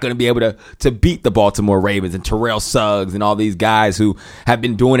Steelers. You're not going to be able to beat the Baltimore Ravens and Terrell Suggs and all these guys who have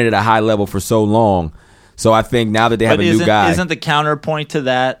been doing it at a high level for so long. So I think now that they have a new guy. Isn't the counterpoint to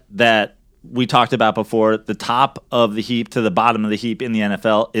that we talked about before, the top of the heap to the bottom of the heap in the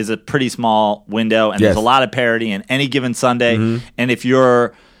NFL is a pretty small window, and there's a lot of parity in any given Sunday. Mm-hmm. And if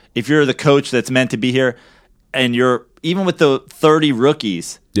you're the coach that's meant to be here, and you're even with the 30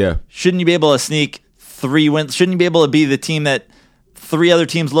 rookies, shouldn't you be able to sneak 3 wins? Shouldn't you be able to be the team that 3 other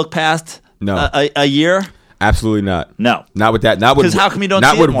teams look past a year? Absolutely not. No, not with that. Not with, because how come you don't?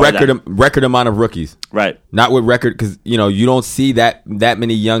 Not see with it record amount of rookies. Right. Not with record, because you don't see that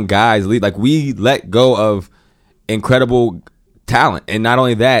many young guys lead. Like, we let go of incredible talent, and not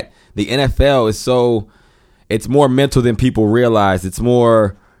only that, the NFL is it's more mental than people realize. It's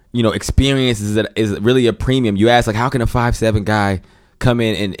more experience is really a premium. You ask, like, how can a 5'7" guy come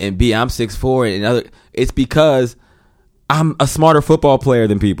in and be, I'm 6'4" and other, it's because I'm a smarter football player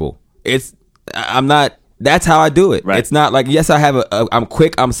than people. I'm not, that's how I do it. Right. It's not like, yes, I have I'm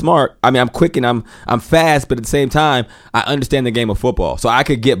quick, I'm smart. I mean, I'm quick and I'm fast, but at the same time, I understand the game of football. So I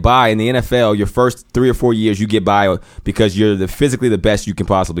could get by in the NFL. Your first 3 or 4 years, you get by because you're physically the best you can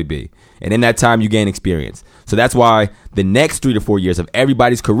possibly be. And in that time, you gain experience. So that's why the next 3 to 4 years of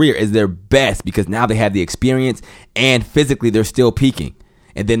everybody's career is their best, because now they have the experience and physically they're still peaking.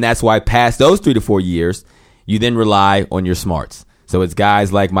 And then that's why past those 3 to 4 years, you then rely on your smarts. So it's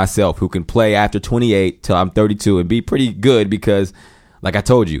guys like myself who can play after 28 till I'm 32 and be pretty good because, like I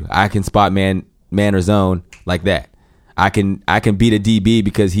told you, I can spot man or zone like that. I can beat a DB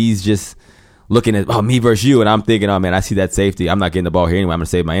because he's just looking at, me versus you, and I'm thinking, oh man, I see that safety. I'm not getting the ball here anyway. I'm gonna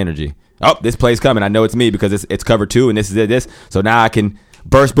save my energy. Oh, this play's coming. I know it's me because it's cover 2 and this is this. So now I can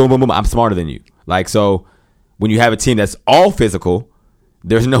burst, boom, boom, boom. I'm smarter than you. Like, so when you have a team that's all physical,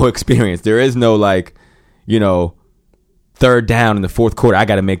 there's no experience. There is no third down in the fourth quarter, I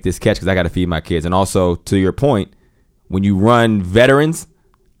got to make this catch because I got to feed my kids. And also, to your point, when you run veterans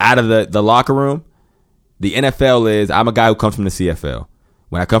out of the locker room, the NFL is, I'm a guy who comes from the CFL.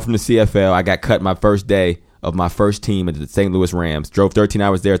 When I come from the CFL, I got cut my first day of my first team at the St. Louis Rams. Drove 13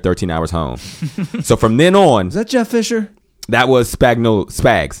 hours there, 13 hours home. So from then on. Is that Jeff Fisher? That was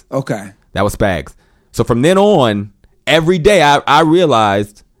Spags. Okay. That was Spags. So from then on, every day I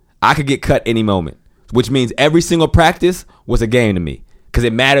realized I could get cut any moment, which means every single practice was a game to me because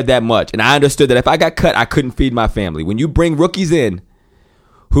it mattered that much. And I understood that if I got cut, I couldn't feed my family. When you bring rookies in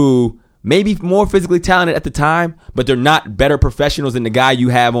who may be more physically talented at the time, but they're not better professionals than the guy you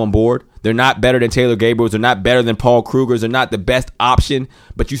have on board. They're not better than Taylor Gabriels. They're not better than Paul Krugers. They're not the best option,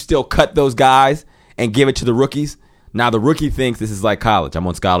 but you still cut those guys and give it to the rookies. Now the rookie thinks this is like college. I'm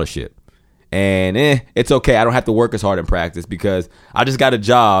on scholarship. And it's okay. I don't have to work as hard in practice because I just got a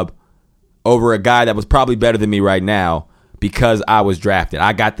job over a guy that was probably better than me right now because I was drafted.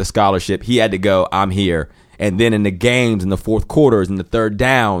 I got the scholarship. He had to go. I'm here. And then in the games, in the fourth quarters, in the third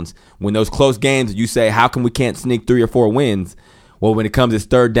downs, when those close games, you say, how come we can't sneak 3 or 4 wins? Well, when it comes to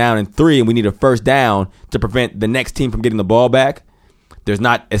third down and 3 and we need a first down to prevent the next team from getting the ball back, there's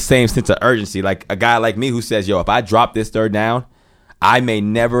not a same sense of urgency. Like a guy like me who says, if I drop this third down, I may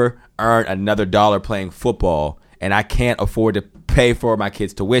never earn another dollar playing football, and I can't afford to pay for my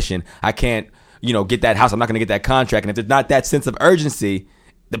kids' tuition. I can't, get that house. I'm not going to get that contract. And if there's not that sense of urgency,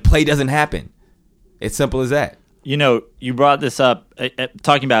 the play doesn't happen. It's simple as that. You brought this up,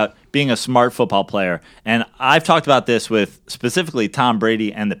 talking about being a smart football player. And I've talked about this with specifically Tom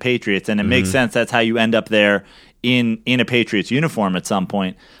Brady and the Patriots, and it makes sense that's how you end up there in a Patriots uniform at some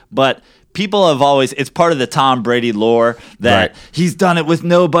point. But people have always, it's part of the Tom Brady lore that he's done it with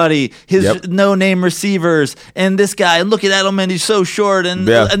nobody, his no-name receivers, and this guy, and look at Edelman, he's so short, and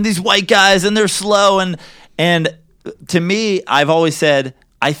these white guys, and they're slow. And to me, I've always said,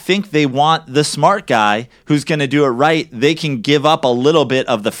 I think they want the smart guy who's going to do it right. They can give up a little bit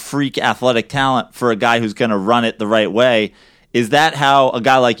of the freak athletic talent for a guy who's going to run it the right way. Is that how a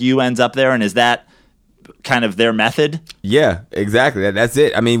guy like you ends up there, and is that kind of their method? Yeah, exactly. That's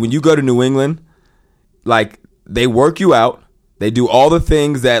it. I mean, when you go to New England, like, they work you out. They do all the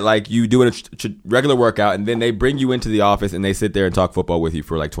things that, like, you do in a regular workout, and then they bring you into the office and they sit there and talk football with you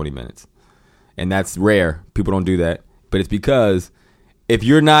for like 20 minutes. And that's rare. People don't do that. But it's because if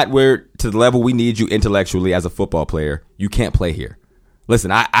you're not to the level we need you intellectually as a football player, you can't play here.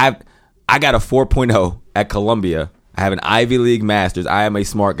 Listen, I got a 4.0 at Columbia. I have an Ivy League master's. I am a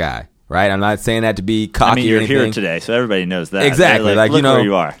smart guy. Right, I'm not saying that to be cocky. I mean, you're or anything. here today, so everybody knows that. Exactly, like look where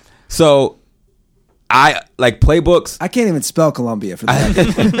you are. So, I like playbooks. I can't even spell Columbia for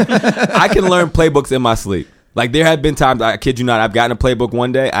that. I can learn playbooks in my sleep. Like, there have been times, I kid you not, I've gotten a playbook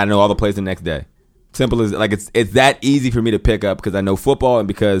one day, I know all the plays the next day. Simple as, like, it's that easy for me to pick up because I know football and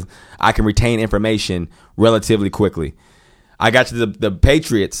because I can retain information relatively quickly. I got to the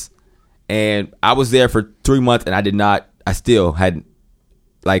Patriots, and I was there for 3 months, and I still hadn't.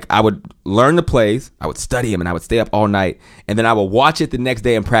 Like, I would learn the plays, I would study them, and I would stay up all night. And then I would watch it the next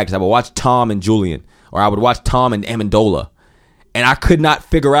day in practice. I would watch Tom and Julian, or I would watch Tom and Amendola. And I could not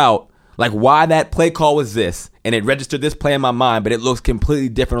figure out, like, why that play call was this. And it registered this play in my mind, but it looks completely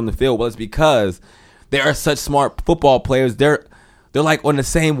different on the field. Well, it's because they are such smart football players. They're like on the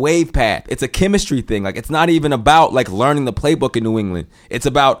same wave path. It's a chemistry thing. Like, it's not even about, like, learning the playbook in New England. It's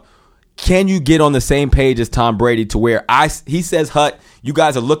about, can you get on the same page as Tom Brady to where he says hut, you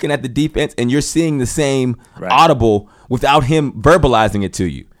guys are looking at the defense and you're seeing the same audible without him verbalizing it to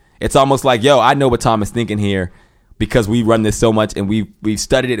you. It's almost like, I know what Tom is thinking here, because we run this so much and we've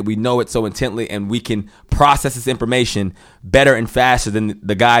studied it and we know it so intently, and we can process this information better and faster than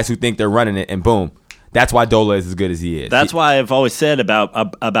the guys who think they're running it, and boom. That's why Dola is as good as he is. That's why I've always said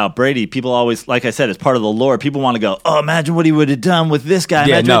about Brady. People always, like I said, it's part of the lore. People want to go, oh, imagine what he would have done with this guy.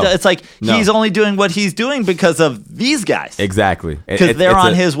 Yeah, no. It's like he's only doing what he's doing because of these guys. Exactly. Because they're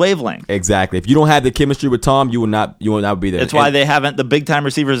on his wavelength. Exactly. If you don't have the chemistry with Tom, you will not be there. That's why they haven't. The big time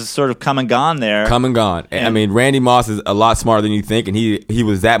receivers sort of come and gone there. Come and gone. I mean, Randy Moss is a lot smarter than you think, and he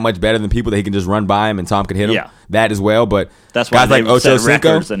was that much better than people that he can just run by him and Tom can hit him. Yeah. That as well. But that's why guys they like Ocho set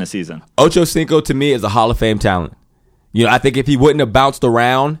records Cinco in a season. Ocho Cinco to me is a Hall of Fame talent. You know, I think if he wouldn't have bounced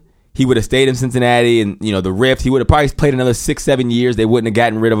around, he would have stayed in Cincinnati, and you know the rift. He would have probably played another 6-7 years. They wouldn't have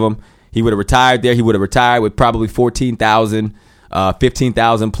gotten rid of him. He would have retired there. He would have retired with probably 14,000,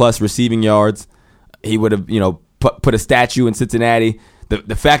 15,000 plus receiving yards. He would have, you know, put a statue in Cincinnati.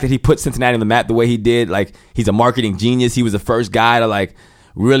 The fact that he put Cincinnati on the map the way he did, like he's a marketing genius. He was the first guy to like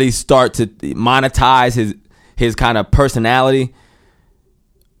really start to monetize his kind of personality.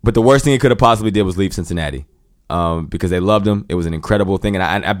 But the worst thing he could have possibly did was leave Cincinnati, because they loved him. It was an incredible thing,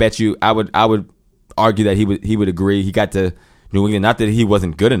 and I bet you I would argue that he would agree. He got to New England, not that he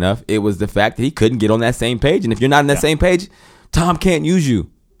wasn't good enough. It was the fact that he couldn't get on that same page. And if you're not on that same page, Tom can't use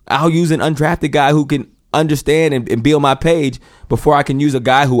you. I'll use an undrafted guy who can understand and be on my page before I can use a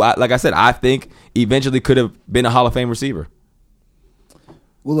guy who, like I said, I think eventually could have been a Hall of Fame receiver.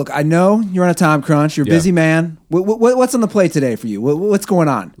 Well, look, I know you're on a time crunch. You're a busy man. What's on the plate today for you? What's going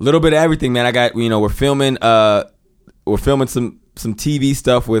on? A little bit of everything, man. I got, we're filming some TV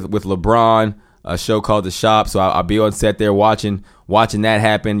stuff with LeBron, a show called The Shop. So I'll be on set there watching that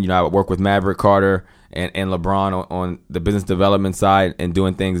happen. You know, I work with Maverick Carter and LeBron on the business development side and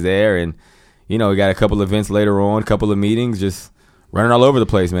doing things there. And, you know, we got a couple events later on, a couple of meetings, just running all over the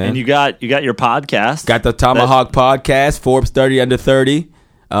place, man. And you got your podcast. Got the Tomahawk podcast, Forbes 30 Under 30.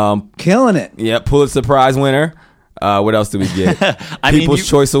 Killing it. Yeah, Pulitzer Prize winner. What else do we get? People's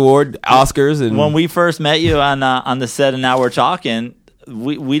Choice Award, Oscars. And when we first met you on the set, and now we're talking,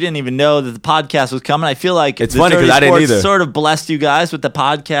 we didn't even know that the podcast was coming. I feel like it's funny because I didn't either. Sort of blessed you guys with the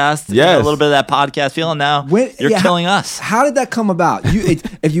podcast. Yes. A little bit of that podcast feeling. Now you're killing us. How did that come about?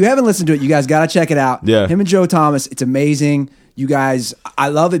 If you haven't listened to it, you guys got to check it out. Yeah. Him and Joe Thomas, it's amazing. You guys, I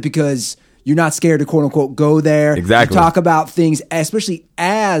love it because you're not scared to quote unquote go there. Exactly. You talk about things, especially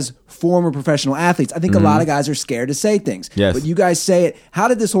as former professional athletes. I think a lot of guys are scared to say things. Yes. But you guys say it. How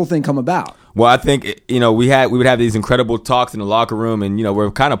did this whole thing come about? Well, I think, we would have these incredible talks in the locker room, and,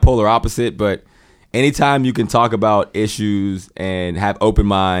 we're kind of polar opposite, but anytime you can talk about issues and have open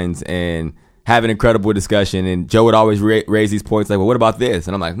minds and have an incredible discussion, and Joe would always raise these points like, well, what about this?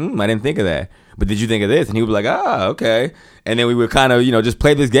 And I'm like, I didn't think of that. But did you think of this? And he would be like, okay. And then we would kind of, just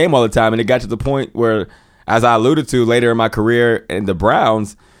play this game all the time. And it got to the point where, as I alluded to later in my career in the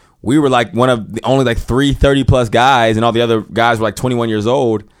Browns, we were like one of the only like 3 30-plus guys, and all the other guys were like 21 years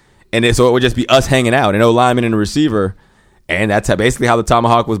old. And so it would just be us hanging out, an O-lineman and a receiver. And that's basically how the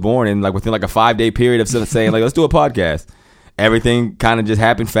Tomahawk was born. And like within like a 5-day period of saying, like, let's do a podcast. Everything kind of just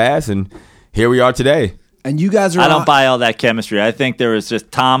happened fast, and here we are today. And you guys are I don't buy all that chemistry. I think there was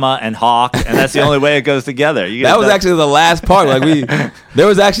just Tama and Hawk, and that's the only way it goes together. That was actually the last part. Like there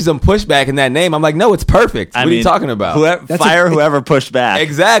was actually some pushback in that name. I'm like, no, it's perfect. What are you talking about? Whoever pushed back.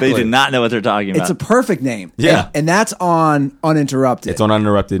 Exactly. They did not know what they're talking about. It's a perfect name. Yeah. And that's on Uninterrupted. It's on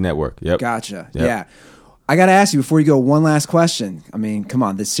Uninterrupted Network. Yep. Gotcha. Yep. Yeah. I got to ask you before you go, one last question. I mean, come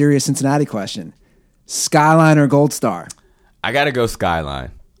on, the serious Cincinnati question. Skyline or Gold Star? I got to go Skyline.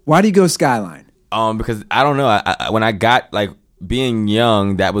 Why do you go Skyline? Because I don't know. I when I got like being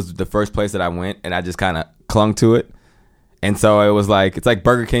young, that was the first place that I went, and I just kind of clung to it. And so it was like, it's like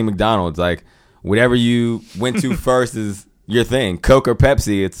Burger King, McDonald's. Like whatever you went to first is your thing. Coke or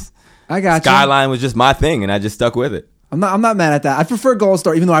Pepsi. I got Skyline was just my thing, and I just stuck with it. I'm not mad at that. I prefer Gold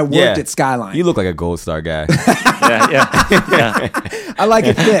Star, even though I worked at Skyline. You look like a Gold Star guy. yeah. I like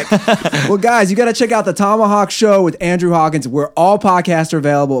it thick. Well, guys, you got to check out the Tomahawk Show with Andrew Hawkins, where all podcasts are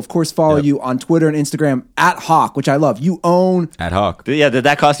available. Of course, follow you on Twitter and Instagram at Hawk, which I love. You own at Hawk. Did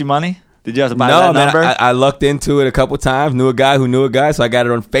that cost you money? Did you have to buy that number? I lucked into it a couple times. Knew a guy who knew a guy, so I got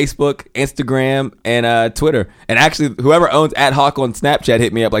it on Facebook, Instagram, and Twitter. And actually, whoever owns at Hawk on Snapchat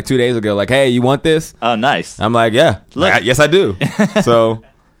hit me up like 2 days ago, like, "Hey, you want this?" Oh, nice. I'm like, "Yeah, yes, I do." So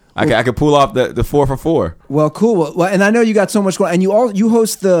I could pull off the 4 for 4. Well, cool. Well, and I know you got so much going. And you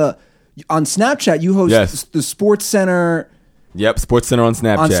host on Snapchat. You host the Sports Center. Yep, Sports Center on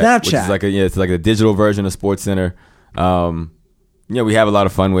Snapchat. On Snapchat, which is it's like a digital version of Sports Center. we have a lot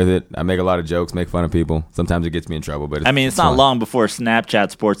of fun with it. I make a lot of jokes, make fun of people. Sometimes it gets me in trouble, but it's not fun. long before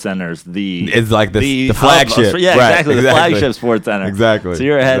Snapchat Sports Center's It's like the hub flagship. of- yeah, Right, exactly. The flagship Sports Center. Exactly. So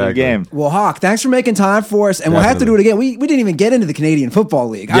you're ahead of the Exactly. game. Well, Hawk, thanks for making time for us, and we'll have to do it again. We didn't even get into the Canadian Football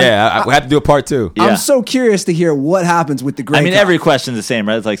League. Yeah, we have to do a part 2. Yeah. I'm so curious to hear what happens with the Grey I mean, Cup. every question's the same,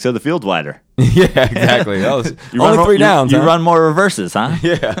 right? It's like, so the field's wider. Yeah, exactly. That was You only run 3 downs. You huh? run more reverses, huh?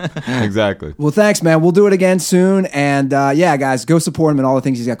 Yeah, exactly. Well, thanks, man. We'll do it again soon, and yeah, guys, go support him and all the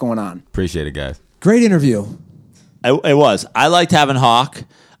things he's got going on. Appreciate it, guys. Great interview. It was. I liked having Hawk.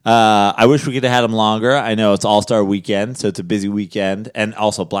 I wish we could have had him longer. I know it's All-Star weekend, so it's a busy weekend, and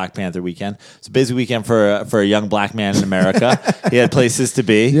also Black Panther weekend. It's a busy weekend for a young black man in America. He had places to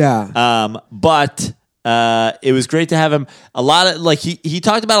be. Yeah. But it was great to have him. A lot of he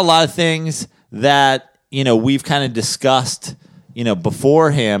talked about a lot of things that we've kind of discussed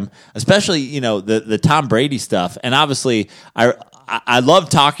before him, especially the Tom Brady stuff. And obviously, I love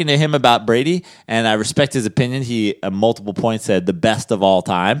talking to him about Brady, and I respect his opinion. He at multiple points said the best of all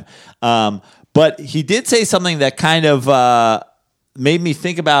time. But he did say something that kind of made me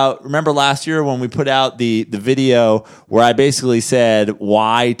think about, remember last year when we put out the video where I basically said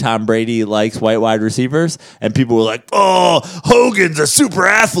why Tom Brady likes white wide receivers, and people were like, oh, Hogan's a super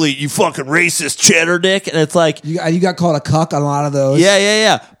athlete, you fucking racist cheddar dick. And it's like, You got called a cuck on a lot of those.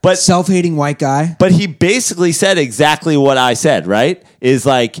 yeah. But Self-hating white guy. But he basically said exactly what I said, right? Is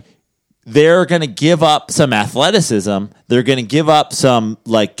like, they're going to give up some athleticism. They're going to give up some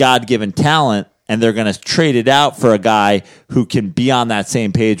like God-given talent, and they're going to trade it out for a guy who can be on that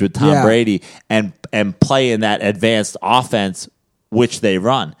same page with Tom Brady and play in that advanced offense which they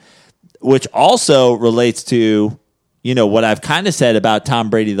run, which also relates to what I've kind of said about Tom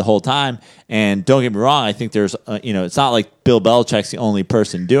Brady the whole time. And don't get me wrong, I think there's it's not like Bill Belichick's the only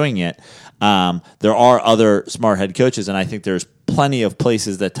person doing it. There are other smart head coaches, and I think there's plenty of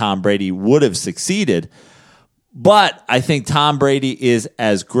places that Tom Brady would have succeeded. But I think Tom Brady is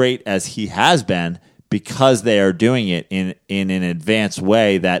as great as he has been because they are doing it in an advanced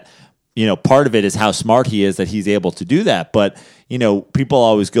way that, part of it is how smart he is that he's able to do that. But, people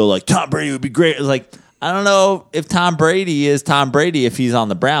always go like, Tom Brady would be great. It's like, I don't know if Tom Brady is Tom Brady if he's on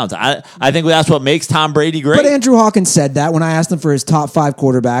the Browns. I think that's what makes Tom Brady great. But Andrew Hawkins said that when I asked him for his top 5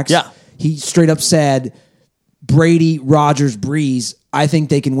 quarterbacks. Yeah. He straight up said, Brady, Rodgers, Breeze, I think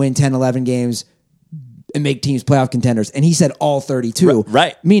they can win 10, 11 games and make teams playoff contenders. And he said all 32.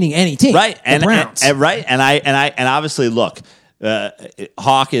 Right. Meaning any team. Right. The Browns. And obviously, look,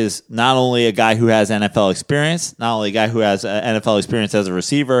 Hawk is not only a guy who has NFL experience, not only a guy who has NFL experience as a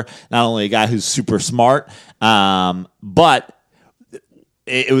receiver, not only a guy who's super smart, but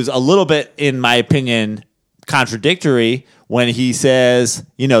it was a little bit, in my opinion, contradictory when he says,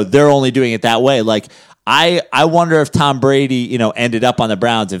 they're only doing it that way. Like, I wonder if Tom Brady, ended up on the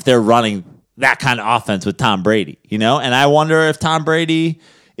Browns if they're running that kind of offense with Tom Brady, and I wonder if Tom Brady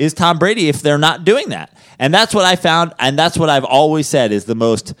is Tom Brady if they're not doing that. And that's what I found, and that's what I've always said is the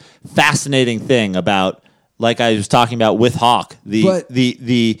most fascinating thing about, like I was talking about with Hawk, the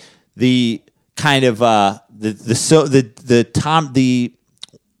kind of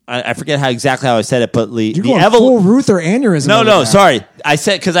I forget exactly how I said it, but You're going full Ruther aneurysm. over there. Sorry. I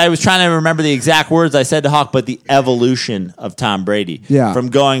said, because I was trying to remember the exact words I said to Hawk, but the evolution of Tom Brady. Yeah. From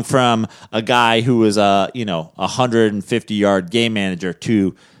going from a guy who was a 150-yard game manager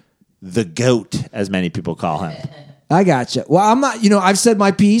to the GOAT, as many people call him. I gotcha. Well, I'm not, I've said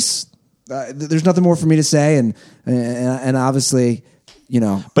my piece. There's nothing more for me to say. And obviously,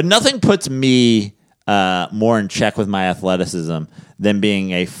 But nothing puts me more in check with my athleticism than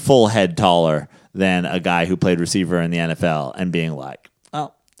being a full head taller than a guy who played receiver in the NFL and being like,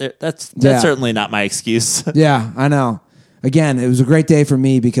 oh, that's certainly not my excuse. Yeah, I know. Again, it was a great day for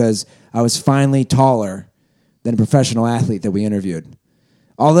me because I was finally taller than a professional athlete that we interviewed.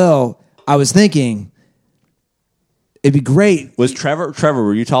 Although I was thinking it'd be great. Was Trevor,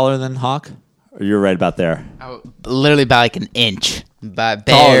 were you taller than Hawk? Or you're right about there? Literally by like an inch. But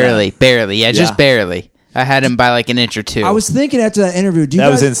Taller barely. Yeah, just barely. I had him by like an inch or two. I was thinking after that interview,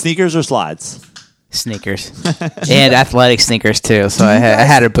 Was in sneakers or slides? Sneakers. And athletic sneakers too, so I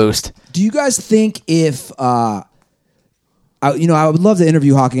had a boost. Do you guys think if I would love to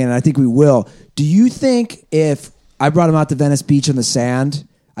interview Hawk again, and I think we will. Do you think if I brought him out to Venice Beach on the sand,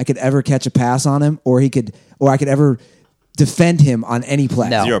 I could ever catch a pass on him, or I could ever defend him on any play?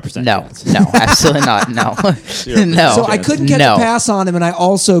 No. 0% No, chance. no, absolutely not. No. No. So I couldn't catch a pass on him, and I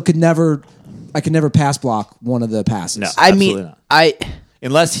also could never pass block one of the passes. No. I Absolutely mean, not.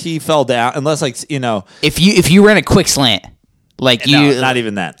 Unless he fell down, if if you ran a quick slant, Like No, you, not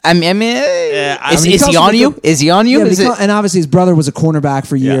even that. I mean, is he comes on from a you? good- Is he on you? Yeah, but Is he it? co- and obviously his brother was a cornerback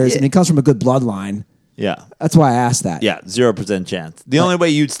for years, Yeah. and he comes from a good bloodline. Yeah. That's why I asked that. Yeah, 0% chance. The only way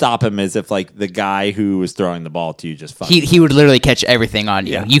you'd stop him is if like the guy who was throwing the ball to you just fucking. He would literally catch everything on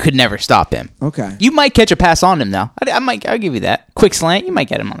you. Yeah. You could never stop him. Okay. You might catch a pass on him though. I'll give you that. Quick slant, you might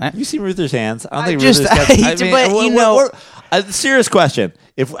get him on that. You seen Ruther's hands? I don't I think just- Ruther's got. I- but, you know- Serious question.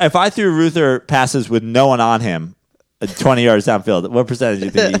 If I threw Ruther passes with no one on him, 20 yards downfield, what percentage do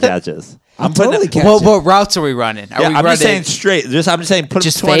you think he catches? I'm totally catching. What routes are we running? Are Yeah, we I'm running just saying straight. I'm just saying put him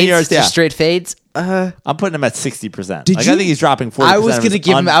just 20 fades? yards. Yeah, Just straight fades? I'm putting him at 60%. Did Like, you- I think he's dropping 40%. I was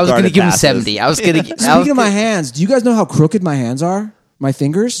gonna give him 70. I was gonna Speaking of my hands, do you guys know how crooked my hands are? My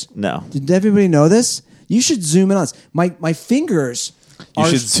fingers? No. Did everybody know this? You should zoom in on this. My fingers You are,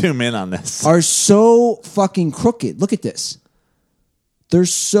 should zoom in on this. are so fucking crooked. Look at this. They're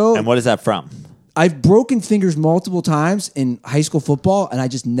so. And what is that from? I've broken fingers multiple times in high school football, and I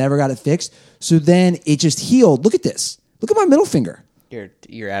just never got it fixed. So then it just healed. Look at this. Look at my middle finger.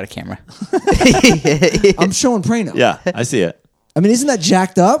 You're out of camera. I'm showing Prano. Yeah, I see it. I mean, isn't that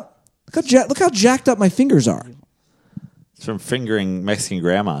jacked up? Look how jacked up my fingers are. It's from fingering Mexican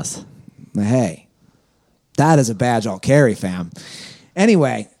grandmas. Hey, that is a badge I'll carry, fam.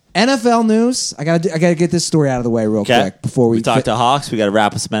 Anyway, NFL news. I gotta get this story out of the way real Okay. quick before we talk to Hawks. We got to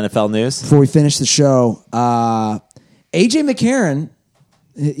wrap up some NFL news. before we finish the show. AJ McCarron,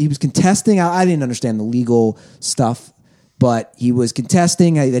 he was contesting. I didn't understand the legal stuff, but he was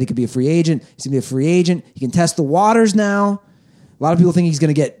contesting that he could be a free agent. He's gonna be a free agent. He can test the waters now. A lot of people think he's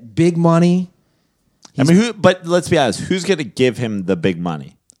gonna get big money. I mean, but let's be honest. Who's going to give him the big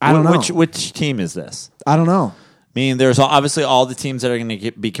money? I don't know. Which team is this? I don't know. I mean, there's obviously all the teams that are going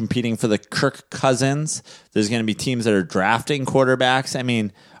to be competing for the Kirk Cousins. There's going to be teams that are drafting quarterbacks. I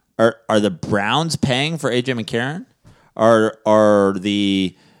mean, are the Browns paying for AJ McCarron? Are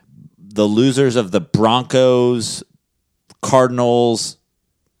the losers of the Broncos, Cardinals,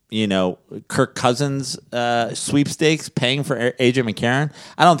 Kirk Cousins sweepstakes paying for AJ McCarron?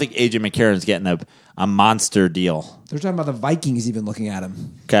 I don't think AJ McCarron's getting a monster deal. They're talking about the Vikings even looking at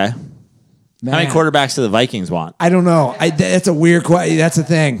him. Okay. Man. How many quarterbacks do the Vikings want? I don't know. That's a weird question. That's the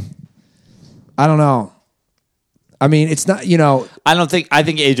thing. I don't know. I mean, it's not, I think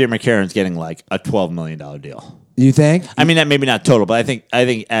AJ McCarron's getting like a $12 million deal. you think? I mean, maybe not total, but I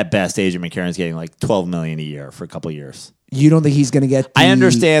think at best AJ McCarron's getting like $12 million a year for a couple of years. You don't think he's going to get I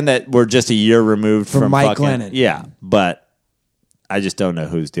understand that we're just a year removed from Mike fucking, Glennon. Yeah, but I just don't know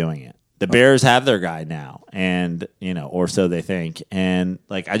who's doing it. The Bears have their guy now, and or so they think, and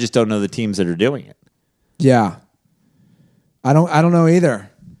like I just don't know the teams that are doing it. Yeah. I don't know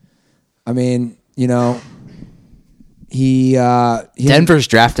either. I mean, he Denver's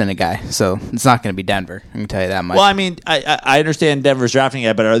drafting a guy, so it's not going to be Denver. I can tell you that much. Well, I mean, I understand Denver's drafting a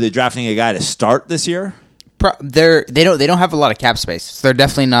guy, but are they drafting a guy to start this year? They don't have a lot of cap space. So they're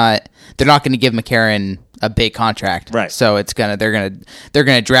definitely not. They're not going to give McCarron a big contract, Right. So they're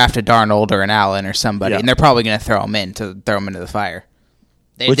gonna draft a Darnold or an Allen or somebody, Yeah. and they're probably going to throw him into the fire.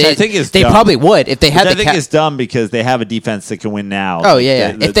 Which I think is they dumb. probably would if they had Which I the think cap. is dumb because they have a defense that can win now. Oh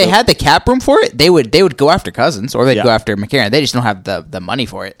yeah. If they had the cap room for it, they would go after Cousins or they'd Yeah. go after McCarron. They just don't have the money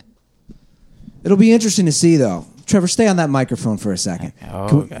for it. It'll be interesting to see, though. Trevor, stay on that microphone for a second. I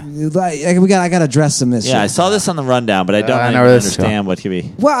got to address some issues. Yeah, I saw this on the rundown, but I don't I really know where this is understand what could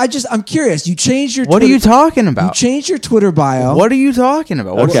be. Well, I'm curious. You changed your. What Twitter, are you talking You about? changed your Twitter bio. What are you talking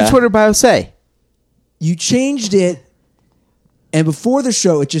about? What does Okay. the Twitter bio say? You changed it, and before the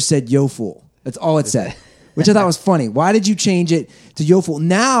show, it just said "Yo fool." That's all it said, which I thought was funny. Why did you change it to "Yo fool"?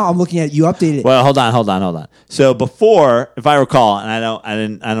 Now I'm looking at it, you updated it. Well, hold on. So before, if I recall, and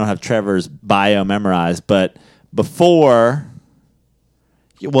I don't have Trevor's bio memorized, but before,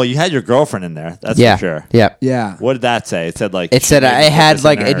 well, you had your girlfriend in there. That's Yeah. for sure. Yep. Yeah. What did that say? It said like It said maybe I put had this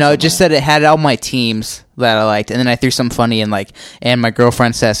like in there or no, it just something. said it had all my teams that I liked, and then I threw some funny and my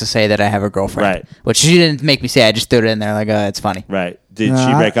girlfriend says to say that I have a girlfriend, Right. Which she didn't make me say. I just threw it in there like, it's funny. Right. Did No, she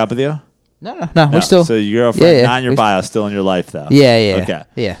I- break up with you? No, No. we're still. So your girlfriend, Yeah, not in your we- bio, still in your life though. Yeah. Okay.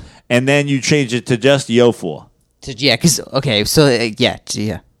 Yeah. And then you changed it to just Yo Fool. Yeah, because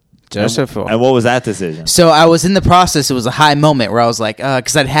just a fool. And what was that decision? So I was in the process. It was a high moment where I was like,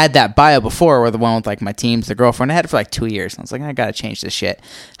 because I'd had that bio before, where the one with like my teams, the girlfriend. I had it for like 2 years. I was like, I gotta change this shit.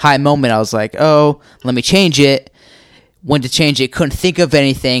 High moment. I was like, let me change it. Went to change it, couldn't think of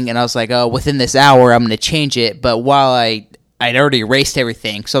anything, and I was like, within this hour, I'm gonna change it. But while I'd already erased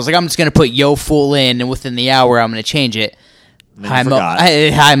everything, so I was like, I'm just gonna put Yo Fool in, and within the hour, I'm gonna change it. And then you forgot.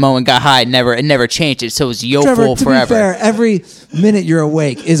 High moment got high. It never changed it. So it was yo Trevor, full to forever. be fair, every minute you're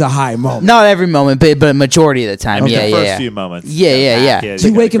awake is a high moment. Not every moment, but majority of the time. The Yeah, first yeah. few moments. Yeah. Do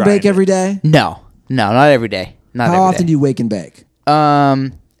you wake and bake every day? No, not every day. Not How every often day. do you wake and bake?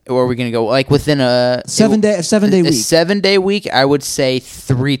 Or are we gonna go like within a 7 day week. 7-day week? I would say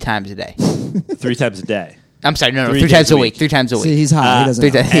 3 times a day. 3 times a day. I'm sorry, no, 3 3 days times a a week. week. 3 times a week. See, he's high. He doesn't. 3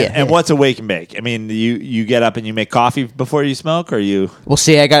 know. times. Yeah. And what's a wake and bake? I mean, you get up and you make coffee before you smoke, or you? Well,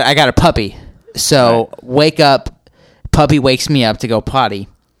 see, I got a puppy, so wake up. Puppy wakes me up to go potty,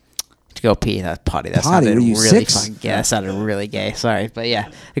 to go pee. That's potty. That Potty? sounded What are you, really 6? fucking gay. That sounded really gay. Sorry, but yeah,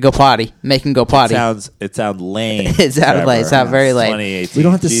 to go potty, make him go potty. It sounds lame. It sounded lame. It sounded very lame. 2018. We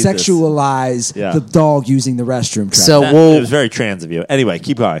don't have to Jesus. sexualize Yeah. the dog using the restroom. Trevor. So It was very trans of you. Anyway,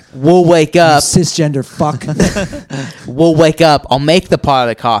 keep going. we'll wake up. cisgender fuck. We'll wake up. I'll make the pot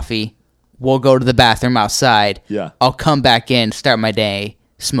of coffee. We'll go to the bathroom outside. Yeah. I'll come back in, start my day,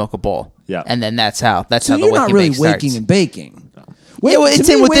 smoke a bowl. Yeah. And then that's how So the you're wake not and really bake waking starts. and baking. Yeah, well, it's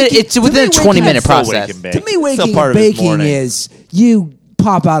To me, within a to me, 20-minute Still process. wake and bake. To me, Still waking part and of his baking morning. is you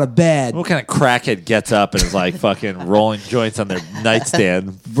pop out of bed, What kind of crackhead gets up and is like fucking rolling joints on their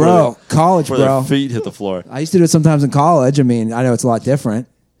nightstand, bro. College, before bro. their feet hit the floor? I used to do it sometimes in college. I mean, I know it's a lot different.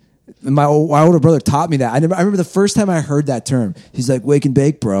 My older brother taught me that. I remember the first time I heard that term. He's like, "Wake and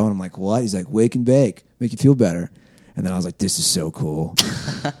bake, bro," and I'm like, "What?" He's like, "Wake and bake, make you feel better." And then I was like, "This is so cool."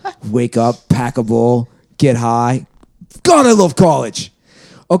 Wake up, pack a bowl, get high. God, I love college.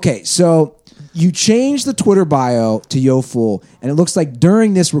 Okay, so you changed the Twitter bio to YoFull, and it looks like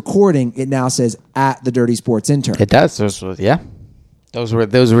during this recording, it now says at the Dirty Sports Intern. It does. Those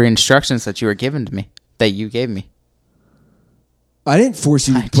were instructions that you were given to me. That you gave me. I didn't force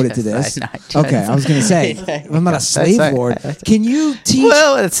you to put it to this. Okay, I was going to say, I'm not a slave right. lord. Can you teach?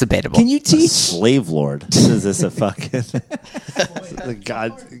 Well, it's debatable. Can you teach? Slave lord. Is this a fucking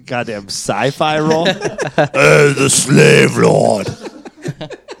goddamn sci-fi role? The slave lord.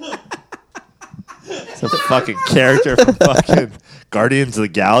 It's a fucking character from fucking Guardians of the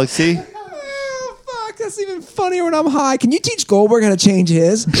Galaxy. Oh, fuck, that's even funnier when I'm high. Can you teach Goldberg how to change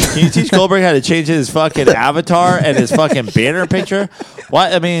his? Can you teach Goldberg how to change his fucking avatar and his fucking banner picture?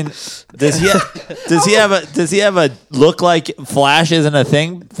 What I mean, does he have a look like Flash isn't a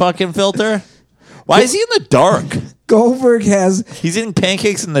thing fucking filter? Why is he in the dark? Goldberg has He's eating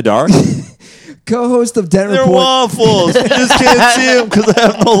pancakes in the dark. co-host of Dent They're Report. waffles. You just can't see them because I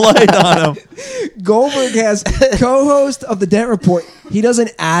have no light on them. Goldberg has co-host of the Dent Report. He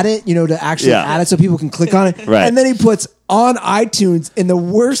doesn't add it, to actually Yeah. add it so people can click on it. Right. And then he puts on iTunes in the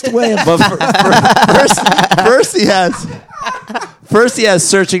worst way. But first he has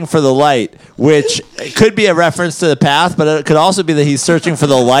searching for the light, which could be a reference to the path, but it could also be that he's searching for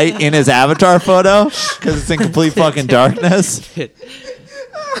the light in his avatar photo because it's in complete fucking darkness.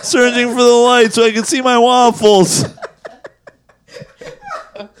 Searching for the light so I can see my waffles.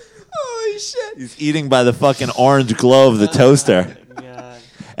 Holy shit. He's eating by the fucking orange glow of the toaster.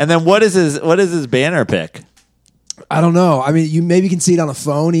 And then what is his banner pick? I don't know. I mean, you maybe can see it on a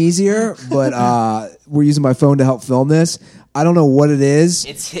phone easier, but we're using my phone to help film this. I don't know what it is.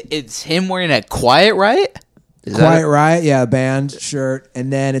 It's him wearing a Quiet Riot. Is that Quiet it? Riot, yeah, band shirt,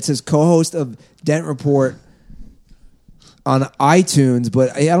 and then it says co-host of Dent Report on iTunes,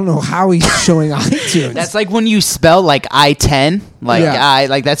 but I don't know how he's showing iTunes. That's like when you spell like I-10, like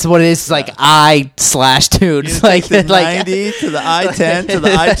Yeah. that's what it is. It's like I/dude. You It's like take the like 90 to the I-10 to the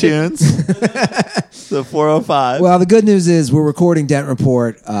iTunes, the 405. Well, the good news is we're recording Dent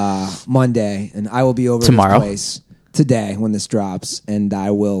Report Monday, and I will be over Tomorrow. at his place today when this drops, and I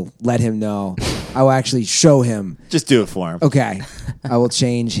will let him know. I will actually show him. Just do it for him. Okay, I will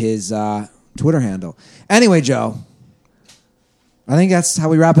change his Twitter handle. Anyway, Joe, I think that's how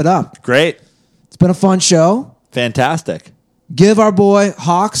we wrap it up. Great. It's been a fun show. Fantastic. Give our boy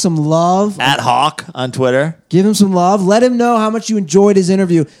Hawk some love. At Hawk on Twitter. Give him some love. Let him know how much you enjoyed his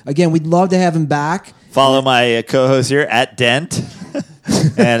interview. Again, we'd love to have him back. Follow my co-host here at Dent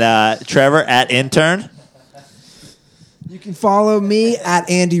and Trevor at Intern. You can follow me at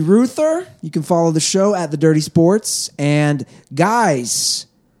Andy Ruther. You can follow the show at The Dirty Sports. And guys,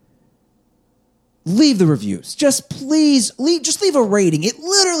 leave the reviews. Just please, leave a rating. It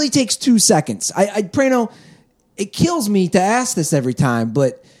literally takes 2 seconds. I Prano, it kills me to ask this every time,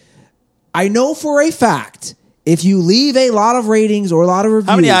 but I know for a fact if you leave a lot of ratings or a lot of reviews.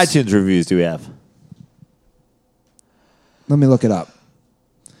 How many iTunes reviews do we have? Let me look it up.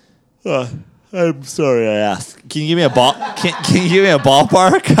 I'm sorry I asked. Can you give me a ball? Can you give me a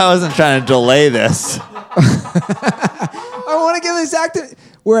ballpark? I wasn't trying to delay this. I want to give the exact.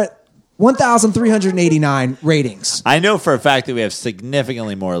 We're 1,389 ratings. I know for a fact that we have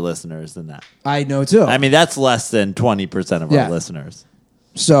significantly more listeners than that. I know too. I mean, that's less than 20% of Yeah. our listeners.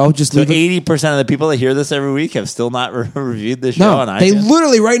 So just So leave it. 80% of the people that hear this every week have still not reviewed the show No, on iTunes. they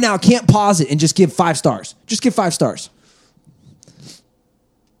literally right now can't pause it and just give 5 stars. Just give 5 stars.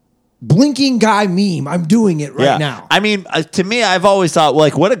 Blinking guy meme. I'm doing it right now. I mean, to me, I've always thought,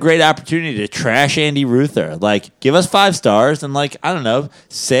 like, what a great opportunity to trash Andy Ruther. Like, give us 5 stars and, like, I don't know,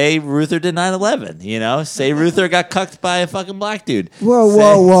 say Ruther did 9/11. You know, say Ruther got cucked by a fucking black dude. Whoa, Say,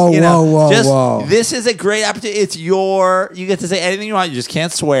 whoa, whoa, you know, whoa, just, whoa. This is a great opportunity. It's you get to say anything you want. You just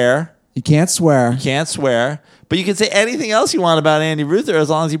can't swear. You can't swear. Can't swear. But you can say anything else you want about Andy Ruther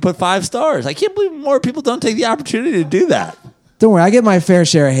as long as you put 5 stars. I can't believe more people don't take the opportunity to do that. Don't worry, I get my fair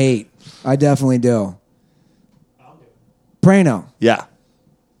share of hate. I definitely do. Prano, Yeah.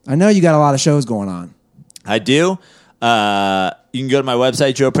 I know you got a lot of shows going on. I do. You can go to my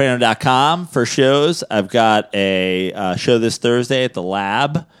website, joeprano.com, for shows. I've got a show this Thursday at the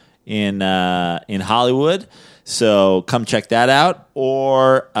Lab in Hollywood. So come check that out.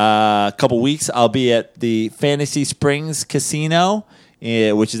 Or a couple weeks, I'll be at the Fantasy Springs Casino,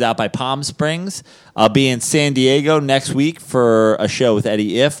 which is out by Palm Springs. I'll be in San Diego next week for a show with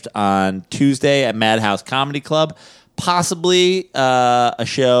Eddie Ift on Tuesday at Madhouse Comedy Club. Possibly a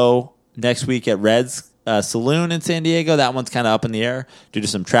show next week at Red's Saloon in San Diego. That one's kind of up in the air due to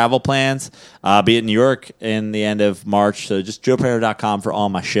some travel plans. I'll be in New York in the end of March. So just joeprano.com for all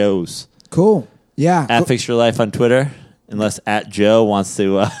my shows. Cool. Yeah. At Fix Your Life on Twitter, unless at Joe wants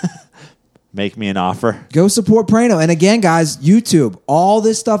to make me an offer. Go support Prano. And again, guys, YouTube. All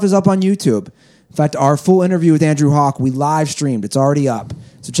this stuff is up on YouTube. In fact, our full interview with Andrew Hawk, we live streamed. It's already up.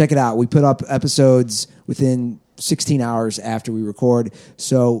 So check it out. We put up episodes within 16 hours after we record.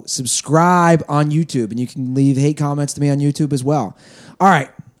 So subscribe on YouTube, and you can leave hate comments to me on YouTube as well. All right.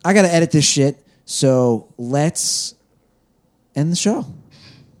 I got to edit this shit. So let's end the show.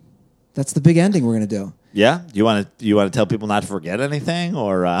 That's the big ending we're going to do. Yeah? You want to tell people not to forget anything?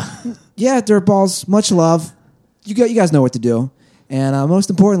 Or Yeah, Dirtballs, much love. You guys know what to do. And most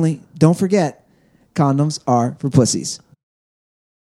importantly, don't forget, condoms are for pussies.